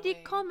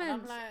 Comments.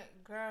 And I'm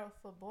like, girl,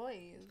 for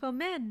boys. For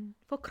men.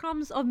 For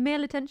crumbs of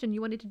male attention,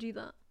 you wanted to do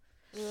that.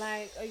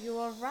 Like, are you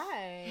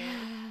alright?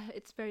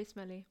 It's very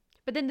smelly.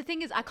 But then the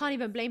thing is, I can't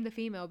even blame the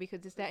female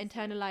because it's their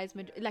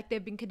internalized, like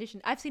they've been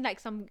conditioned. I've seen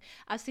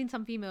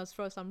some females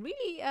throw some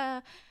really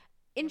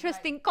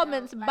interesting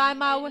comments by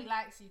my way.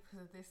 Likes you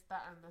because of this,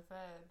 that, and the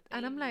third.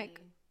 And I'm like,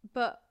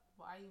 but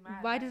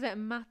why does it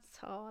matter?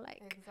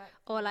 Like, exactly.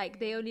 Or like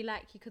they only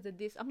like you because of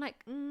this. I'm like,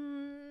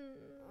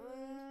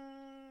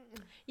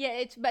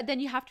 yeah. But then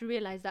you have to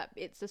realize that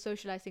it's a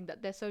socialized thing,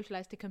 that they're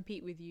socialized to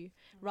compete with you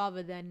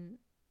rather than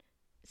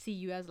see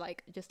you as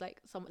like just like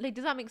someone. Like,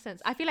 does that make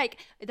sense? I feel like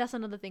that's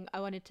another thing I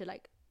wanted to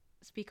like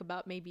speak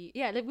about. Maybe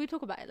like we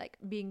talk about it, like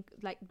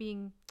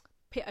being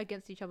pit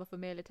against each other for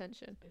male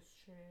attention.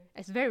 It's true.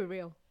 It's very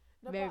real.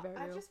 No, very but real.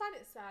 I just find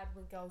it sad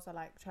when girls are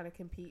like trying to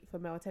compete for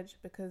male attention,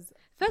 because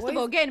first of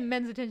all, getting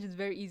men's attention is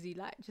very easy.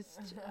 Like, just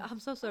I'm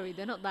so sorry,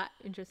 they're not that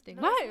interesting.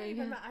 No,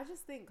 why? I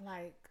just think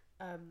like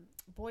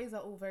boys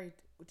are all very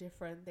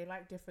different. They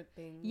like different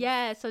things.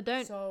 Yeah, so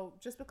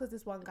just because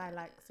this one guy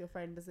likes your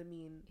friend doesn't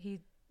mean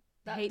he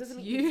hates doesn't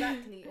mean you.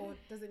 Exactly, or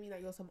doesn't mean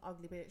that you're some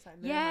ugly bitch. Like,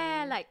 no, yeah,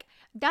 honey, like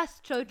that's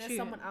so there's true.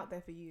 someone out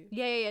there for you.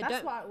 Yeah.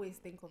 That's what I always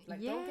think of.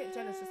 Like, don't get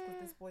jealous just because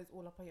this boy's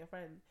all up on your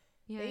friend.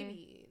 Yeah.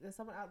 Baby, there's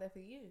someone out there for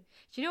you.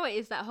 Do you know what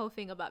is that whole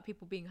thing about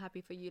people being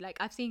happy for you? Like,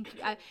 I've seen,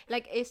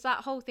 like, it's that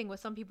whole thing where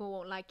some people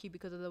won't like you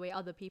because of the way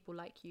other people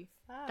like you.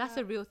 That's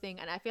a real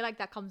thing, and I feel like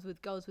that comes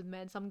with girls with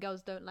men. Some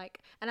girls don't like,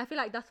 and I feel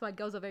like that's why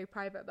girls are very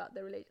private about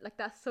their relation. Like,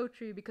 that's so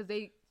true, because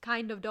they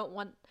kind of don't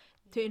want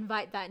to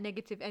invite that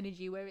negative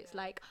energy where it's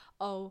like,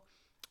 oh,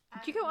 do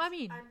you get what I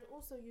mean? And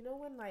also,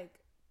 when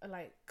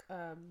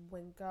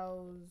when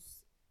girls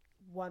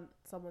want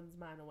someone's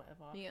man or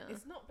whatever,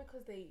 it's not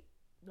because they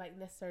like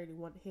necessarily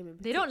want him in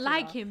particular. They don't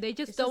like him, they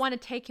just don't want to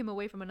take him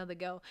away from another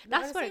girl.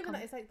 That's what it comes.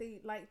 It's like they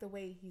like the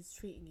way he's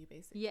treating you,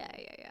 basically. Yeah.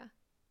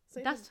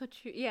 So that's so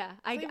true. Yeah,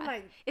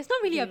 it's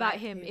not really about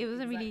him. It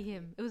wasn't really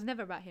him. It was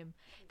never about him.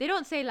 They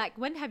don't say like,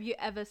 when have you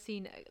ever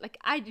seen, like,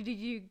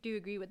 you do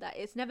agree with that?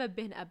 It's never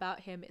been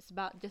about him. It's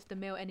about just the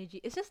male energy.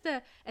 It's just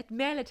the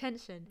male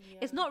attention.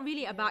 It's not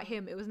really about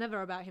him. It was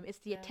never about him. It's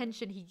the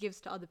attention he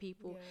gives to other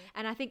people.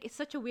 And I think it's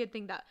such a weird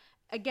thing that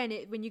again,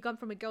 when you come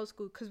from a girls'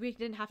 school, because we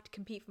didn't have to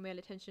compete for male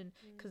attention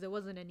because there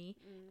wasn't any.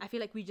 I feel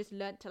like we just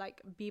learned to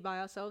like be by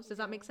ourselves. Does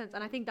that make sense?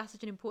 And I think that's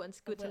such an important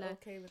skill to learn.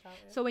 Okay without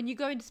it. So when you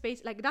go into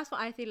space, like that's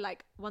what I feel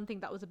like. One thing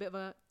that was a bit of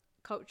a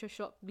culture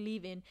shock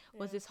leaving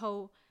was this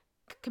whole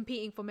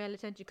competing for male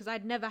attention, because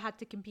I'd never had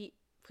to compete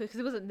because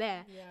it wasn't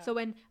there. So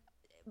when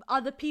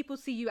other people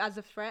see you as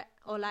a threat,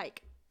 or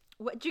like,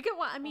 what, do you get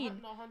what I mean?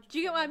 No, do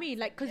you get what I mean?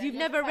 Like, because you've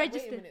never like,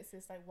 registered. Wait a minute,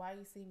 sis, like, why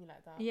you see me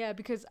like that? Yeah,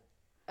 because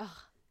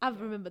I've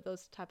remembered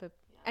those type of,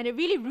 and it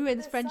really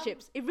ruins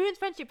friendships. It ruins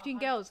friendship between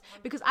girls,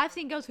 because I've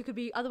seen girls who could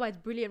be otherwise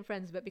brilliant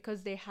friends, but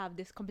because they have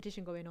this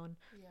competition going on,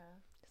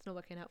 it's not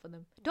working out for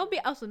them. Don't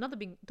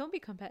be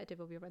competitive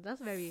with your friends.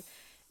 That's very,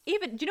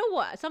 even, do you know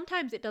what?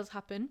 Sometimes it does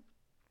happen.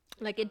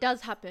 Like, it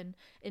does happen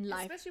in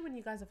life, especially when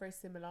you guys are very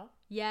similar.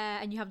 Yeah,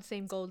 and you have the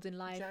same goals in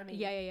life. I mean?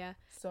 Yeah.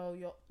 So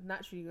you're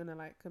naturally gonna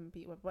like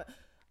compete with, but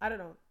I don't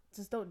know.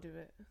 Just don't do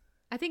it.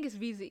 I think it's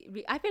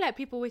I feel like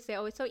people always say,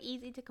 oh, it's so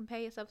easy to compare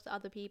yourself to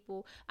other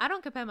people. I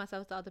don't compare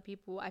myself to other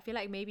people. I feel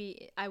like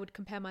maybe I would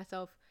compare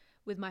myself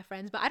with my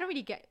friends, but I don't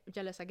really get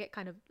jealous. I get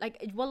kind of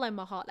like, well, in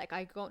my heart, like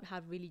I don't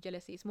have really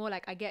jealousy. It's more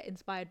like I get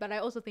inspired, but I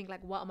also think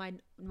like, why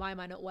am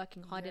I not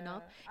working hard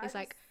enough? It's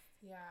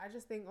I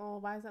just think, oh,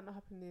 why is that not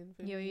happening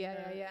for me?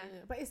 Yeah.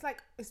 But it's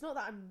like, it's not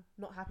that I'm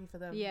not happy for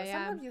them. Yeah, but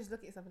sometimes you just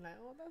look at something like,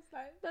 oh,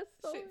 that's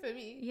so shit for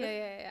me.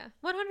 Yeah.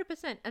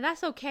 100%. And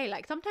that's okay.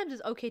 Like, sometimes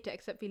it's okay to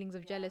accept feelings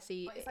of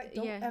jealousy. But it's like,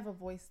 don't ever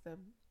voice them.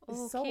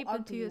 It's so keep ugly,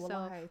 them to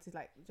yourself. To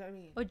like, do you know what I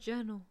mean? Or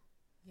journal.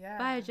 Yeah.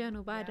 Buy a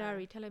journal, buy a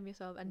diary, tell them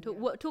yourself, and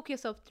talk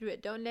yourself through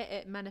it. Don't let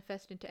it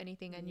manifest into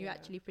anything and you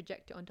actually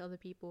project it onto other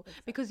people.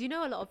 Exactly. Because you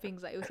know, a lot of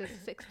things, like it says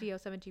 60 or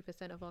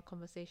 70% of our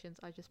conversations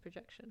are just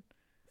projection.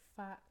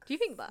 Facts. Do you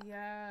think that?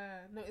 Yeah.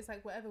 No, it's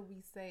like whatever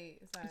we say,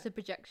 it's a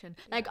projection.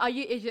 Like, I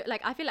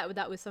feel like with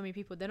that, with so many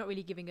people, they're not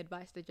really giving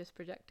advice, they're just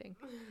projecting.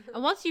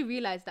 And once you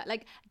realize that,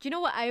 like, do you know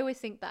what? I always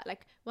think that,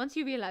 like, once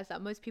you realize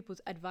that most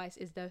people's advice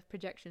is their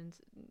projections,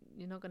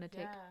 you're not gonna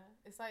take.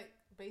 Yeah. It's like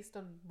based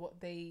on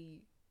what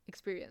they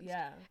experience.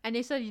 Yeah. And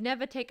they said you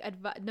never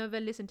never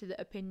listen to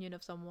the opinion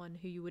of someone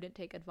who you wouldn't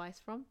take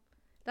advice from.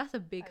 That's a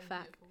big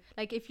fact. Beautiful.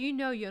 Like, if you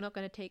know you're not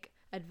going to take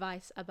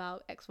advice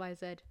about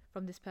XYZ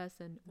from this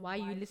person, why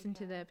you listen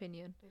to their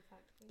opinion? Exactly.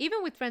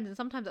 Even with friends, and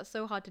sometimes that's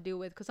so hard to deal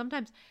with, because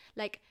sometimes,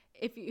 like,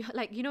 if you,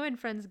 like, you know, when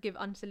friends give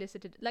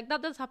unsolicited, like,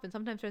 that does happen.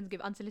 Sometimes friends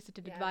give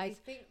unsolicited advice.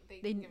 They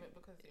think they give it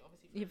because they're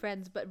obviously your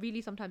friends, but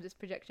really sometimes it's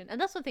projection.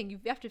 And that's the thing, you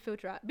have to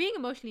filter out. Being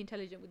emotionally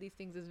intelligent with these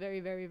things is very,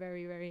 very,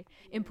 very, very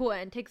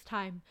important. It takes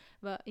time,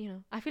 but you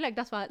know, I feel like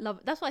that's why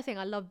I'm saying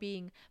I love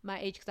being my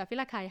age, because I feel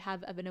like I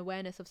have an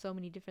awareness of so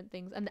many different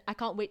things, and I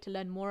can't wait to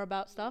learn more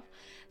about stuff.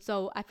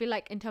 So I feel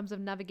like in terms of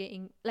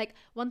navigating, like,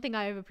 one thing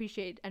I have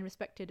appreciated and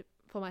respected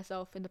for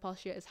myself in the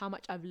past year is how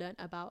much I've learned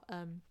about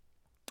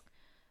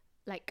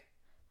like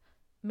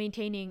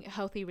maintaining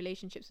healthy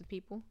relationships with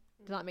people.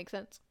 Does that make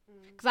sense?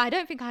 Because I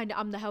don't think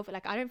I'm the healthy,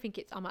 like, I don't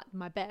think I'm at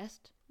my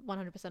best.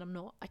 100% I'm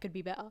not. I could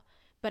be better,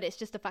 but it's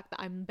just the fact that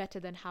I'm better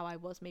than how I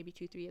was maybe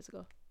 2-3 years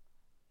ago.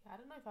 I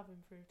don't know if I've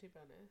improved, to be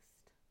honest.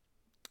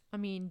 I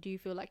mean, do you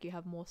feel like you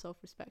have more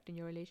self-respect in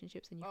your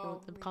relationships and you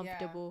feel them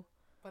comfortable?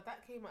 But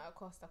that came at a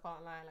cost, I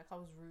can't lie. Like, I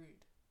was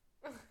rude.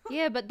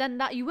 Yeah, but then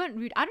that you weren't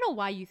rude. I don't know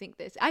why you think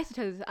this. I used to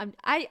tell you this.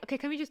 Okay,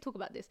 can we just talk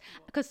about this?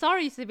 Because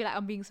Sarah used to be like,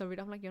 I'm being so rude.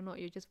 I'm like, you're not.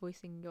 You're just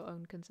voicing your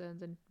own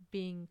concerns and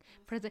being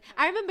present.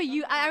 I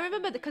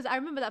remember because I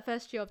remember that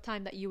first year of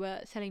time that you were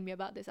telling me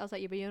about this. I was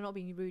like, yeah, but you're not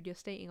being rude. You're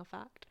stating a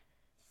fact.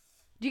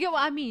 Do you get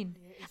what I mean?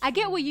 Yeah, I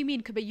get what you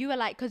mean, but you were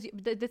like, because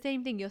the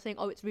same thing, you're saying,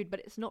 oh, it's rude,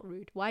 but it's not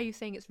rude. Why are you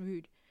saying it's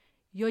rude?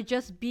 You're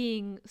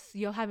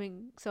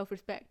having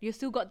self-respect. You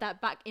still got that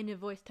back inner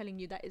voice telling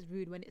you that it's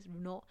rude when it's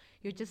not.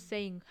 You're just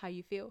saying how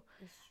you feel.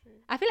 It's true.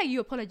 I feel like you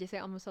apologize, say,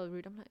 I'm so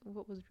rude. I'm like,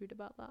 what was rude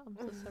about that? I'm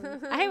so sorry.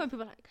 I hate when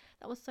people are like,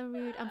 that was so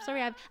rude. I'm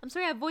sorry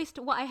I voiced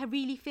what I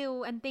really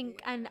feel and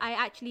think, and I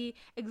actually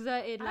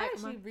exerted. I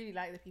actually really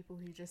like the people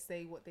who just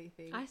say what they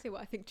think. I say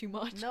what I think too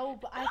much. No,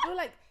 but I feel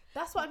like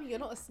that's what I mean. You're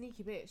not a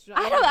sneaky bitch. You know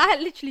I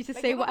literally just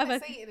say whatever. You're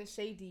not gonna say it in a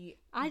shady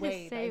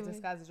way that it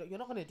disguises it. You're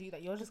not gonna do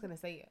that. You're just gonna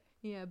say it.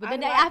 Yeah, but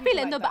then I feel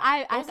it. No, but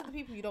those are the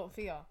people you don't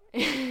fear.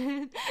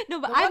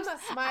 No, but the ones that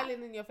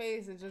smiling in your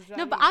face and just.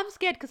 No, but I'm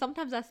scared because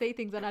sometimes I say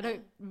things and I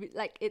don't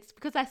like. It's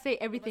because I say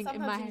everything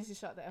in my head. You need to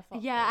shut the F up.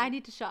 Yeah, I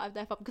need to shut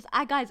the F up because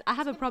I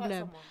have a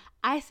problem.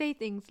 I say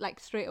things like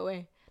straight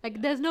away.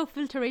 Like there's no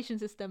filtration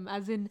system,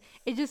 as in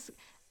it just.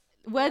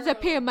 Words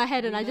appear in my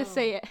head and I just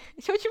say it.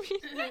 What do you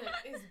mean?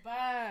 It's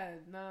bad.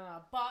 No.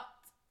 But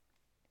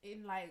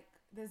in like,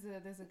 there's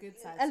a good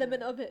side.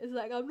 Element of it is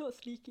like, I'm not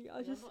sneaky.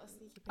 Not a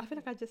sneaky I feel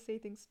like I just say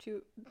things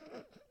too.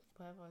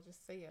 Whatever,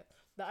 just say it.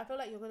 But I feel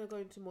like you're gonna go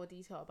into more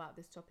detail about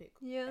this topic.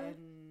 Yeah.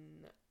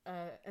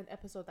 An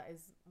episode that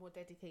is more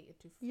dedicated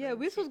to. Yeah,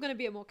 this was gonna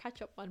be a more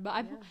catch up one,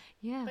 but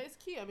yeah. But it's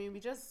cute. I mean, we're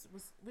just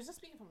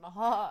speaking from the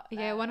heart.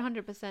 Yeah,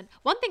 100%.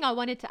 One thing I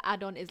wanted to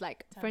add on is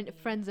like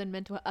friends and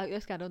mental health.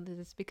 Let's get on to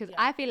this because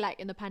I feel like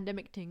in the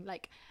pandemic thing,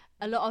 like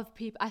a lot of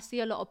people, I see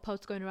a lot of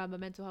posts going around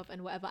about mental health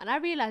and whatever, and I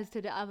realized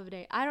the other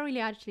day I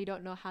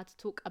don't know how to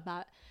talk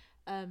about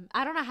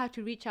I don't know how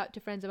to reach out to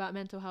friends about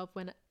mental health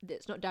when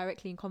it's not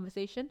directly in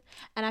conversation.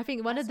 And I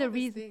think one That's of the what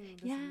this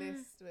reasons, thing, this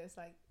list where it's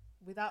like,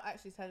 without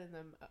actually telling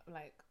them,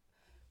 like,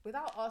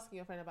 without asking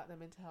your friend about their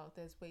mental health,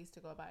 there's ways to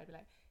go about it. Be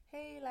like,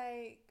 hey,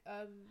 like,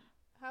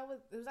 how was,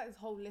 there was like this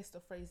whole list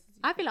of phrases.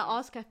 I feel like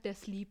ask if they're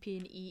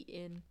sleeping,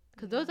 eating,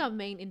 because those are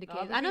main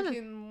indicators. No,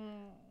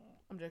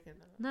 I'm joking.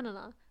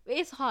 No.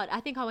 It's hard.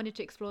 I think I wanted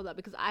to explore that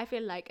because I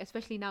feel like,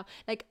 especially now,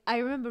 like I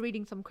remember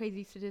reading some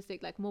crazy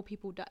statistic, like more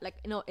people die, like,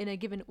 you know, in a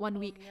given 1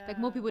 week, like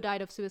more people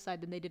died of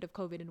suicide than they did of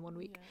COVID in 1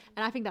 week.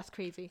 And I think that's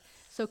crazy.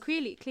 So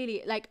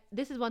clearly, like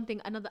this is one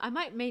thing. Another, I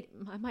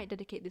might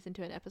dedicate this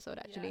into an episode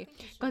actually,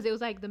 because it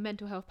was like the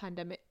mental health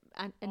pandemic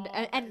and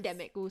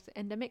endemic, also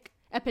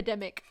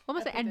epidemic.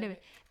 Almost an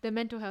endemic. The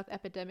mental health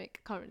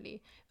epidemic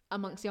currently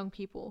amongst young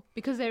people,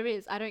 because there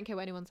is, I don't care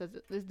what anyone says,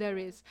 there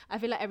is, I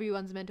feel like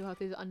everyone's mental health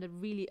is under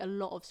really a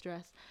lot of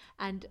stress.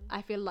 And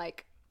I feel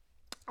like,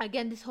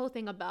 again, this whole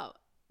thing about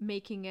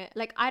making it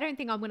like, I don't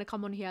think I'm going to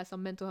come on here as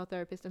some mental health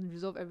therapist and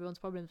resolve everyone's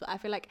problems, but I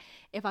feel like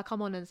if I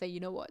come on and say, you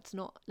know what, it's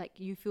not like,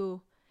 you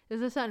feel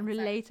there's a certain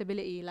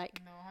relatability,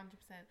 like, no,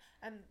 100%.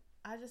 And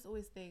I just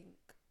always think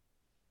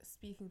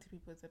speaking to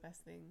people is the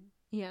best thing.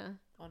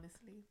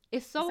 Honestly,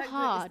 it's so like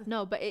hard.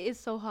 No, but it is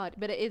so hard,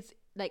 but it is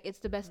like, it's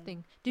the best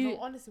thing.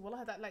 Honestly, well,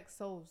 that like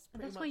solves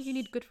pretty that's much. why you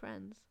need good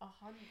friends,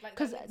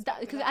 because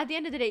at the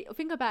end of the day,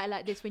 think about it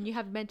like this: when you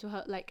have mental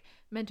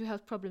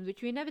health problems,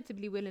 which you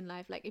inevitably will in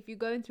life, like if you're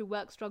going through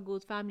work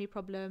struggles, family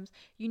problems,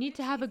 you need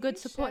to have a good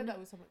support. That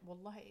with someone,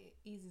 wallahi, it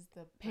eases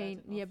the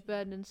pain,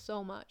 burden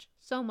so much,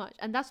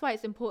 and that's why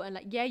it's important.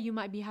 Like, you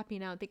might be happy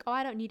now and think, oh,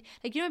 I don't need,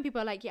 like, you know, when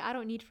people are like, I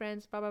don't need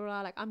friends, blah blah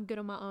blah, like I'm good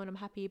on my own, I'm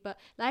happy. But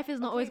life is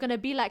not always gonna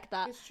be like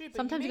that. It's true,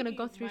 sometimes you're gonna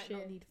go through shit.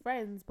 Not need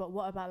friends, but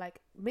what about, like,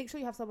 make sure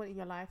you have someone in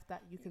your life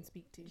that you can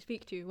speak to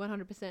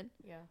 100%.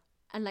 Yeah.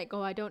 And like,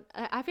 I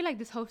feel like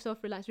this whole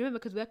self-reliance, remember,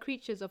 because we're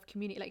creatures of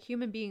community, like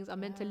human beings are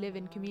meant to live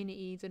in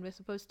communities, and we're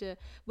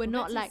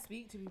not like,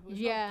 speak to people. It's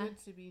not good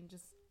to be in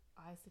just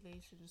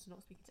isolation, just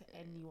not speaking to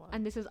anyone.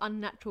 And this is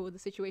unnatural, the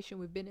situation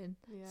we've been in.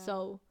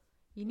 So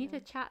you need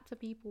to chat to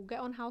people, get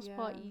on house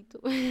party,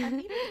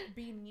 and even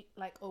being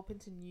like open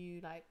to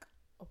new like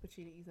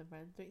opportunities and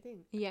friends, don't you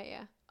think?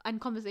 And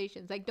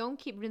conversations, like, don't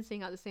keep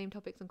rinsing out the same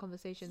topics and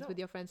conversations with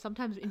your friends.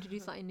 Sometimes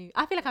introduce something new.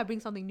 I feel like I bring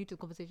something new to the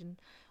conversation.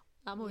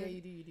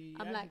 You do.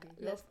 I'm like,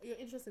 you're an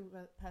interesting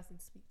person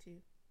to speak to.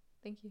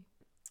 Thank you.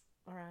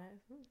 All right.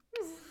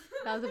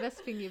 That was the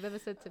best thing you've ever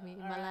said to me in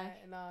my life.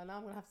 No, now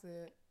I'm gonna have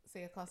to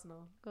say a cuss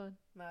now. Go on.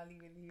 Nah,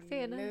 leave it.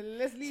 Say it now.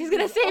 Let's leave. She's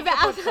gonna save it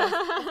out. Off the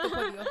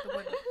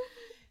body.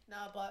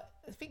 No, but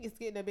I think it's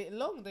getting a bit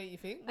long, don't you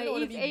think?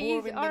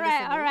 All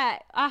right.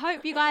 I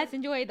hope you guys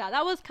enjoyed that.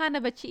 That was kind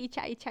of a chitty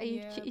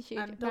chatty.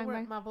 And don't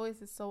worry, my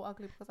voice is so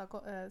ugly because I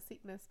got a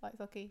sickness, but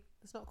it's okay.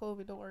 It's not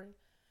COVID, don't worry.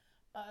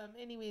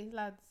 Anyways,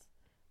 lads,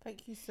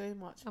 thank you so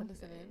much for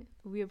listening.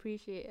 We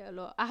appreciate it a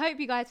lot. I hope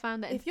you guys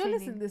found that if you're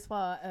listening this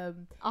far,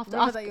 after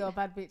remember that you're a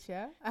bad bitch,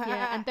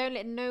 and don't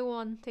let no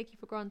one take you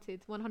for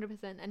granted,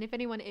 100%. And if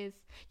anyone is,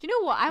 do you know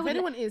what I would? If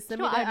anyone is,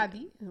 send me the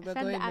addy.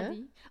 Send the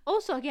addy.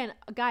 Also, again,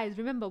 guys,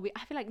 remember,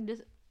 I feel like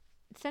just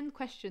send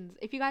questions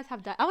if you guys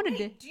have that. I want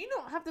to. Do you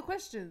not have the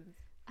questions?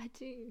 I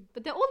do,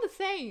 but they're all the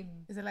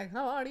same. Is it like,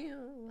 how are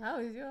you? How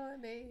is your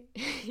day?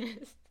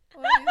 Yes.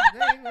 What is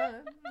going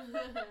on?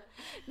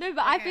 No,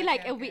 but I feel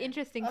like it'll be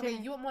interesting. Okay,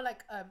 you want more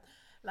like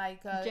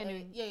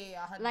genuine.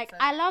 Yeah. 100%. Like,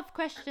 I love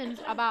questions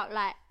about,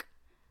 like,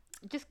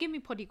 just give me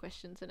poddy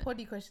questions, innit?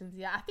 Poddy questions,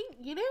 yeah. I think,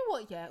 you know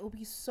what, yeah, it would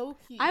be so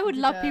cute. I would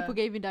love people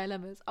gave me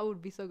dilemmas. I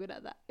would be so good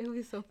at that. It would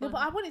be so fun. No,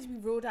 but I want it to be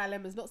real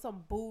dilemmas, not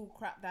some bull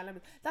crap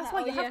dilemmas. That's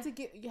why you have to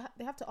get.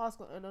 They have to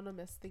ask on an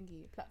anonymous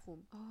thingy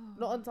platform,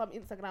 not on some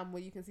Instagram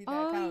where you can see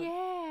their account.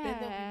 Yeah. Then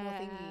there'll be more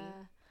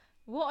thingy.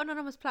 What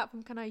anonymous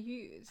platform can I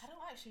use? I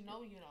don't actually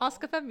know. You know.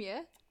 Ask a Femme,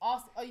 yeah.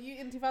 Are you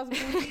in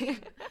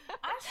 2014?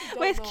 I actually don't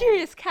Where's know.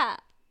 Curious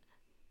Cat?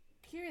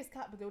 Curious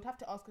Cat, but they would have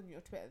to ask on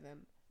your Twitter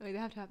then. Oh, they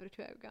have to have a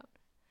Twitter account.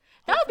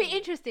 That would be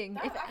interesting.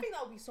 I think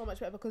that would be so much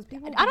better because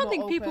people. I don't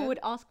think people would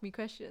ask me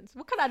questions.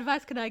 What kind of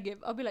advice can I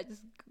give? I'll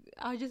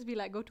just be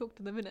like, go talk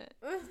to them, innit?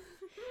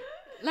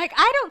 Like,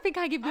 I don't think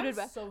I give good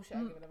advice. So shit,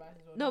 I give advice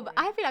as well. No, but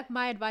I feel like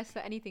my advice for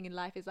anything in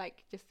life is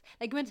like, just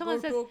like when someone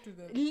says, talk to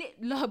them.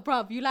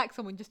 Bruv, you like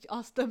someone, just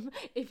ask them.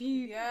 If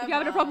you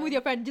having a problem with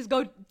your friend, just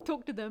go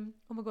talk to them.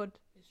 Oh my god.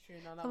 It's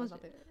true. No, that was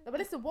nothing. No, but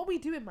listen, what we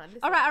doing, man?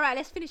 Listen. All right.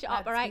 Let's finish it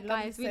up. All right,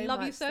 guys. We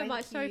love you so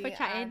much. Sorry for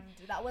chatting.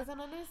 And that was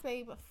anonymous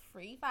babe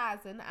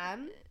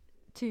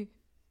 3002.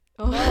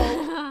 Oh.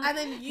 No. And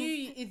then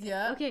you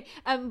idiot. Okay.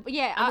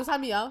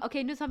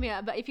 Okay,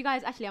 Nusamia. But if you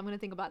guys I'm gonna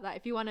think about that.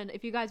 If you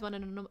guys want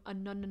an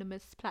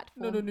anonymous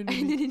platform. No. Now,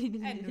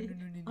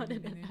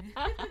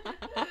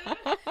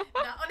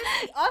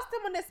 honestly, ask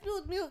them on their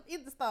spilled milk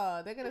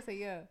Insta. They're gonna say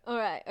yeah. All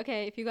right.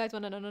 Okay. If you guys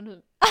want an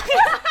anonymous. I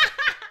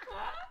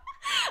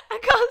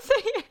can't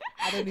say it.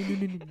 I don't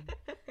know.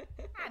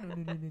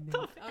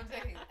 I'm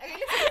joking. Okay,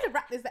 let's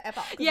wrap this up.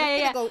 Yeah. We're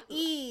gonna go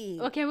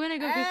eat. Okay, we're gonna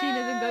go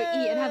Christina's and go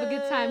eat and have a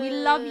good time. We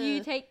love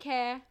you. Take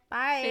care.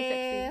 Bye.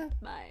 Stay sexy.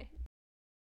 Bye.